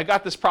 look, I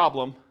got this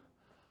problem.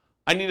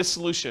 I need a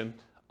solution.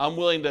 I'm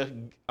willing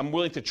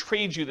to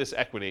trade you this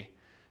equity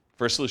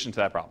for a solution to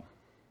that problem.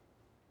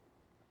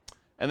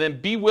 And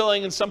then be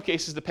willing, in some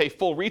cases, to pay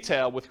full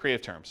retail with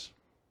creative terms.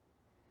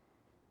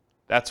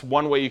 That's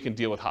one way you can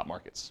deal with hot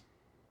markets.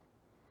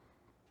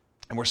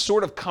 And we're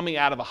sort of coming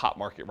out of a hot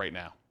market right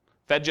now.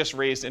 Fed just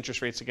raised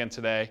interest rates again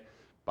today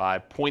by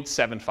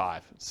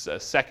 0.75. It's a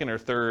second or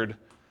third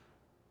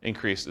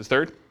increase.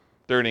 Third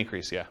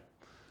increase, yeah.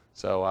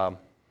 So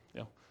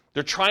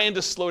they're trying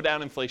to slow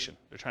down inflation.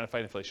 They're trying to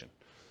fight inflation.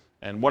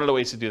 And one of the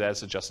ways to do that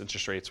is adjust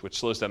interest rates, which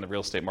slows down the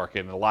real estate market,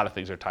 and a lot of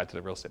things are tied to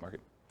the real estate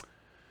market.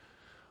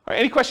 All right,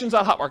 any questions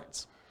on hot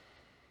markets?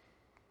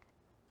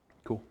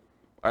 Cool.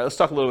 All right, let's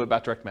talk a little bit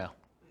about direct mail.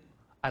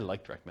 I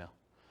like direct mail.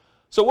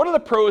 So what are the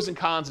pros and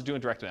cons of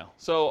doing direct mail?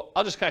 So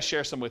I'll just kind of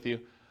share some with you.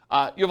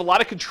 You have a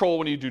lot of control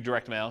when you do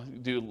direct mail. You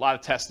do a lot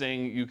of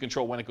testing. You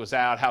control when it goes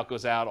out, how it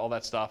goes out, all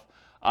that stuff.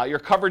 Your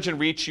coverage and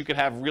reach, you can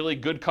have really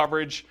good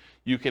coverage.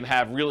 You can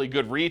have really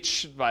good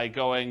reach by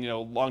going,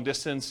 long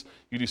distance.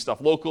 You do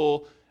stuff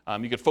local.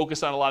 You can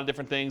focus on a lot of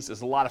different things.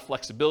 There's a lot of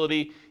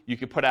flexibility. You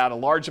can put out a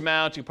large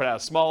amount. You can put out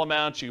a small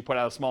amount. You can put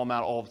out a small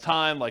amount all the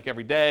time, like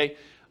every day.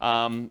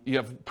 You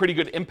have pretty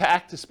good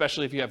impact,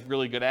 especially if you have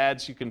really good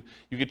ads. You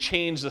could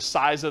change the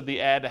size of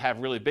the ad to have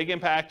really big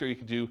impact, or you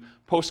could do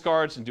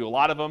postcards and do a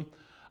lot of them.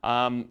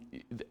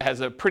 It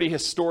has a pretty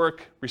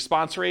historic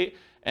response rate,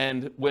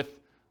 and with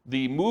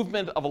the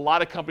movement of a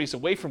lot of companies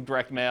away from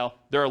direct mail,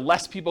 there are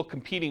less people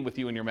competing with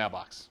you in your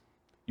mailbox.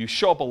 You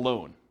show up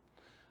alone.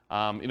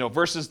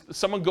 Versus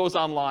someone goes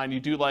online, you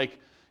do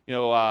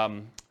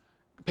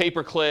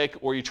pay-per-click,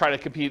 or you try to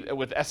compete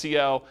with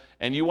SEO,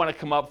 and you want to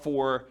come up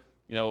for,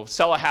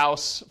 sell a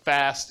house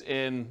fast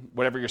in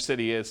whatever your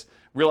city is.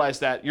 Realize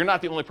that you're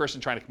not the only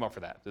person trying to come up for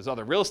that. There's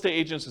other real estate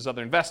agents, there's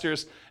other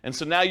investors, and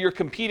so now you're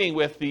competing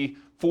with the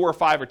 4 or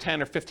 5 or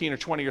 10 or 15 or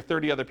 20 or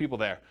 30 other people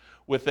there.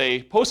 With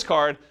a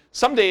postcard,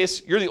 some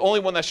days you're the only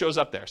one that shows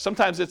up there.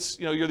 Sometimes it's,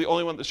 you're the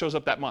only one that shows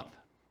up that month.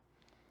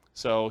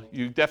 So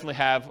you definitely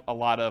have a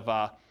lot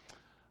of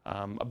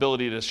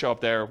ability to show up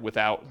there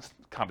without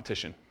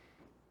competition.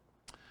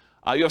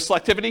 You have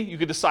selectivity. You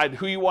can decide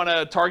who you want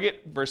to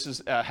target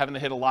versus having to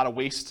hit a lot of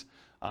waste,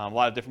 a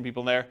lot of different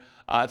people there.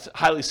 It's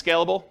highly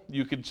scalable.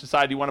 You could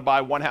decide you want to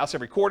buy one house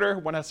every quarter,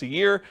 one house a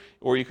year,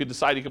 or you could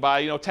decide you could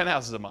buy 10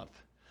 houses a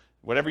month.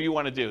 Whatever you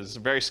want to do. This is a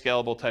very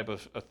scalable type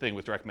of thing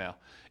with direct mail.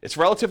 It's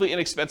relatively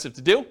inexpensive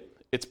to do.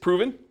 It's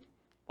proven.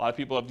 A lot of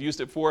people have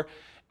used it for.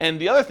 And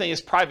the other thing is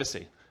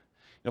privacy.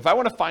 If I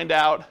want to find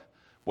out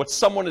what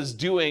someone is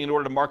doing in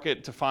order to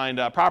market to find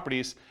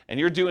properties, and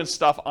you're doing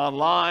stuff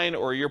online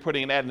or you're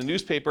putting an ad in the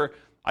newspaper,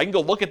 I can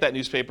go look at that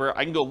newspaper,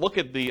 I can go look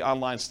at the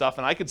online stuff,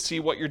 and I can see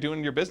what you're doing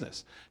in your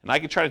business. And I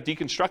can try to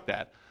deconstruct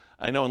that.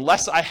 I know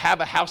unless I have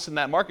a house in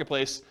that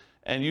marketplace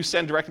and you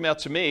send direct mail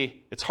to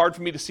me, it's hard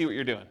for me to see what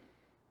you're doing.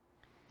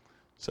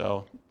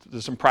 So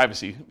there's some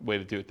privacy way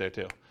to do it there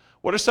too.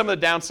 What are some of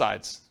the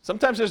downsides?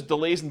 Sometimes there's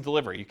delays in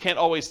delivery. You can't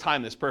always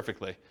time this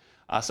perfectly.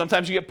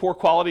 Sometimes you get poor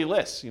quality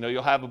lists.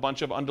 You'll have a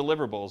bunch of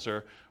undeliverables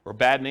or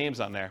bad names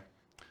on there.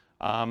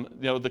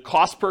 The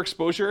cost per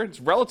exposure, it's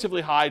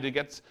relatively high to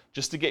get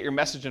your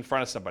message in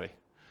front of somebody.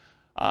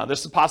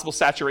 There's some possible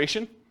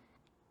saturation.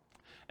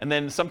 And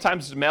then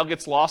sometimes the mail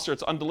gets lost or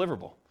it's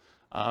undeliverable.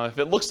 If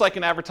it looks like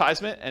an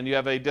advertisement and you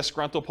have a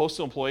disgruntled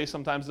postal employee,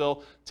 sometimes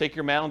they'll take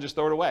your mail and just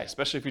throw it away,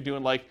 especially if you're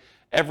doing like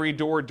every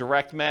door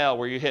direct mail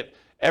where you hit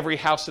every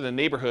house in a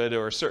neighborhood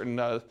or a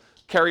certain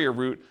carrier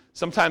route.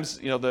 Sometimes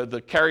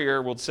the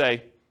carrier will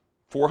say,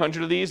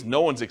 400 of these,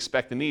 no one's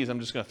expecting these, I'm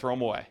just going to throw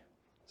them away.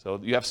 So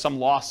you have some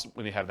loss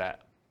when you have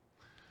that.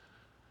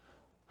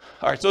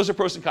 All right, so those are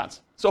pros and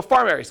cons. So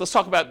farm areas, let's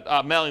talk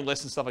about mailing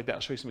lists and stuff like that.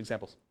 I'll show you some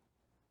examples.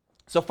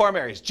 So farm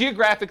areas,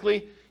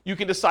 geographically, you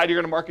can decide you're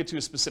going to market to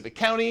a specific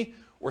county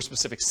or a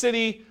specific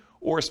city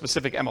or a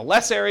specific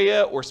MLS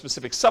area or a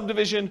specific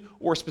subdivision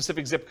or a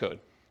specific zip code.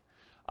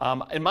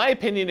 In my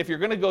opinion, if you're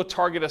going to go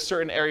target a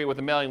certain area with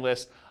a mailing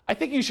list, I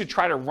think you should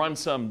try to run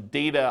some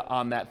data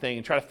on that thing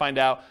and try to find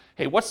out,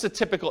 hey, what's the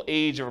typical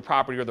age of a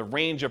property or the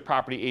range of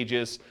property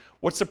ages?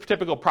 What's the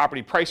typical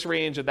property price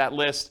range of that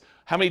list?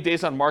 How many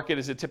days on market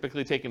is it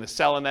typically taking to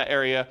sell in that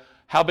area?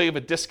 How big of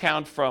a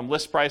discount from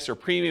list price or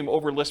premium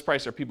over list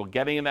price are people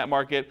getting in that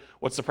market?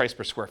 What's the price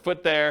per square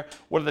foot there?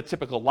 What are the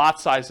typical lot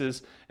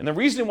sizes? And the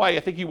reason why I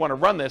think you want to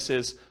run this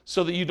is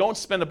so that you don't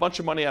spend a bunch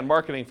of money on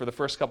marketing for the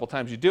first couple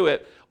times you do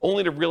it,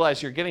 only to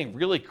realize you're getting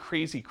really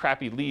crazy,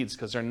 crappy leads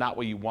because they're not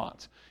what you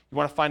want. You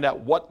want to find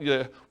out what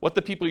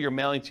the people you're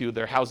mailing to,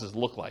 their houses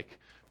look like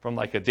from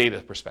like a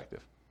data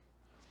perspective.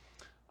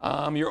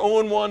 Your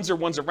own ones or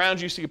ones around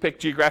you, so you pick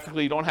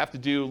geographically. You don't have to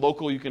do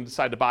local. You can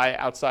decide to buy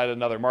outside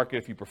another market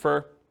if you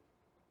prefer.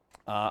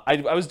 I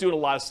was doing a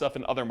lot of stuff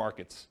in other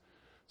markets.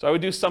 So I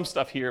would do some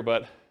stuff here,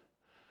 but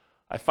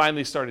I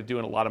finally started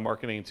doing a lot of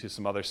marketing to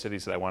some other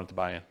cities that I wanted to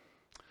buy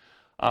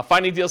in.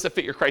 Finding deals that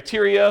fit your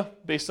criteria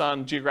based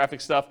on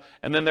geographic stuff,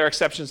 and then there are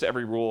exceptions to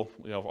every rule,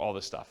 all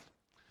this stuff.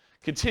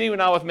 Continuing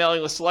on with mailing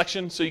list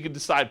selection, so you can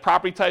decide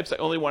property types. I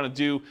only want to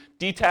do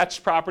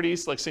detached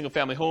properties like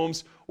single-family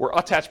homes or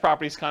attached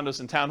properties,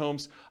 condos and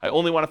townhomes. I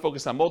only want to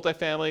focus on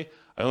multifamily.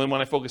 I only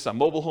want to focus on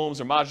mobile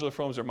homes or modular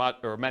homes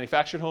or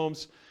manufactured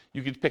homes.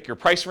 You can pick your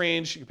price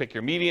range. You can pick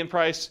your median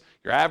price,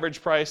 your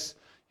average price,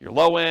 your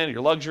low end,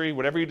 your luxury,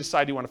 whatever you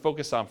decide you want to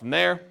focus on from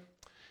there.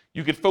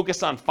 You could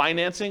focus on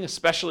financing,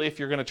 especially if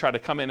you're going to try to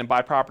come in and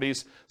buy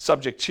properties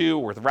subject to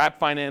or with wrap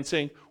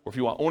financing, or if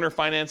you want owner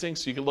financing.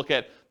 So you can look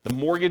at the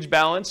mortgage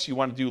balance. You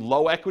want to do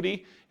low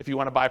equity if you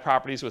want to buy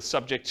properties with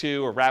subject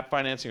to or wrap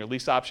financing or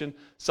lease option,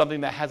 something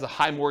that has a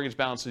high mortgage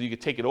balance so you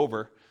could take it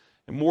over,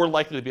 and more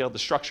likely to be able to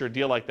structure a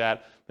deal like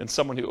that than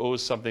someone who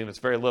owes something that's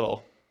very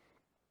little,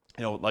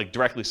 like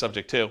directly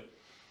subject to.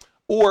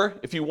 Or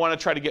if you want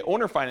to try to get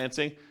owner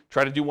financing,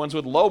 try to do ones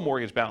with low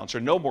mortgage balance or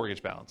no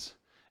mortgage balance.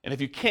 And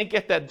if you can't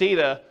get that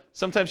data,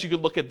 sometimes you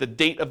could look at the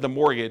date of the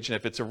mortgage, and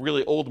if it's a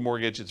really old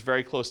mortgage, it's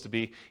very close to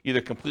be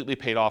either completely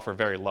paid off or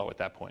very low at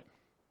that point.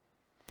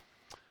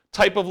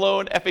 Type of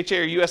loan, FHA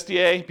or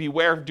USDA,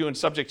 beware of doing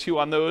subject to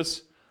on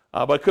those,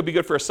 but it could be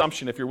good for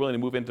assumption if you're willing to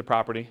move into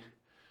property.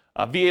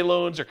 VA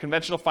loans or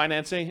conventional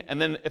financing,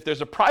 and then if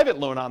there's a private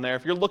loan on there,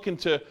 if you're looking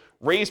to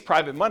raise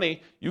private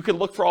money, you can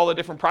look for all the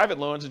different private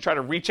loans and try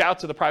to reach out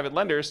to the private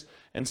lenders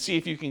and see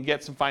if you can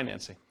get some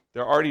financing.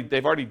 They've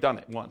already done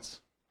it once.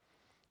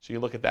 So you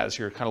look at that as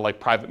your kind of like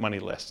private money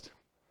list.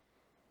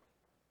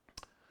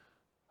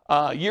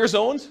 Years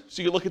owned,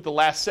 so you look at the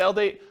last sale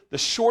date. The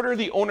shorter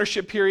the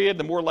ownership period,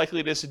 the more likely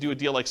it is to do a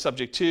deal like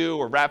subject to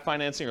or wrap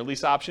financing or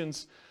lease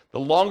options. The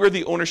longer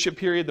the ownership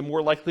period, the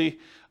more likely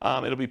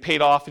it'll be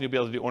paid off and you'll be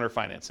able to do owner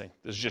financing.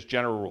 There's just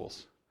general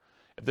rules.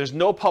 If there's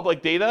no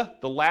public data,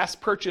 the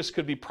last purchase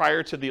could be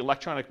prior to the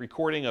electronic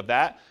recording of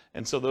that,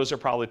 and so those are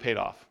probably paid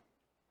off.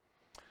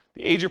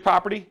 The age of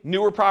property,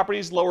 newer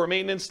properties, lower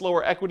maintenance,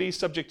 lower equity,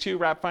 subject to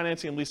wrap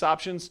financing and lease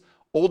options.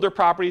 Older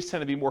properties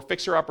tend to be more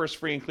fixer-uppers,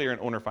 free and clear,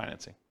 and owner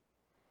financing.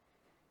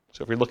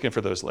 So if you're looking for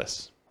those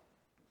lists.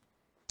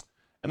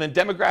 And then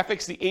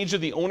demographics, the age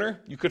of the owner.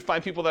 You could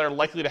find people that are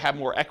likely to have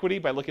more equity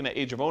by looking at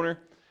age of owner.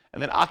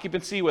 And then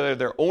occupancy, whether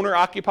they're owner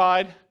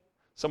occupied,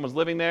 someone's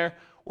living there,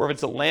 or if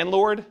it's a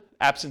landlord,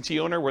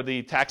 absentee owner, where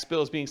the tax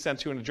bill is being sent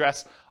to an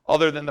address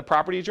other than the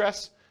property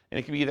address. And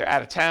it can be either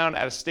out of town,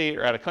 out of state,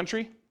 or out of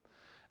country.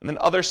 And then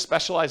other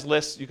specialized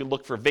lists, you can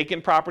look for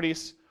vacant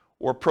properties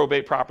or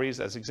probate properties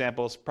as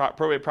examples.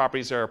 Probate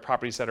properties are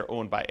properties that are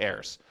owned by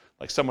heirs,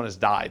 like someone has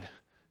died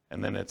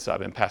and then it's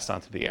been passed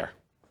on to the heir.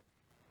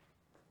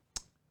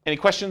 Any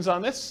questions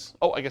on this?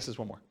 Oh, I guess there's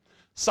one more.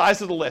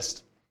 Size of the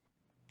list.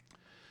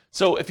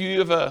 So if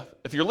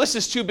your list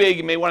is too big,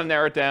 you may want to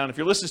narrow it down. If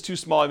your list is too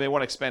small, you may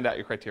want to expand out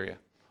your criteria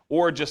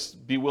or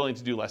just be willing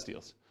to do less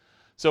deals.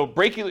 So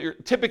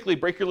typically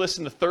break your list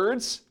into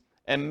thirds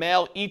and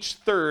mail each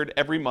third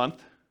every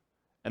month,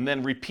 and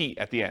then repeat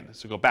at the end.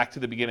 So go back to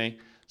the beginning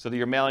so that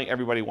you're mailing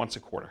everybody once a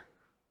quarter.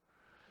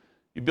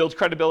 You build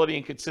credibility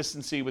and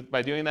consistency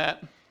by doing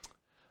that.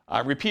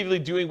 Repeatedly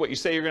doing what you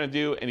say you're going to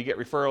do, and you get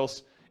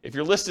referrals. If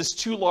your list is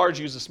too large,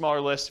 use a smaller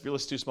list. If your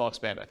list is too small,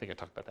 expand it. I think I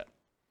talked about that.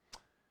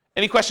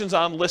 Any questions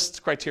on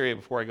list criteria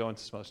before I go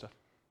into some other stuff?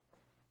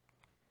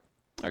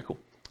 All right, cool.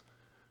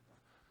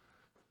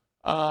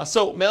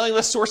 So mailing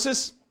list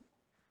sources.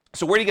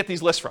 So where do you get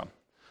these lists from?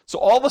 So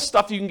all the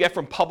stuff you can get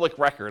from public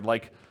record,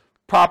 like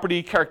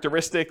property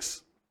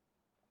characteristics,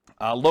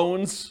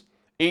 loans,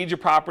 age of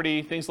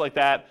property, things like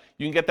that.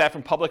 You can get that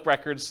from public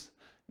records,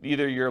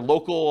 either your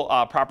local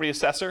property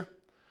assessor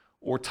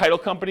or title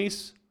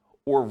companies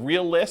or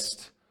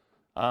RealList.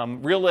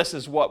 RealList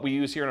is what we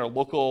use here in our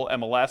local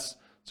MLS.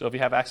 So if you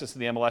have access to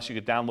the MLS, you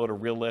could download a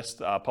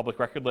RealList public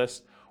record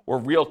list, or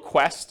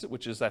RealQuest,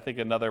 which is, I think,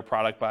 another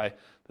product by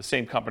the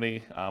same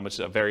company, which is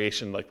a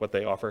variation like what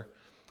they offer.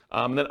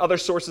 And then other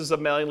sources of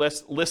mailing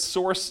lists: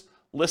 ListSource,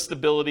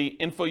 Listability,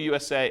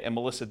 InfoUSA, and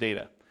Melissa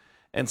Data.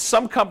 And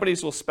some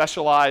companies will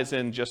specialize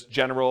in just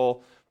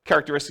general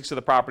characteristics of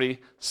the property.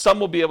 Some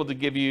will be able to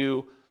give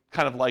you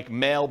kind of like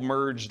mail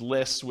merged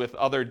lists with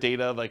other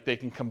data, like they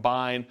can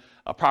combine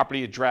a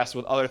property address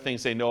with other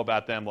things they know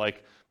about them,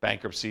 like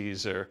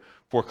bankruptcies or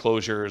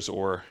foreclosures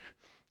or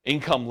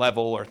income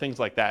level or things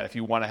like that, if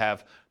you want to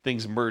have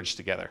things merged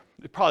together.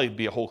 It'd probably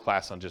be a whole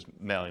class on just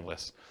mailing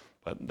lists,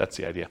 but that's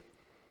the idea.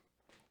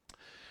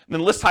 And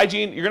then list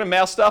hygiene, you're going to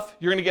mail stuff,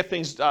 you're going to get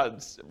things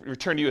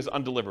returned to you as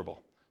undeliverable.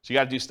 So you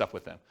got to do stuff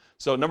with them.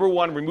 So number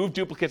one, remove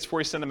duplicates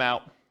before you send them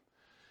out.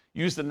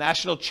 Use the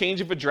National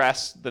Change of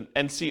Address, the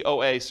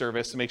NCOA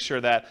service, to make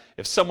sure that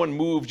if someone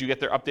moved, you get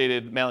their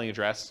updated mailing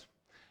address.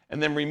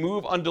 And then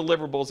remove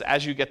undeliverables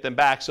as you get them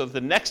back so that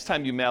the next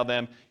time you mail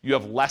them, you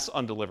have less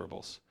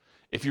undeliverables.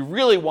 If you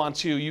really want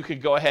to, you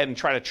could go ahead and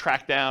try to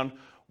track down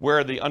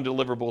where the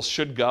undeliverables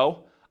should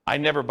go. I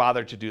never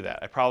bothered to do that.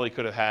 I probably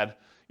could have had,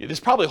 there's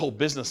probably a whole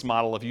business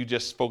model of you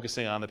just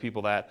focusing on the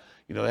people that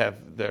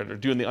that are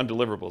doing the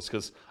undeliverables,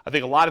 because I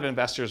think a lot of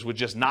investors would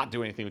just not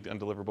do anything with the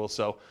undeliverable,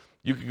 so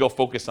you could go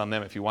focus on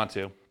them if you want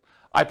to.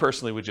 I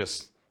personally would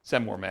just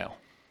send more mail,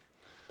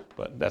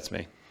 but that's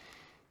me.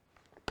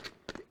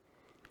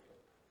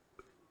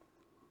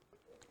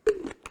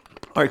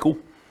 All right, cool.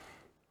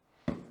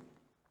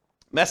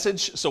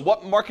 Message. So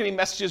what marketing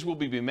messages will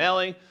we be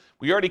mailing?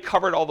 We already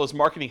covered all those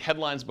marketing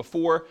headlines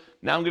before.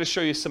 Now I'm going to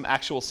show you some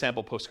actual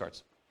sample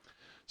postcards.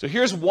 So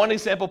here's one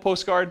example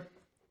postcard.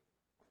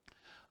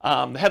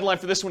 The headline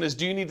for this one is,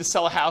 do you need to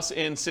sell a house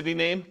in city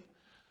name?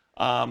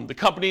 The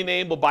company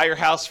name will buy your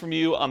house from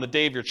you on the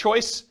day of your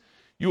choice.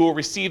 You will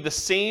receive the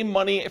same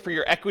money for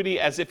your equity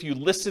as if you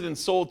listed and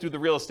sold through the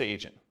real estate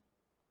agent.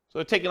 So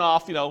they're taking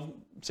off,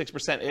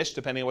 6%-ish,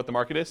 depending on what the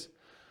market is.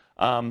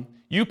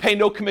 You pay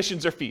no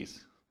commissions or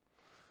fees.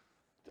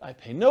 I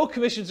pay no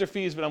commissions or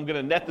fees, but I'm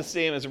going to net the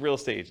same as a real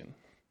estate agent.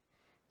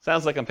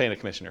 Sounds like I'm paying a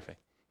commission or fee.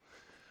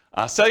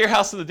 Sell your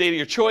house on the date of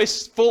your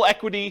choice, full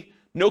equity,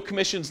 no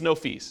commissions, no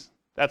fees.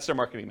 That's their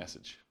marketing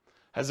message.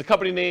 Has the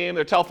company name,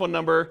 their telephone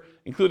number,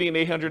 including an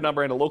 800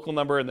 number and a local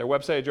number and their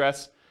website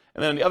address.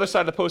 And then on the other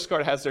side of the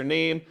postcard has their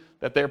name,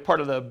 that they're part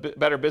of the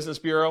Better Business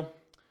Bureau,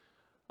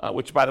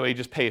 which, by the way, you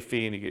just pay a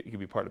fee and you can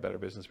be part of Better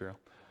Business Bureau.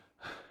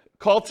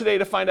 Call today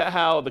to find out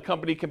how the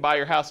company can buy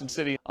your house and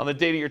city on the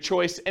date of your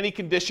choice. Any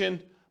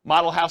condition,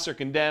 model house or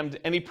condemned,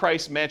 any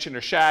price, mansion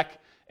or shack,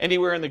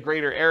 anywhere in the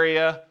greater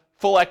area,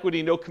 full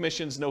equity, no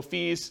commissions, no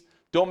fees.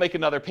 Don't make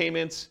another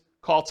payment.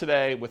 Call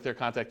today with their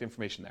contact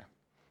information there.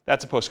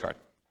 That's a postcard.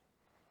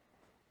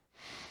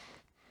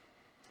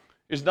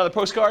 Here's another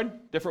postcard,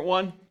 different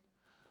one.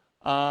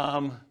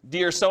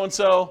 Dear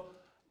so-and-so.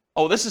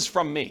 Oh, this is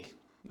from me.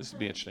 This would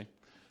be interesting.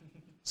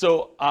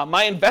 So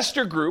my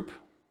investor group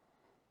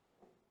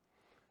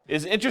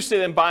is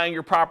interested in buying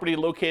your property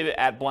located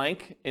at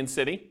blank in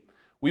city.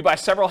 We buy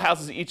several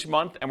houses each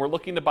month, and we're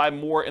looking to buy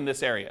more in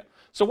this area.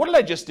 So what did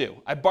I just do?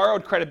 I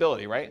borrowed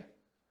credibility, right?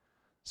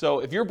 So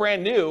if you're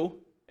brand new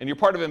and you're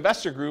part of an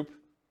investor group,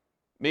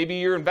 maybe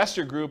your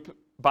investor group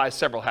buys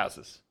several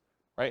houses,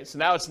 right? So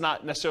now it's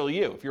not necessarily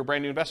you. If you're a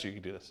brand new investor, you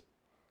can do this.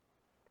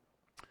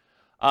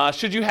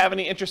 Should you have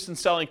any interest in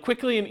selling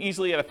quickly and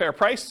easily at a fair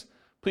price,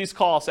 please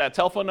call us at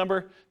telephone number.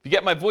 If you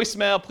get my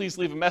voicemail, please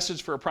leave a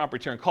message for a prompt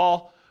return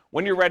call.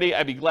 When you're ready,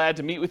 I'd be glad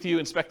to meet with you,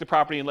 inspect the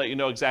property, and let you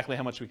know exactly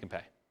how much we can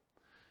pay.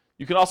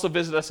 You can also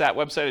visit us at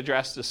website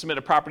address to submit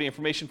a property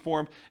information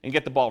form and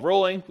get the ball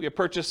rolling. We have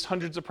purchased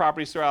hundreds of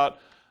properties throughout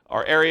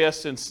our area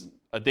since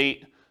a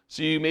date,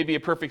 so you may be a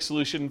perfect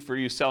solution for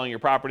you selling your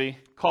property.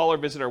 Call or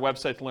visit our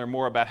website to learn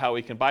more about how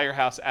we can buy your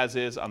house as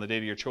is on the date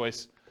of your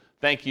choice.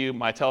 Thank you.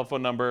 My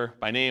telephone number,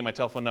 my name, my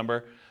telephone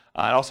number.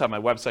 I also have my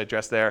website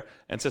address there.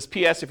 And it says,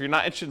 P.S. if you're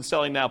not interested in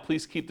selling now,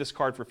 please keep this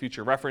card for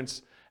future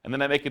reference. And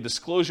then I make a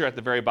disclosure at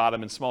the very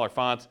bottom in smaller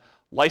font.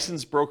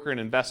 Licensed broker and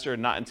investor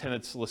not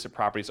intended to solicit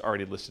properties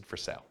already listed for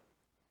sale.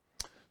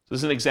 So this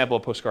is an example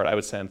of a postcard I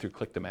would send through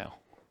Click to Mail.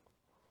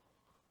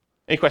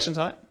 Any questions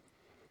on it?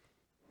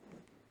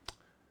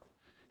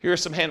 Here are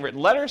some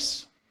handwritten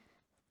letters.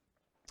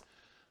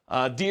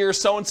 Dear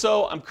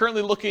so-and-so, I'm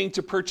currently looking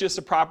to purchase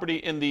a property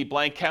in the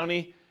blank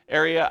county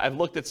area. I've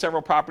looked at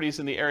several properties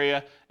in the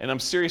area, and I'm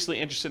seriously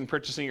interested in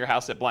purchasing your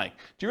house at blank.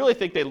 Do you really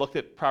think they looked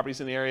at properties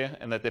in the area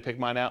and that they picked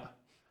mine out?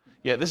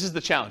 Yeah, this is the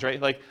challenge, right?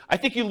 Like, I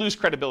think you lose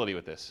credibility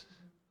with this.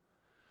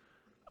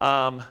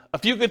 A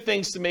few good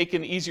things to make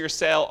an easier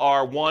sale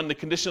are, 1, the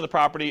condition of the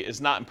property is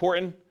not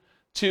important.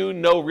 2,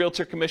 no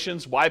realtor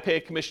commissions. Why pay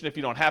a commission if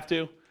you don't have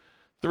to?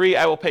 3,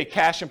 I will pay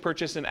cash and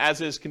purchase in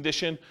as-is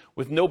condition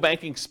with no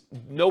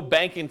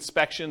bank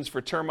inspections for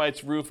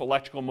termites, roof,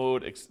 electrical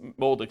mold,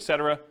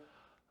 etc.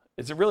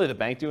 Is it really the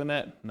bank doing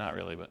that? Not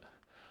really, but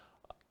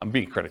I'm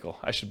being critical.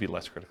 I should be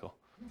less critical.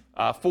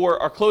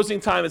 4, our closing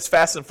time is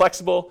fast and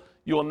flexible.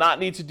 You will not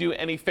need to do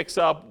any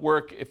fix-up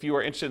work if you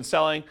are interested in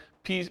selling.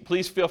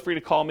 Please feel free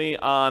to call me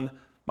on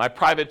my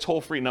private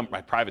toll-free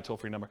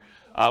number,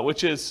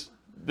 which is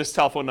this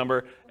telephone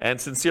number, and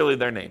sincerely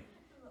their name.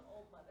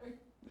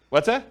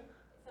 What's that?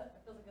 It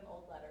feels like an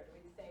old letter. Do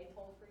we say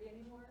toll-free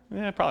anymore?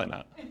 Yeah, probably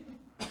not.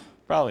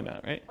 Probably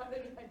not, right? I do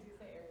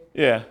say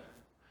area. Yeah.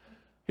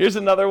 Here's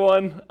another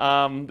one.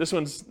 This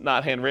one's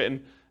not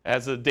handwritten. It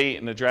has a date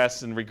and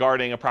address and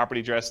regarding a property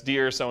address.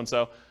 Dear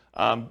so-and-so,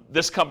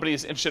 this company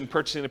is interested in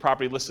purchasing the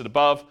property listed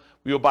above.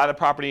 We will buy the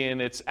property in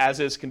its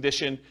as-is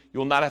condition. You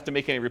will not have to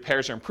make any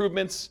repairs or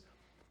improvements.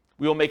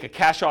 We will make a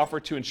cash offer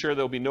to ensure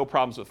there will be no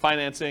problems with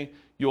financing.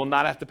 You will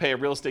not have to pay a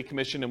real estate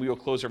commission, and we will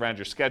close around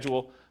your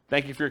schedule.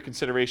 Thank you for your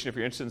consideration. If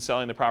you're interested in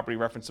selling the property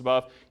referenced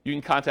above, you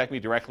can contact me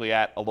directly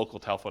at a local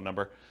telephone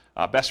number.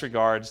 Best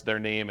regards, their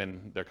name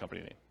and their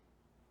company name.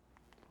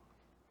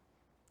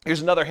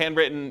 Here's another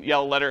handwritten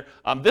yellow letter.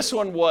 This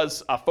one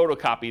was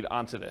photocopied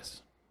onto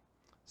this.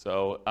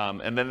 So,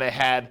 and then they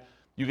had,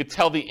 you could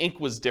tell the ink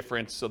was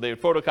different, so they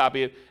would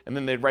photocopy it, and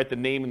then they'd write the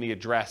name and the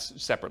address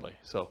separately.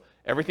 So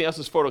everything else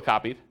was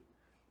photocopied,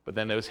 but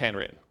then it was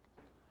handwritten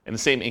in the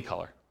same ink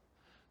color.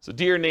 So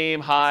dear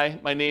name, hi,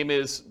 my name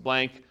is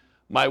blank.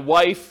 My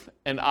wife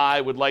and I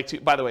would like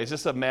to, by the way, is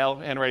this a male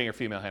handwriting or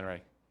female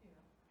handwriting?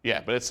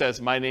 Yeah, but it says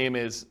my name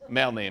is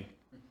male name,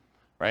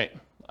 right?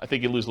 I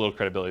think you lose a little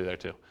credibility there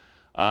too.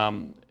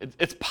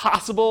 It's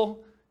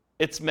possible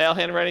it's male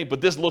handwriting, but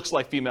this looks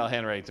like female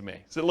handwriting to me.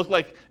 Does it look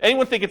like,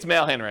 anyone think it's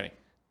male handwriting?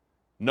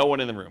 No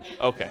one in the room.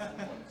 Okay.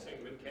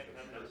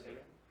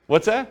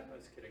 What's that? I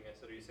was kidding. I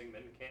said, are you saying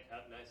men can't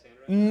have nice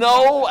handwriting?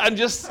 No, I'm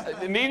just,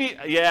 maybe,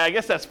 yeah, I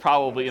guess that's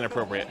probably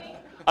inappropriate.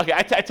 Okay,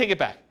 I take it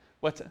back.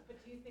 What's that?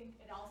 But do you think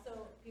it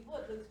also, people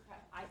would lose,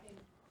 I think,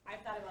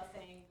 I've thought about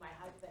saying my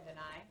husband and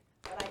I,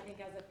 but I think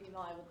as a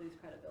female I would lose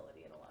credibility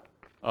in a lot.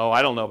 Oh,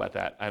 I don't know about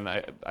that, and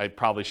I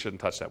probably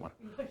shouldn't touch that one.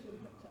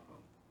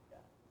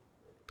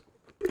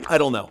 I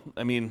don't know.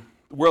 I mean,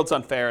 the world's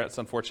unfair. It's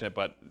unfortunate,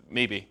 but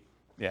maybe.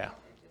 Yeah.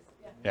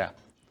 Yeah.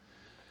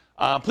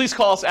 Please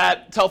call us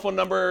at telephone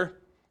number.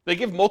 They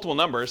give multiple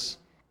numbers.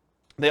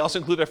 They also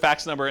include their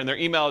fax number and their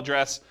email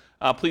address.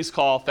 Please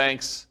call.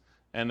 Thanks.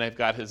 And they've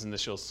got his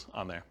initials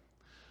on there.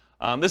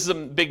 This is a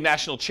big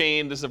national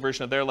chain. This is a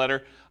version of their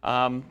letter.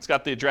 It's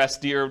got the address,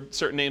 dear,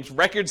 certain names.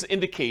 Records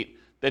indicate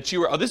that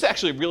you are, oh, this is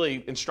actually a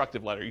really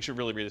instructive letter. You should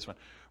really read this one.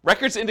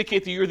 Records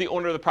indicate that you're the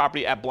owner of the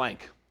property at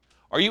blank.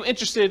 Are you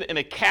interested in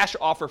a cash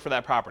offer for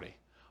that property?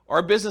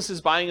 Our business is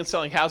buying and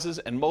selling houses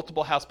and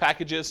multiple house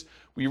packages.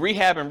 We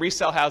rehab and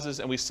resell houses,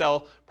 and we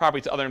sell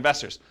property to other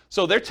investors.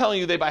 So they're telling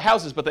you they buy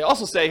houses, but they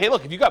also say, hey,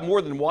 look, if you got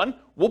more than one,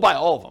 we'll buy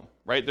all of them,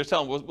 right? They're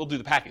telling we'll do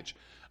the package.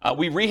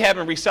 We rehab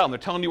and resell them. They're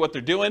telling you what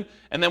they're doing,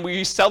 and then we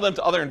resell them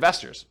to other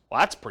investors. Well,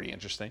 that's pretty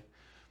interesting.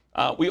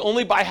 We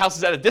only buy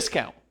houses at a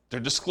discount. They're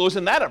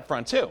disclosing that up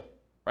front too,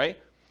 right?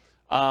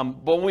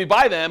 But when we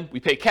buy them, we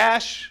pay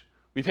cash.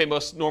 We pay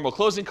most normal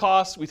closing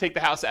costs. We take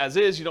the house as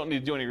is. You don't need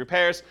to do any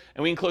repairs,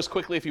 and we can close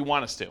quickly if you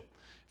want us to. If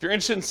you're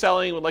interested in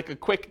selling and would like a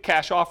quick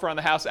cash offer on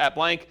the house at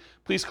blank,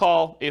 please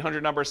call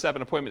 800 number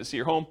 7 appointment to see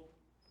your home.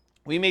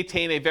 We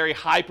maintain a very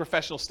high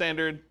professional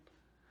standard.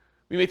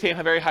 We maintain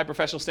very high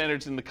professional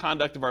standards in the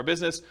conduct of our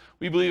business.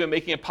 We believe in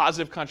making a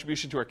positive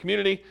contribution to our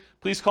community.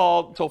 Please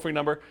call toll-free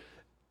number.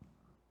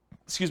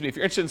 Excuse me, if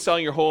you're interested in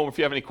selling your home, if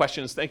you have any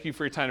questions, thank you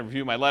for your time to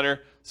review my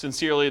letter.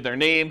 Sincerely, their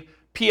name.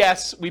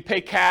 P.S. We pay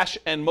cash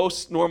and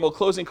most normal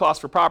closing costs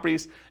for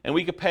properties, and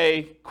we could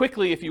pay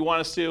quickly if you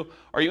want us to.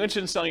 Are you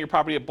interested in selling your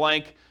property at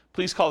blank?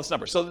 Please call this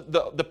number. So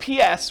the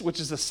P.S.,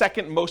 which is the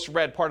second most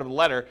read part of the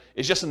letter,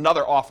 is just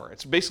another offer.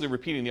 It's basically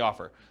repeating the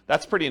offer.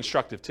 That's pretty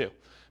instructive too.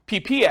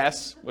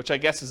 PPS, which I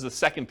guess is the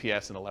second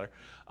PS in the letter,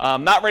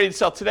 not ready to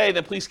sell today,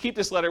 then please keep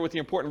this letter with the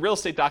important real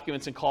estate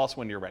documents and call us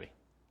when you're ready.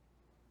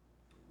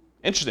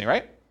 Interesting,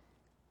 right?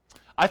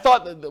 I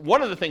thought that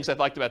one of the things I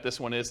liked about this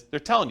one is they're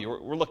telling you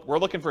we're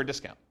looking for a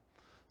discount.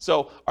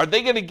 So are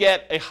they going to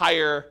get a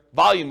higher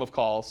volume of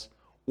calls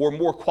or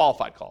more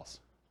qualified calls?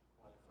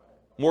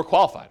 More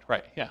qualified,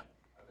 right, yeah.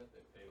 I bet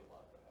they paid a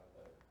lot to have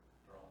that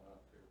drawn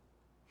up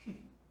too.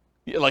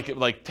 Yeah,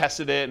 like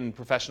tested it and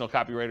professional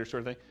copywriter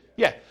sort of thing?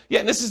 Yeah,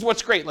 and this is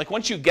what's great. Like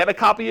once you get a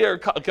copy or a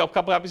couple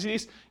copies of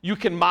these, you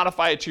can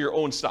modify it to your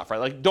own stuff,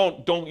 right? Like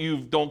don't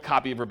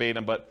copy it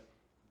verbatim, but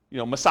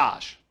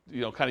massage.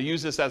 Kind of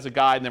use this as a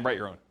guide and then write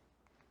your own.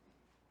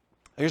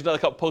 Here's another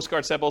couple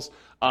postcard samples.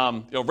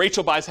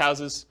 Rachel buys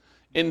houses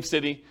in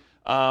city.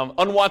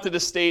 Unwanted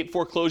estate,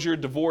 foreclosure,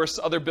 divorce,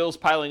 other bills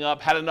piling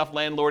up, had enough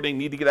landlording,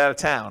 need to get out of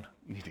town.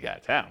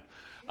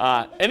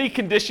 Any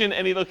condition,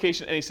 any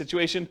location, any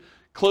situation,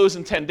 close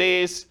in 10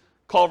 days.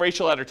 Call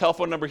Rachel at her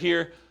telephone number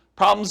here.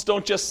 Problems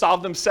don't just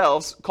solve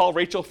themselves. Call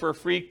Rachel for a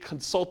free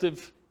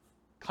consultative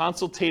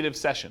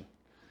session.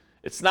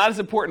 It's not as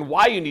important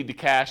why you need the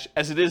cash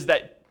as it is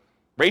that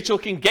Rachel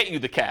can get you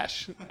the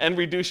cash and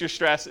reduce your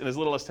stress in as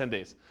little as 10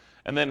 days.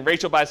 And then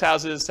Rachel buys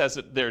houses, has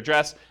their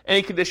address,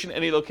 any condition,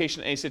 any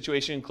location, any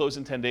situation, close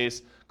in 10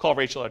 days. Call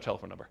Rachel at her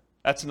telephone number.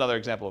 That's another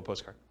example of a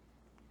postcard.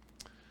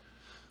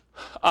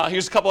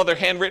 Here's a couple other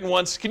handwritten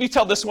ones. Can you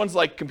tell this one's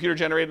like computer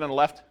generated on the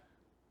left?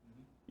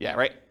 Yeah,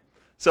 right?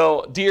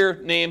 So,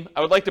 dear name,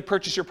 I would like to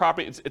purchase your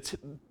property. It's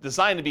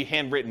designed to be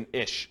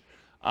handwritten-ish.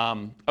 I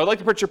would like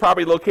to purchase your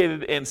property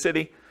located in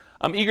city.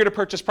 I'm eager to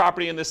purchase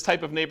property in this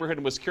type of neighborhood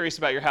and was curious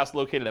about your house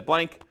located at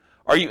blank.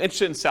 Are you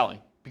interested in selling?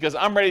 Because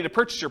I'm ready to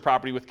purchase your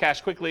property with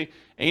cash quickly,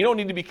 and you don't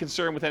need to be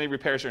concerned with any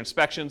repairs or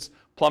inspections,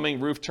 plumbing,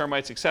 roof,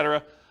 termites,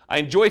 etc. I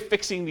enjoy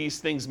fixing these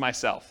things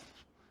myself.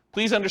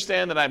 Please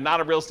understand that I'm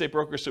not a real estate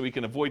broker, so we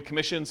can avoid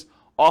commissions.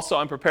 Also,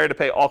 I'm prepared to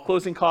pay all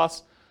closing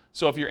costs.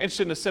 So if you're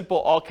interested in a simple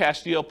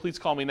all-cash deal, please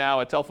call me now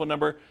at telephone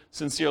number.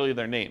 Sincerely,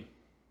 their name.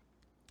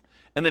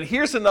 And then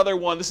here's another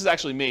one. This is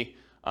actually me.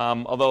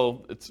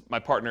 Although it's my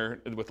partner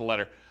with the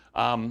letter.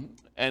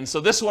 And so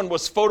this one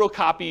was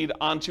photocopied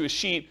onto a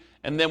sheet,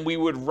 and then we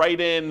would write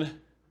in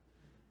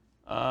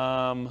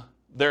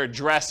their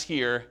address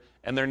here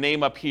and their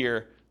name up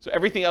here. So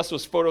everything else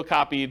was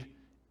photocopied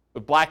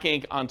with black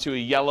ink onto a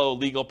yellow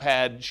legal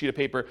pad sheet of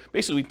paper.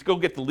 Basically, we'd go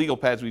get the legal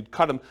pads, we'd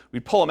cut them,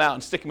 we'd pull them out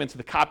and stick them into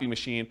the copy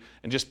machine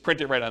and just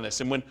print it right on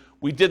this. And when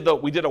we did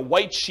a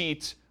white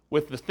sheet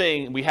with the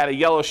thing, we had a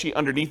yellow sheet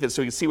underneath it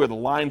so you could see where the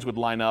lines would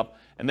line up,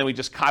 and then we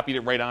just copied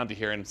it right onto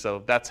here, and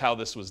so that's how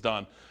this was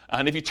done.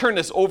 And if you turn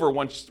this over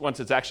once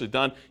it's actually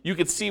done, you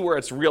could see where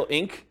it's real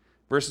ink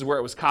versus where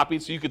it was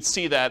copied, so you could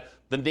see that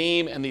the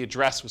name and the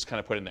address was kind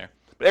of put in there.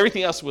 But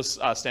everything else was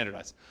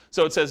standardized.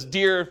 So it says,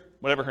 dear,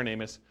 whatever her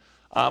name is,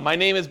 my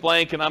name is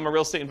blank, and I'm a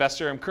real estate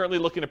investor. I'm currently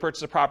looking to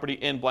purchase a property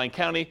in blank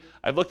county.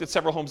 I've looked at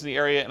several homes in the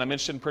area, and I'm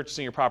interested in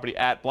purchasing your property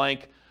at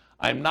blank.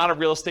 I'm not a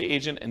real estate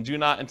agent and do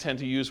not intend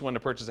to use one to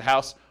purchase a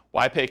house.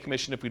 Why pay a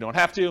commission if we don't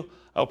have to?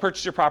 I will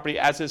purchase your property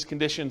as is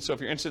conditioned, so if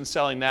you're interested in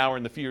selling now or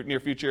in the near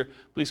future,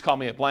 please call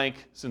me at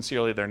blank.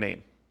 Sincerely, their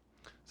name.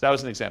 So that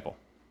was an example.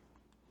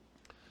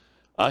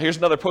 Here's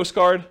another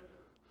postcard.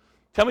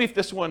 Tell me if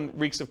this one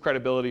reeks of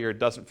credibility or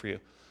doesn't for you.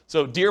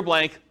 So, dear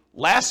blank,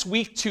 last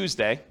week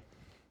Tuesday,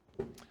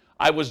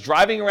 I was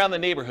driving around the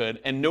neighborhood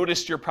and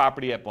noticed your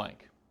property at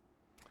blank.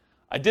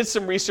 I did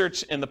some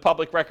research in the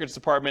public records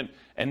department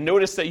and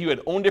noticed that you had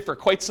owned it for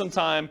quite some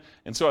time,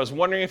 and so I was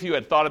wondering if you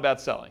had thought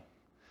about selling.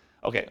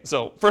 Okay,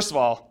 so first of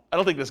all, I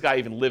don't think this guy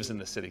even lives in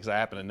this city because I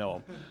happen to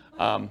know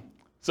him.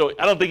 So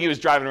I don't think he was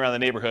driving around the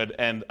neighborhood,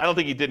 and I don't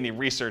think he did any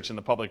research in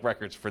the public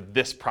records for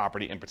this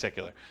property in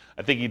particular.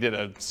 I think he did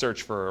a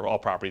search for all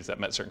properties that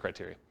met certain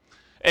criteria.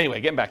 Anyway,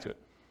 getting back to it.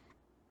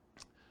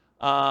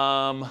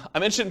 I'm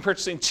interested in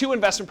purchasing 2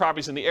 investment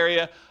properties in the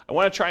area. I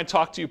want to try and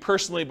talk to you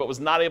personally, but was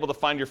not able to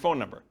find your phone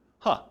number.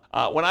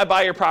 When I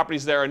buy your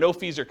properties, there are no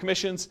fees or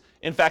commissions.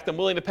 In fact, I'm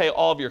willing to pay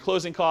all of your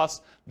closing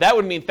costs. That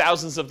would mean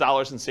thousands of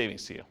dollars in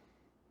savings to you.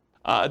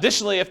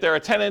 Additionally, if there are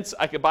tenants,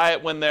 I could buy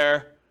it when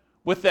they're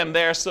with them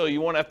there, so you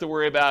won't have to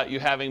worry about you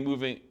having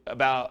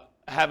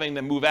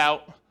them move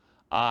out.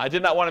 I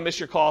did not want to miss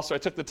your call, so I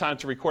took the time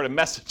to record a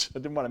message. I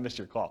didn't want to miss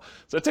your call.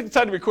 So I took the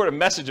time to record a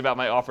message about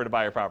my offer to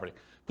buy your property.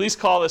 Please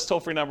call this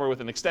toll-free number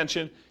with an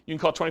extension. You can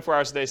call 24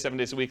 hours a day, 7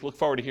 days a week. Look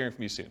forward to hearing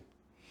from you soon.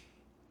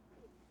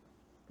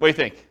 What do you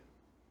think?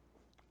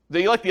 Do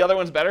you like the other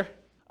ones better?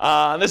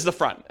 This is the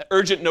front.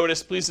 Urgent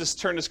notice. Please just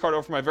turn this card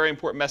over for my very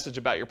important message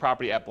about your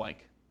property at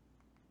blank.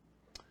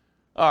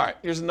 All right,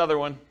 here's another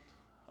one.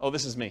 Oh,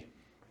 this is me.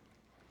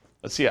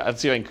 Let's see if I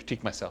can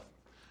critique myself.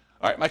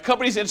 All right, my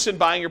company's interested in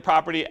buying your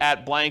property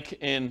at blank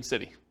in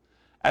city.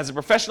 As a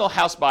professional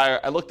house buyer,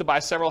 I look to buy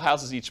several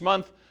houses each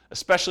month,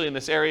 especially in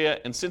this area,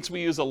 and since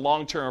we use a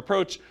long-term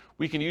approach,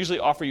 we can usually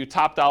offer you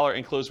top dollar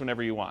and close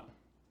whenever you want.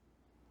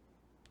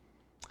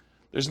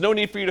 There's no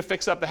need for you to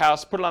fix up the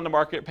house, put it on the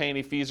market, pay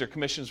any fees or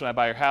commissions when I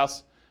buy your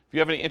house. If you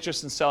have any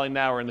interest in selling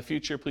now or in the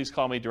future, please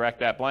call me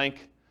direct at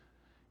blank.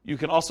 You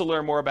can also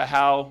learn more about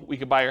how we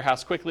can buy your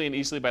house quickly and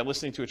easily by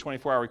listening to a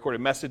 24-hour recorded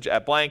message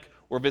at blank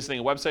or visiting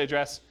a website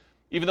address.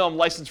 Even though I'm a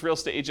licensed real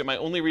estate agent, my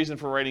only reason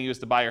for writing you is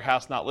to buy your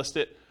house, not list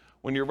it.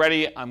 When you're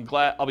ready,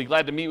 I'll be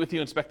glad to meet with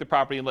you, inspect the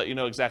property, and let you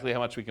know exactly how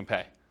much we can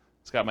pay.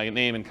 It's got my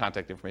name and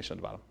contact information on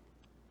the bottom.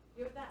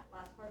 With that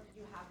last part,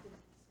 you have to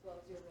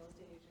disclose your real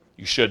estate agent.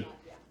 You should.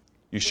 Yeah.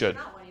 You should. If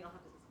not one, you don't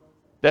have to disclose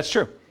it. That's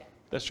true. Yeah.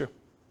 That's true.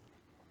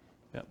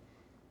 Yep.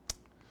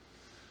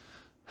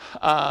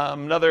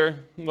 Another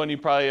one you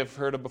probably have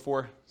heard of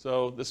before.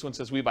 So this one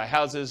says, we buy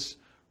houses,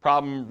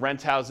 problem,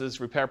 rent houses,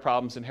 repair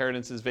problems,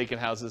 inheritances, vacant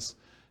houses.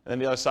 And then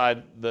the other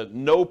side, the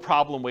no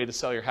problem way to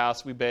sell your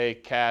house. We pay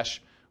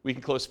cash. We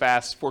can close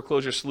fast.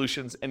 Foreclosure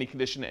solutions, any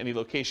condition, any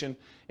location.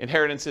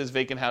 Inheritances,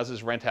 vacant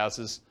houses, rent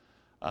houses.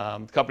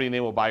 The company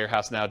name will buy your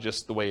house now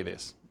just the way it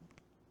is.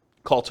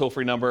 Call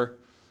toll-free number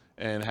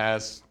and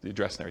has the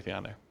address and everything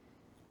on there.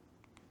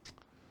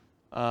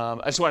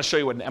 I just want to show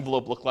you what an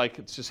envelope looked like.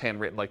 It's just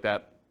handwritten like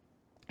that.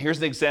 Here's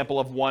an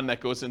example of one that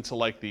goes into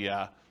like the,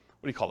 what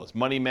do you call this,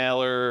 money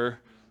mailer,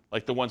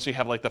 like the ones you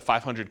have like the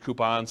 500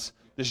 coupons.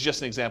 This is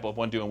just an example of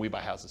one doing We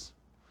Buy Houses.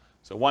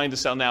 So wanting to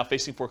sell now,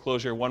 facing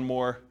foreclosure, one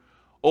more,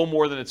 owe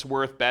more than it's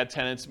worth, bad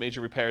tenants, major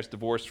repairs,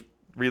 divorce,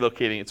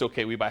 relocating. It's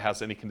okay, We Buy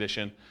House, any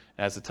condition.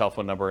 It has a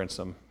telephone number and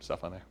some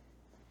stuff on there.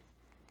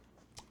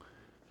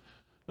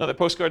 Another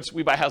postcards,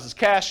 We Buy Houses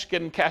cash,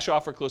 get in cash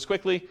offer, close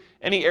quickly.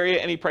 Any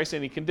area, any price,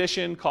 any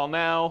condition, call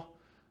now.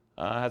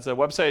 Has a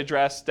website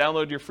address,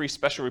 download your free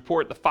special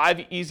report, the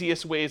 5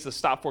 easiest ways to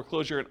stop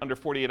foreclosure in under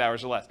 48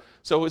 hours or less.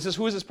 So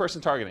who is this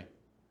person targeting?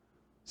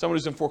 Someone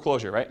who's in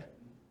foreclosure, right?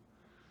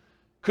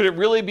 Could it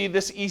really be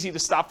this easy to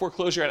stop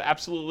foreclosure at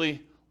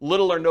absolutely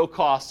little or no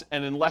cost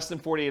and in less than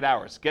 48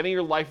 hours? Getting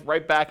your life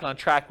right back on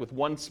track with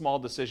one small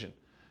decision.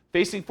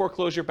 Facing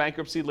foreclosure,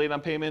 bankruptcy, late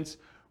on payments,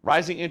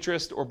 rising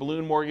interest, or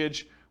balloon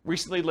mortgage,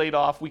 recently laid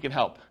off, we can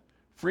help.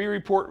 Free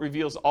report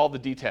reveals all the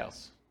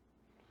details.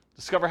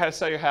 Discover how to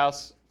sell your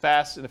house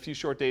fast in a few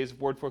short days,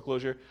 avoid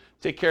foreclosure,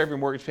 take care of your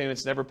mortgage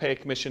payments, never pay a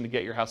commission to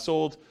get your house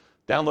sold.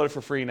 Download it for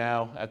free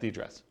now at the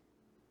address.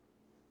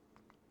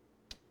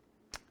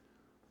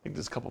 I think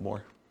there's a couple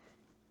more.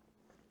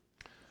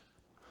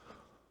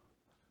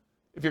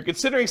 If you're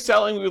considering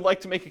selling, we would like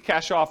to make a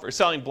cash offer,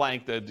 selling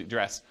blank the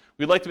address.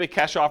 We'd like to make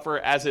cash offer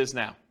as is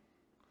now.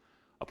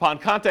 Upon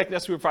contacting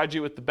us, we provide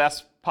you with the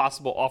best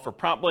possible offer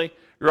promptly.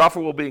 Your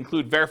offer will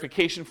include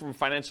verification from a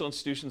financial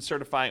institution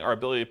certifying our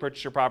ability to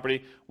purchase your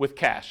property with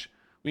cash.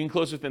 We can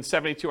close within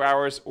 72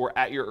 hours or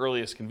at your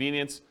earliest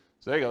convenience.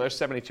 So there you go, there's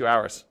 72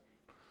 hours.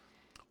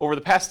 Over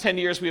the past 10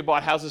 years, we have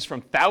bought houses from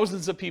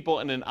thousands of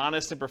people in an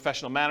honest and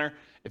professional manner.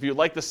 If you would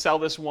like to sell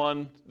this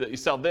one, that you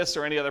sell this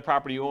or any other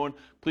property you own,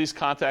 please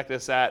contact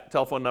us at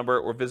telephone number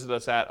or visit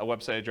us at a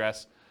website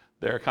address.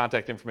 There are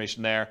contact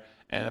information there.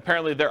 And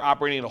apparently they're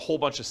operating in a whole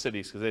bunch of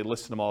cities because they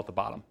listed them all at the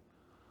bottom.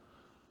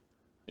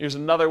 Here's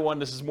another one.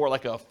 This is more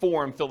like a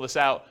form. Fill this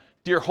out.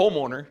 Dear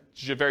homeowner,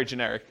 very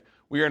generic.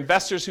 We are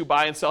investors who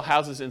buy and sell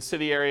houses in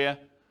city area.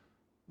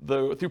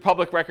 Through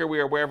public record, we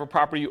are aware of a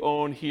property you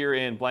own here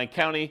in blank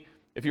county.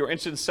 If you are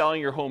interested in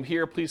selling your home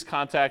here, please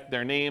contact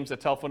their names, a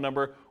telephone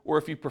number, or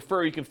if you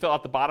prefer, you can fill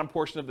out the bottom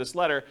portion of this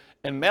letter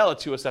and mail it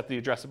to us at the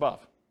address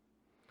above.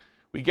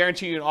 We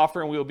guarantee you an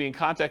offer, and we will be in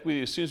contact with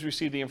you as soon as we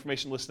receive the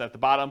information listed at the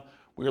bottom.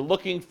 We are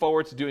looking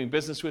forward to doing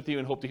business with you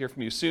and hope to hear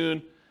from you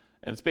soon.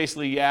 And it's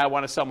basically, yeah, I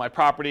want to sell my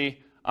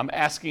property. I'm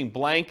asking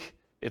blank.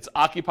 It's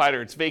occupied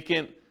or it's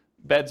vacant.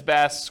 Beds,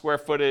 baths, square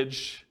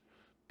footage,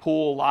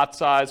 pool, lot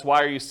size.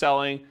 Why are you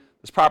selling?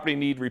 Does property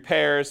need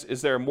repairs?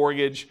 Is there a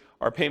mortgage?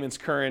 Are payments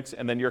current?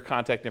 And then your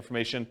contact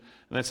information. And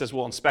then it says,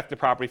 we'll inspect the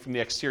property from the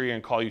exterior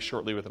and call you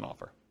shortly with an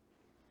offer.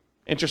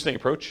 Interesting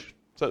approach.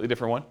 Slightly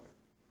different one.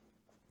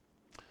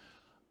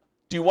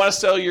 Do you want to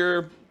sell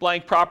your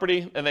blank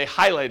property? And they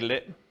highlighted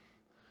it.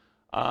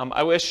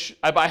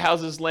 I buy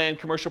houses, land,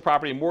 commercial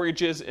property, and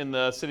mortgages in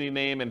the city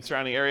name and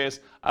surrounding areas.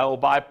 I will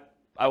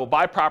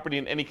buy property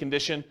in any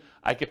condition.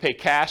 I could pay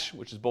cash,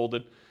 which is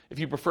bolded. If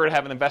you prefer to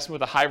have an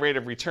investment with a high rate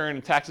of return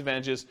and tax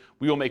advantages,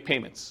 we will make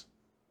payments.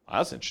 Wow,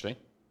 that's interesting.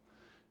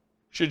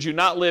 Should you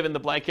not live in the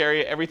blank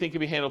area, everything can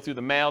be handled through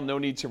the mail, no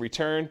need to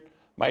return.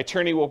 My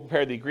attorney will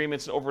prepare the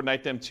agreements and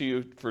overnight them to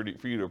you for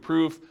you to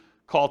approve.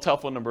 Call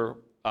telephone number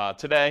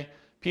today.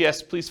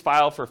 P.S. Please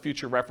file for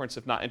future reference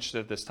if not interested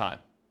at this time.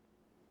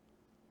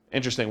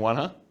 Interesting one,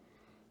 huh?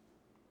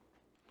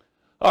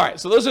 All right,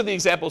 so those are the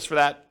examples for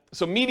that.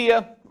 So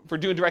media for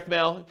doing direct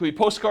mail, it could be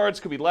postcards,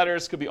 could be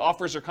letters, could be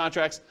offers or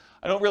contracts.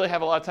 I don't really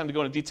have a lot of time to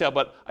go into detail,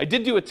 but I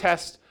did do a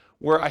test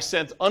where I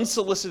sent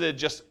unsolicited,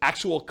 just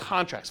actual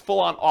contracts,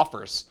 full-on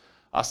offers,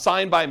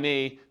 signed by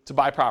me to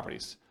buy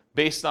properties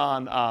based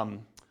on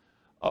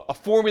a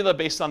formula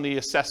based on the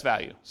assessed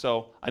value.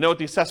 So I know what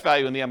the assessed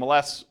value in the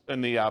MLS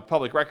and the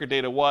public record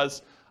data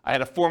was. I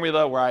had a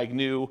formula where I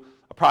knew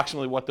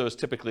approximately what those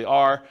typically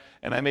are,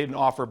 and I made an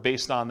offer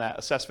based on that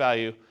assessed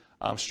value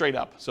straight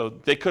up. So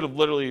they could have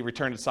literally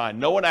returned it signed.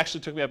 No one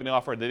actually took me up on the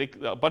offer.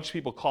 A bunch of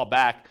people called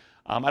back.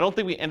 I don't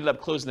think we ended up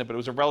closing it, but it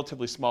was a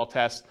relatively small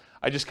test.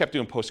 I just kept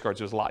doing postcards.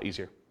 It was a lot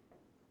easier.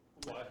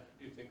 Why?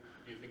 Do you think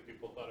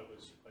people thought it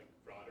was like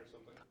fraud or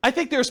something? I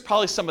think there's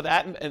probably some of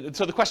that. And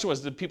so the question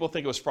was, did people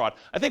think it was fraud?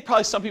 I think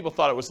probably some people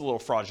thought it was a little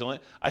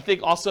fraudulent. I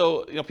think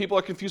also, people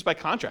are confused by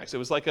contracts. It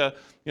was like a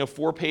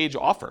 4-page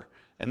offer.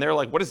 And they're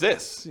like, what is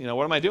this?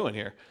 What am I doing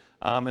here?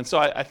 And so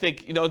I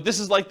think, this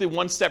is like the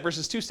 1-step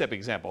versus 2-step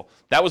example.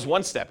 That was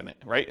 1 step in it,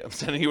 right? I'm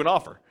sending you an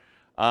offer.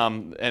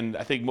 And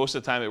I think most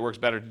of the time it works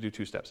better to do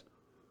 2 steps.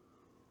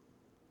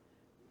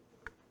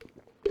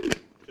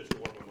 Just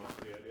warm them up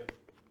to the idea.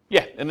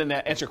 Yeah, and then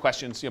answer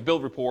questions,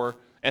 build rapport,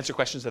 answer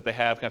questions that they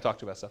have, kind of talk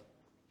to about stuff.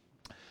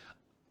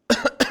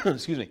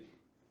 Excuse me.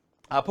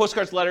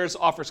 Postcards, letters,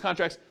 offers,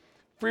 contracts,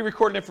 free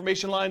recorded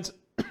information lines,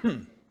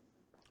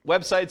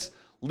 websites,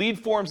 lead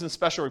forms, and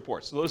special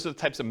reports. So those are the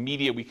types of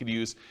media we could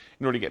use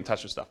in order to get in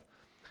touch with stuff.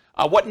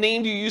 What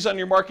name do you use on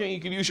your marketing? You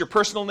can use your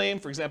personal name.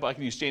 For example, I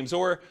could use James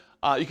Orr.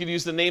 You could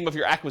use the name of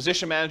your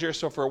acquisition manager.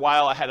 So for a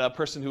while, I had a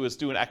person who was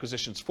doing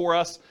acquisitions for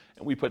us,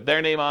 and we put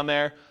their name on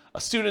there. A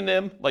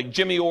pseudonym like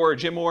Jimmy Orr or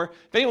Jim Orr.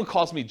 If anyone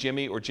calls me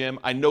Jimmy or Jim,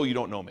 I know you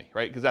don't know me,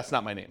 right? Because that's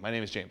not my name. My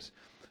name is James.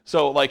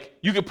 So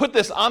you could put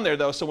this on there,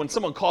 though, so when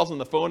someone calls on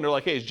the phone, they're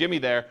like, hey, is Jimmy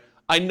there?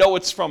 I know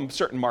it's from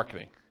certain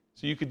marketing.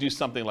 So you could do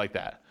something like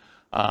that.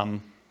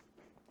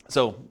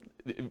 So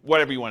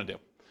whatever you want to do.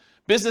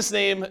 Business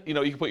name, you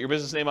can put your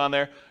business name on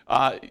there.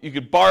 You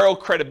could borrow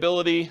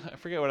credibility. I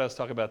forget what I was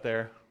talking about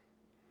there.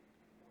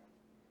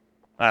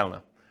 I don't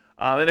know.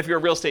 And if you're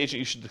a real estate agent,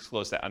 you should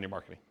disclose that on your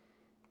marketing.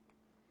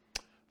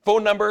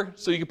 Phone number,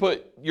 so you can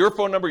put your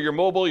phone number, your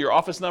mobile, your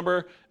office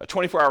number, a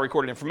 24-hour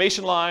recorded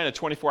information line, a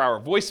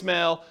 24-hour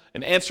voicemail,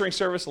 an answering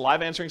service, a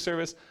live answering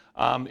service,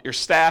 your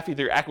staff,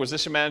 either your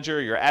acquisition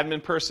manager, your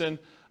admin person.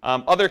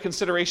 Other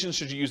considerations,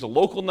 should you use a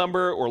local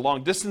number or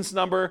long distance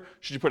number?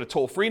 Should you put a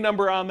toll-free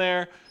number on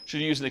there? Should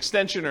you use an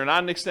extension or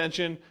not an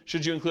extension?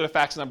 Should you include a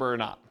fax number or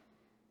not?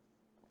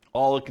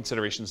 All the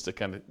considerations to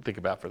kind of think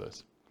about for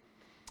this.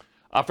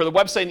 For the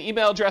website and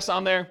email address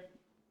on there,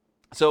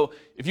 so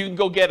if you can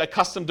go get a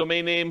custom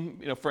domain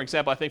name, for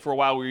example, I think for a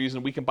while we were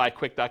using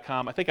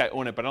wecanbuyquick.com. I think I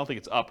own it, but I don't think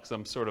it's up because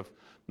I'm sort of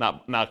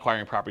not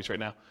acquiring properties right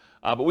now.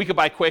 But We Could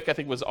Buy Quick, I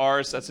think, was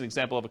ours. That's an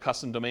example of a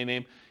custom domain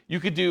name. You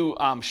could do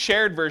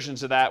shared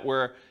versions of that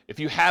where if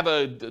you have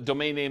a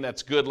domain name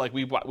that's good, like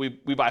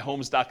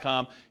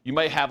webuyhomes.com, you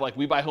might have like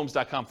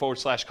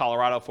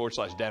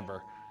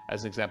webuyhomes.com/Colorado/Denver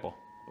as an example.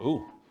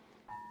 Ooh,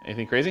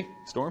 anything crazy?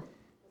 Storm?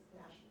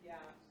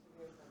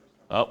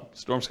 Oh,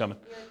 storm's coming.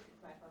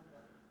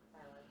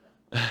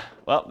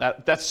 Well,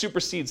 that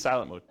supersedes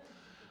silent mode.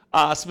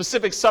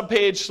 Specific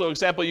subpage, so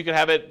example, you could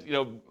have it,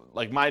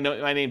 like my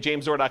name,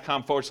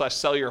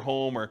 jamesorr.com/sell your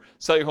home or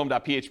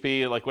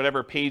sellyourhome.php, like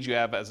whatever page you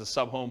have as a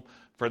sub-home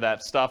for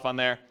that stuff on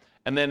there.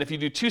 And then if you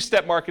do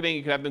 2-step marketing,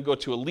 you can have them go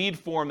to a lead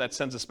form that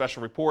sends a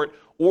special report,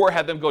 or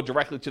have them go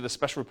directly to the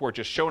special report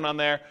just shown on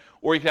there,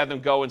 or you can have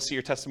them go and see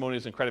your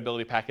testimonials and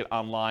credibility packet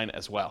online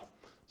as well.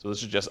 So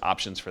those are just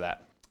options for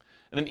that.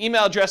 And an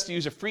email address, do you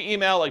use a free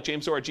email like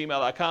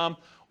jamesorr@gmail.com,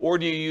 or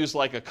do you use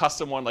like a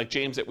custom one like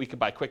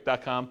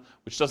james@wecanbuyquick.com,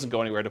 which doesn't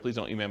go anywhere, so please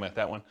don't email me at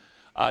that one.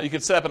 You can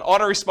set up an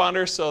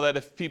autoresponder so that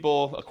if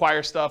people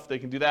acquire stuff, they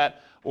can do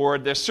that. Or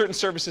there's certain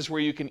services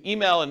where you can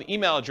email an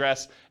email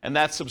address, and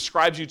that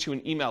subscribes you to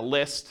an email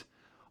list,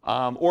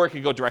 or it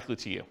can go directly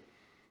to you,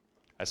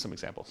 as some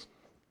examples.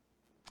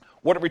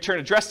 What return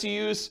address to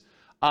use?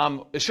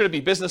 Should it be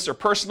business or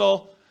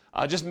personal?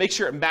 Just make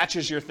sure it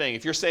matches your thing.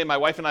 If you're saying my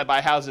wife and I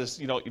buy houses,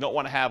 you don't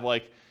want to have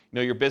like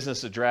your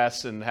business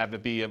address and have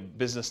it be a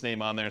business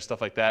name on there and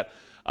stuff like that.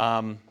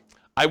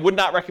 I would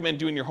not recommend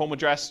doing your home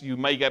address. You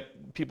might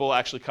get people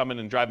actually coming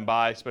and driving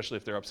by, especially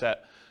if they're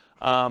upset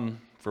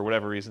for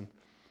whatever reason.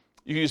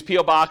 You can use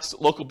P.O. Box,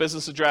 local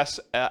business address,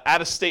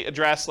 out-of-state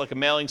address, like a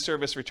mailing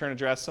service return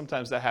address.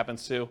 Sometimes that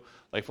happens too,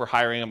 like if we're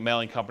hiring a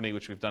mailing company,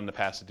 which we've done in the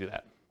past to do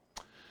that.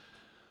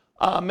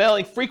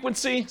 Mailing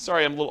frequency.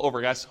 Sorry, I'm a little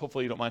over, guys.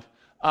 Hopefully you don't mind.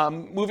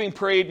 Moving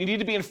parade. You need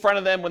to be in front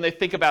of them when they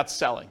think about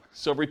selling.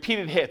 So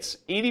repeated hits.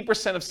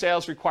 80% of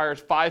sales requires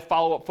 5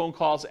 follow-up phone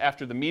calls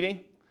after the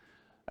meeting.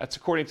 That's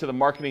according to the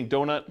Marketing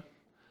Donut.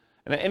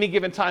 And at any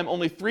given time,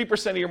 only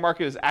 3% of your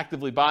market is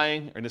actively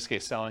buying, or in this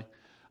case, selling.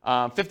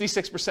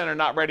 56% are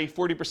not ready.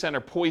 40% are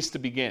poised to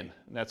begin.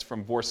 And that's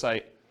from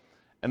Vorsight.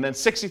 And then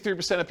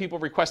 63% of people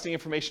requesting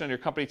information on your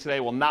company today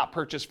will not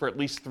purchase for at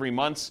least 3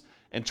 months.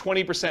 And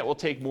 20% will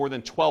take more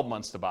than 12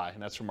 months to buy.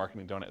 And that's from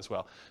Marketing Donut as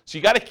well. So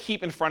you got to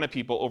keep in front of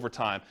people over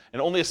time.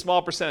 And only a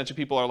small percentage of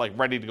people are like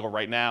ready to go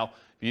right now.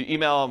 If you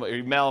email them or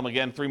you mail them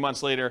again 3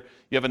 months later,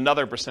 you have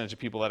another percentage of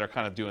people that are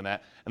kind of doing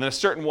that. And then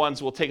certain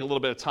ones will take a little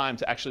bit of time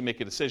to actually make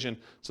a decision.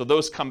 So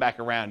those come back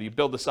around. You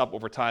build this up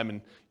over time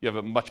and you have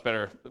a much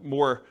better,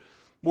 more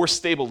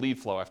stable lead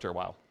flow after a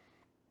while.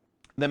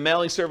 Then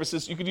mailing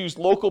services, you could use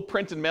local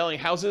print and mailing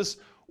houses,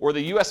 or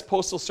the U.S.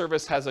 Postal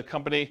Service has a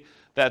company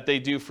that they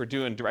do for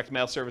doing direct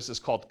mail services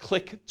called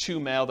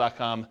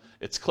click2mail.com.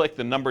 It's click,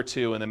 the number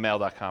 2, and then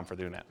mail.com for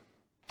doing that.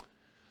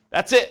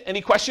 That's it.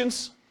 Any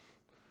questions?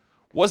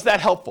 Was that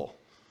helpful?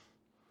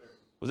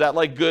 Was that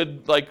like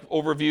good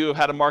overview of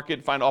how to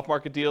market, find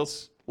off-market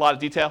deals? A lot of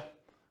detail?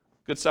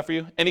 Good stuff for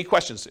you? Any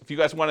questions? If you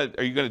guys want to,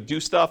 are you going to do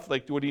stuff?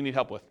 Like, what do you need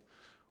help with?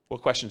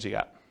 What questions you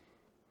got?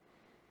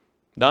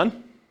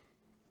 None?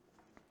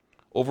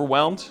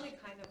 Overwhelmed? Only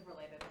kind of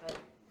related, but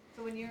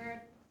so when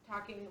you're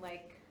talking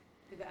like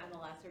to the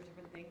MLS or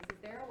different things, is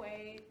there a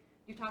way,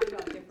 you talked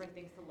about different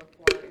things to look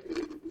for if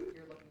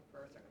you're looking for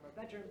a certain number of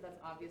bedrooms, that's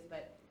obvious,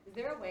 but is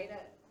there a way to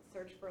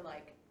search for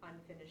like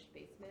unfinished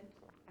basement?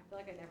 I feel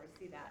like I never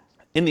see that.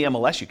 In the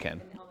MLS you can,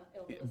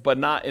 but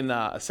not in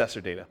assessor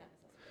data.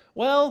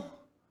 Well,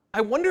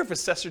 I wonder if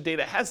assessor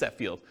data has that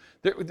field.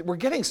 We're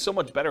getting so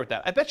much better at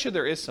that. I bet you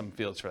there is some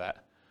fields for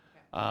that.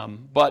 Okay.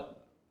 But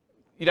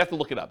you'd have to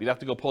look it up. You'd have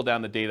to go pull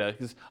down the data,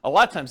 because a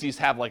lot of times these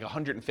have like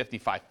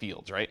 155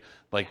 fields, right?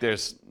 Like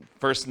there's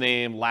first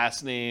name,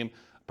 last name,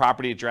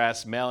 property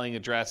address, mailing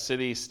address,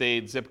 city,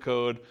 state, zip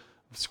code,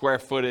 square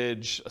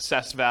footage,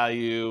 assessed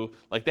value.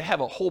 Like they have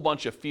a whole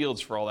bunch of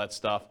fields for all that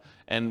stuff,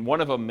 and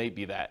one of them may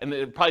be that. And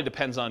it probably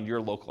depends on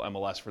your local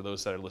MLS for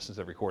those that are listening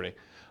to the recording.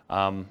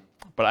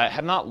 But I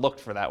have not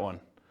looked for that one.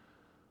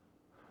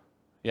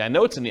 Yeah, I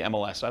know it's in the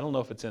MLS. So I don't know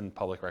if it's in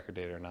public record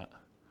data or not.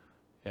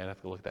 Yeah, I'd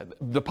have to look at that.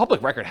 The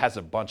public record has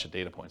a bunch of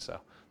data points,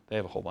 though. They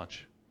have a whole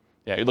bunch.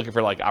 Yeah, you're looking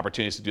for like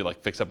opportunities to do like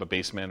fix up a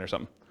basement or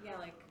something. Yeah,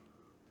 like,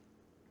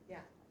 yeah.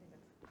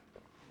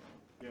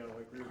 Yeah,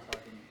 like we were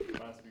talking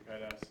last week,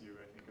 I'd asked you,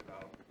 I think,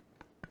 about,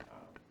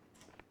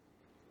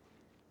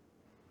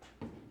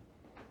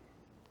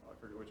 I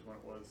forget which one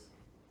it was,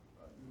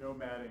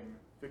 nomading,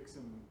 fix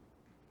and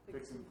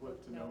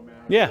flip to nomad,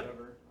 Yeah. or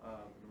whatever.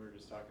 We were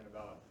just talking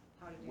about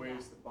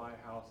ways to buy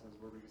houses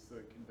where we use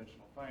the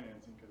conventional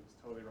financing because it's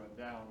totally run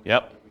down. We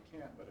probably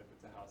can't, but if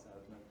it's a house that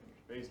has an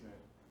unfinished basement,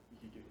 you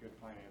could get good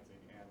financing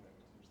and then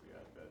potentially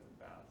add beds and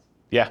baths.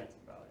 Yeah. Get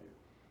some value.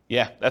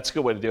 Yeah, that's a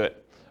good way to do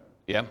it.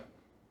 Yeah.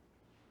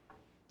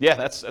 Yeah,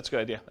 that's a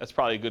good idea. That's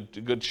probably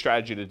a good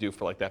strategy to do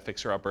for like that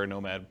fixer-upper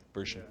nomad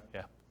version.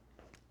 Yeah.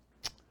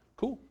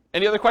 Cool.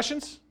 Any other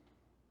questions?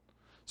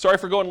 Sorry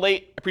for going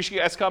late. I appreciate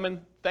you guys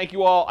coming. Thank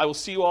you all. I will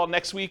see you all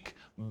next week.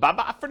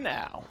 Bye-bye for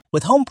now.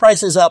 With home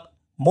prices up,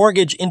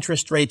 mortgage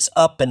interest rates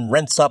up, and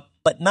rents up,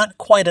 but not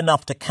quite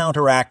enough to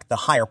counteract the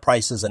higher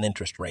prices and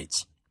interest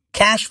rates.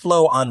 Cash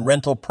flow on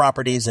rental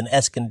properties in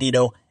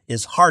Escondido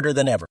is harder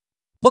than ever.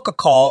 Book a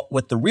call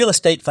with the Real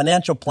Estate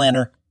Financial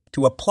Planner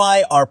to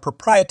apply our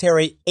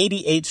proprietary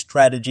 88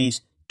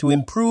 strategies to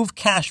improve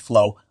cash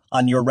flow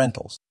on your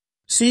rentals.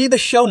 See the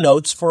show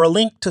notes for a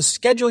link to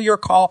schedule your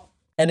call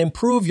and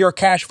improve your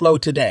cash flow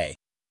today.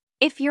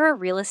 If you're a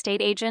real estate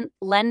agent,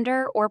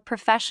 lender, or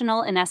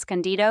professional in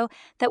Escondido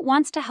that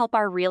wants to help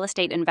our real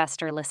estate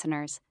investor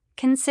listeners,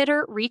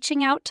 consider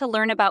reaching out to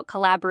learn about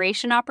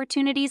collaboration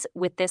opportunities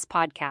with this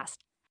podcast.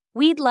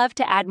 We'd love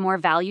to add more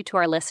value to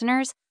our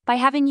listeners by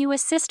having you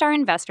assist our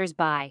investors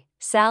buy,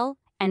 sell,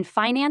 and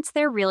finance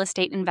their real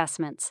estate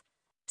investments.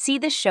 See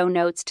the show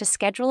notes to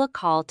schedule a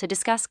call to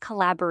discuss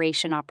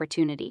collaboration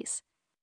opportunities.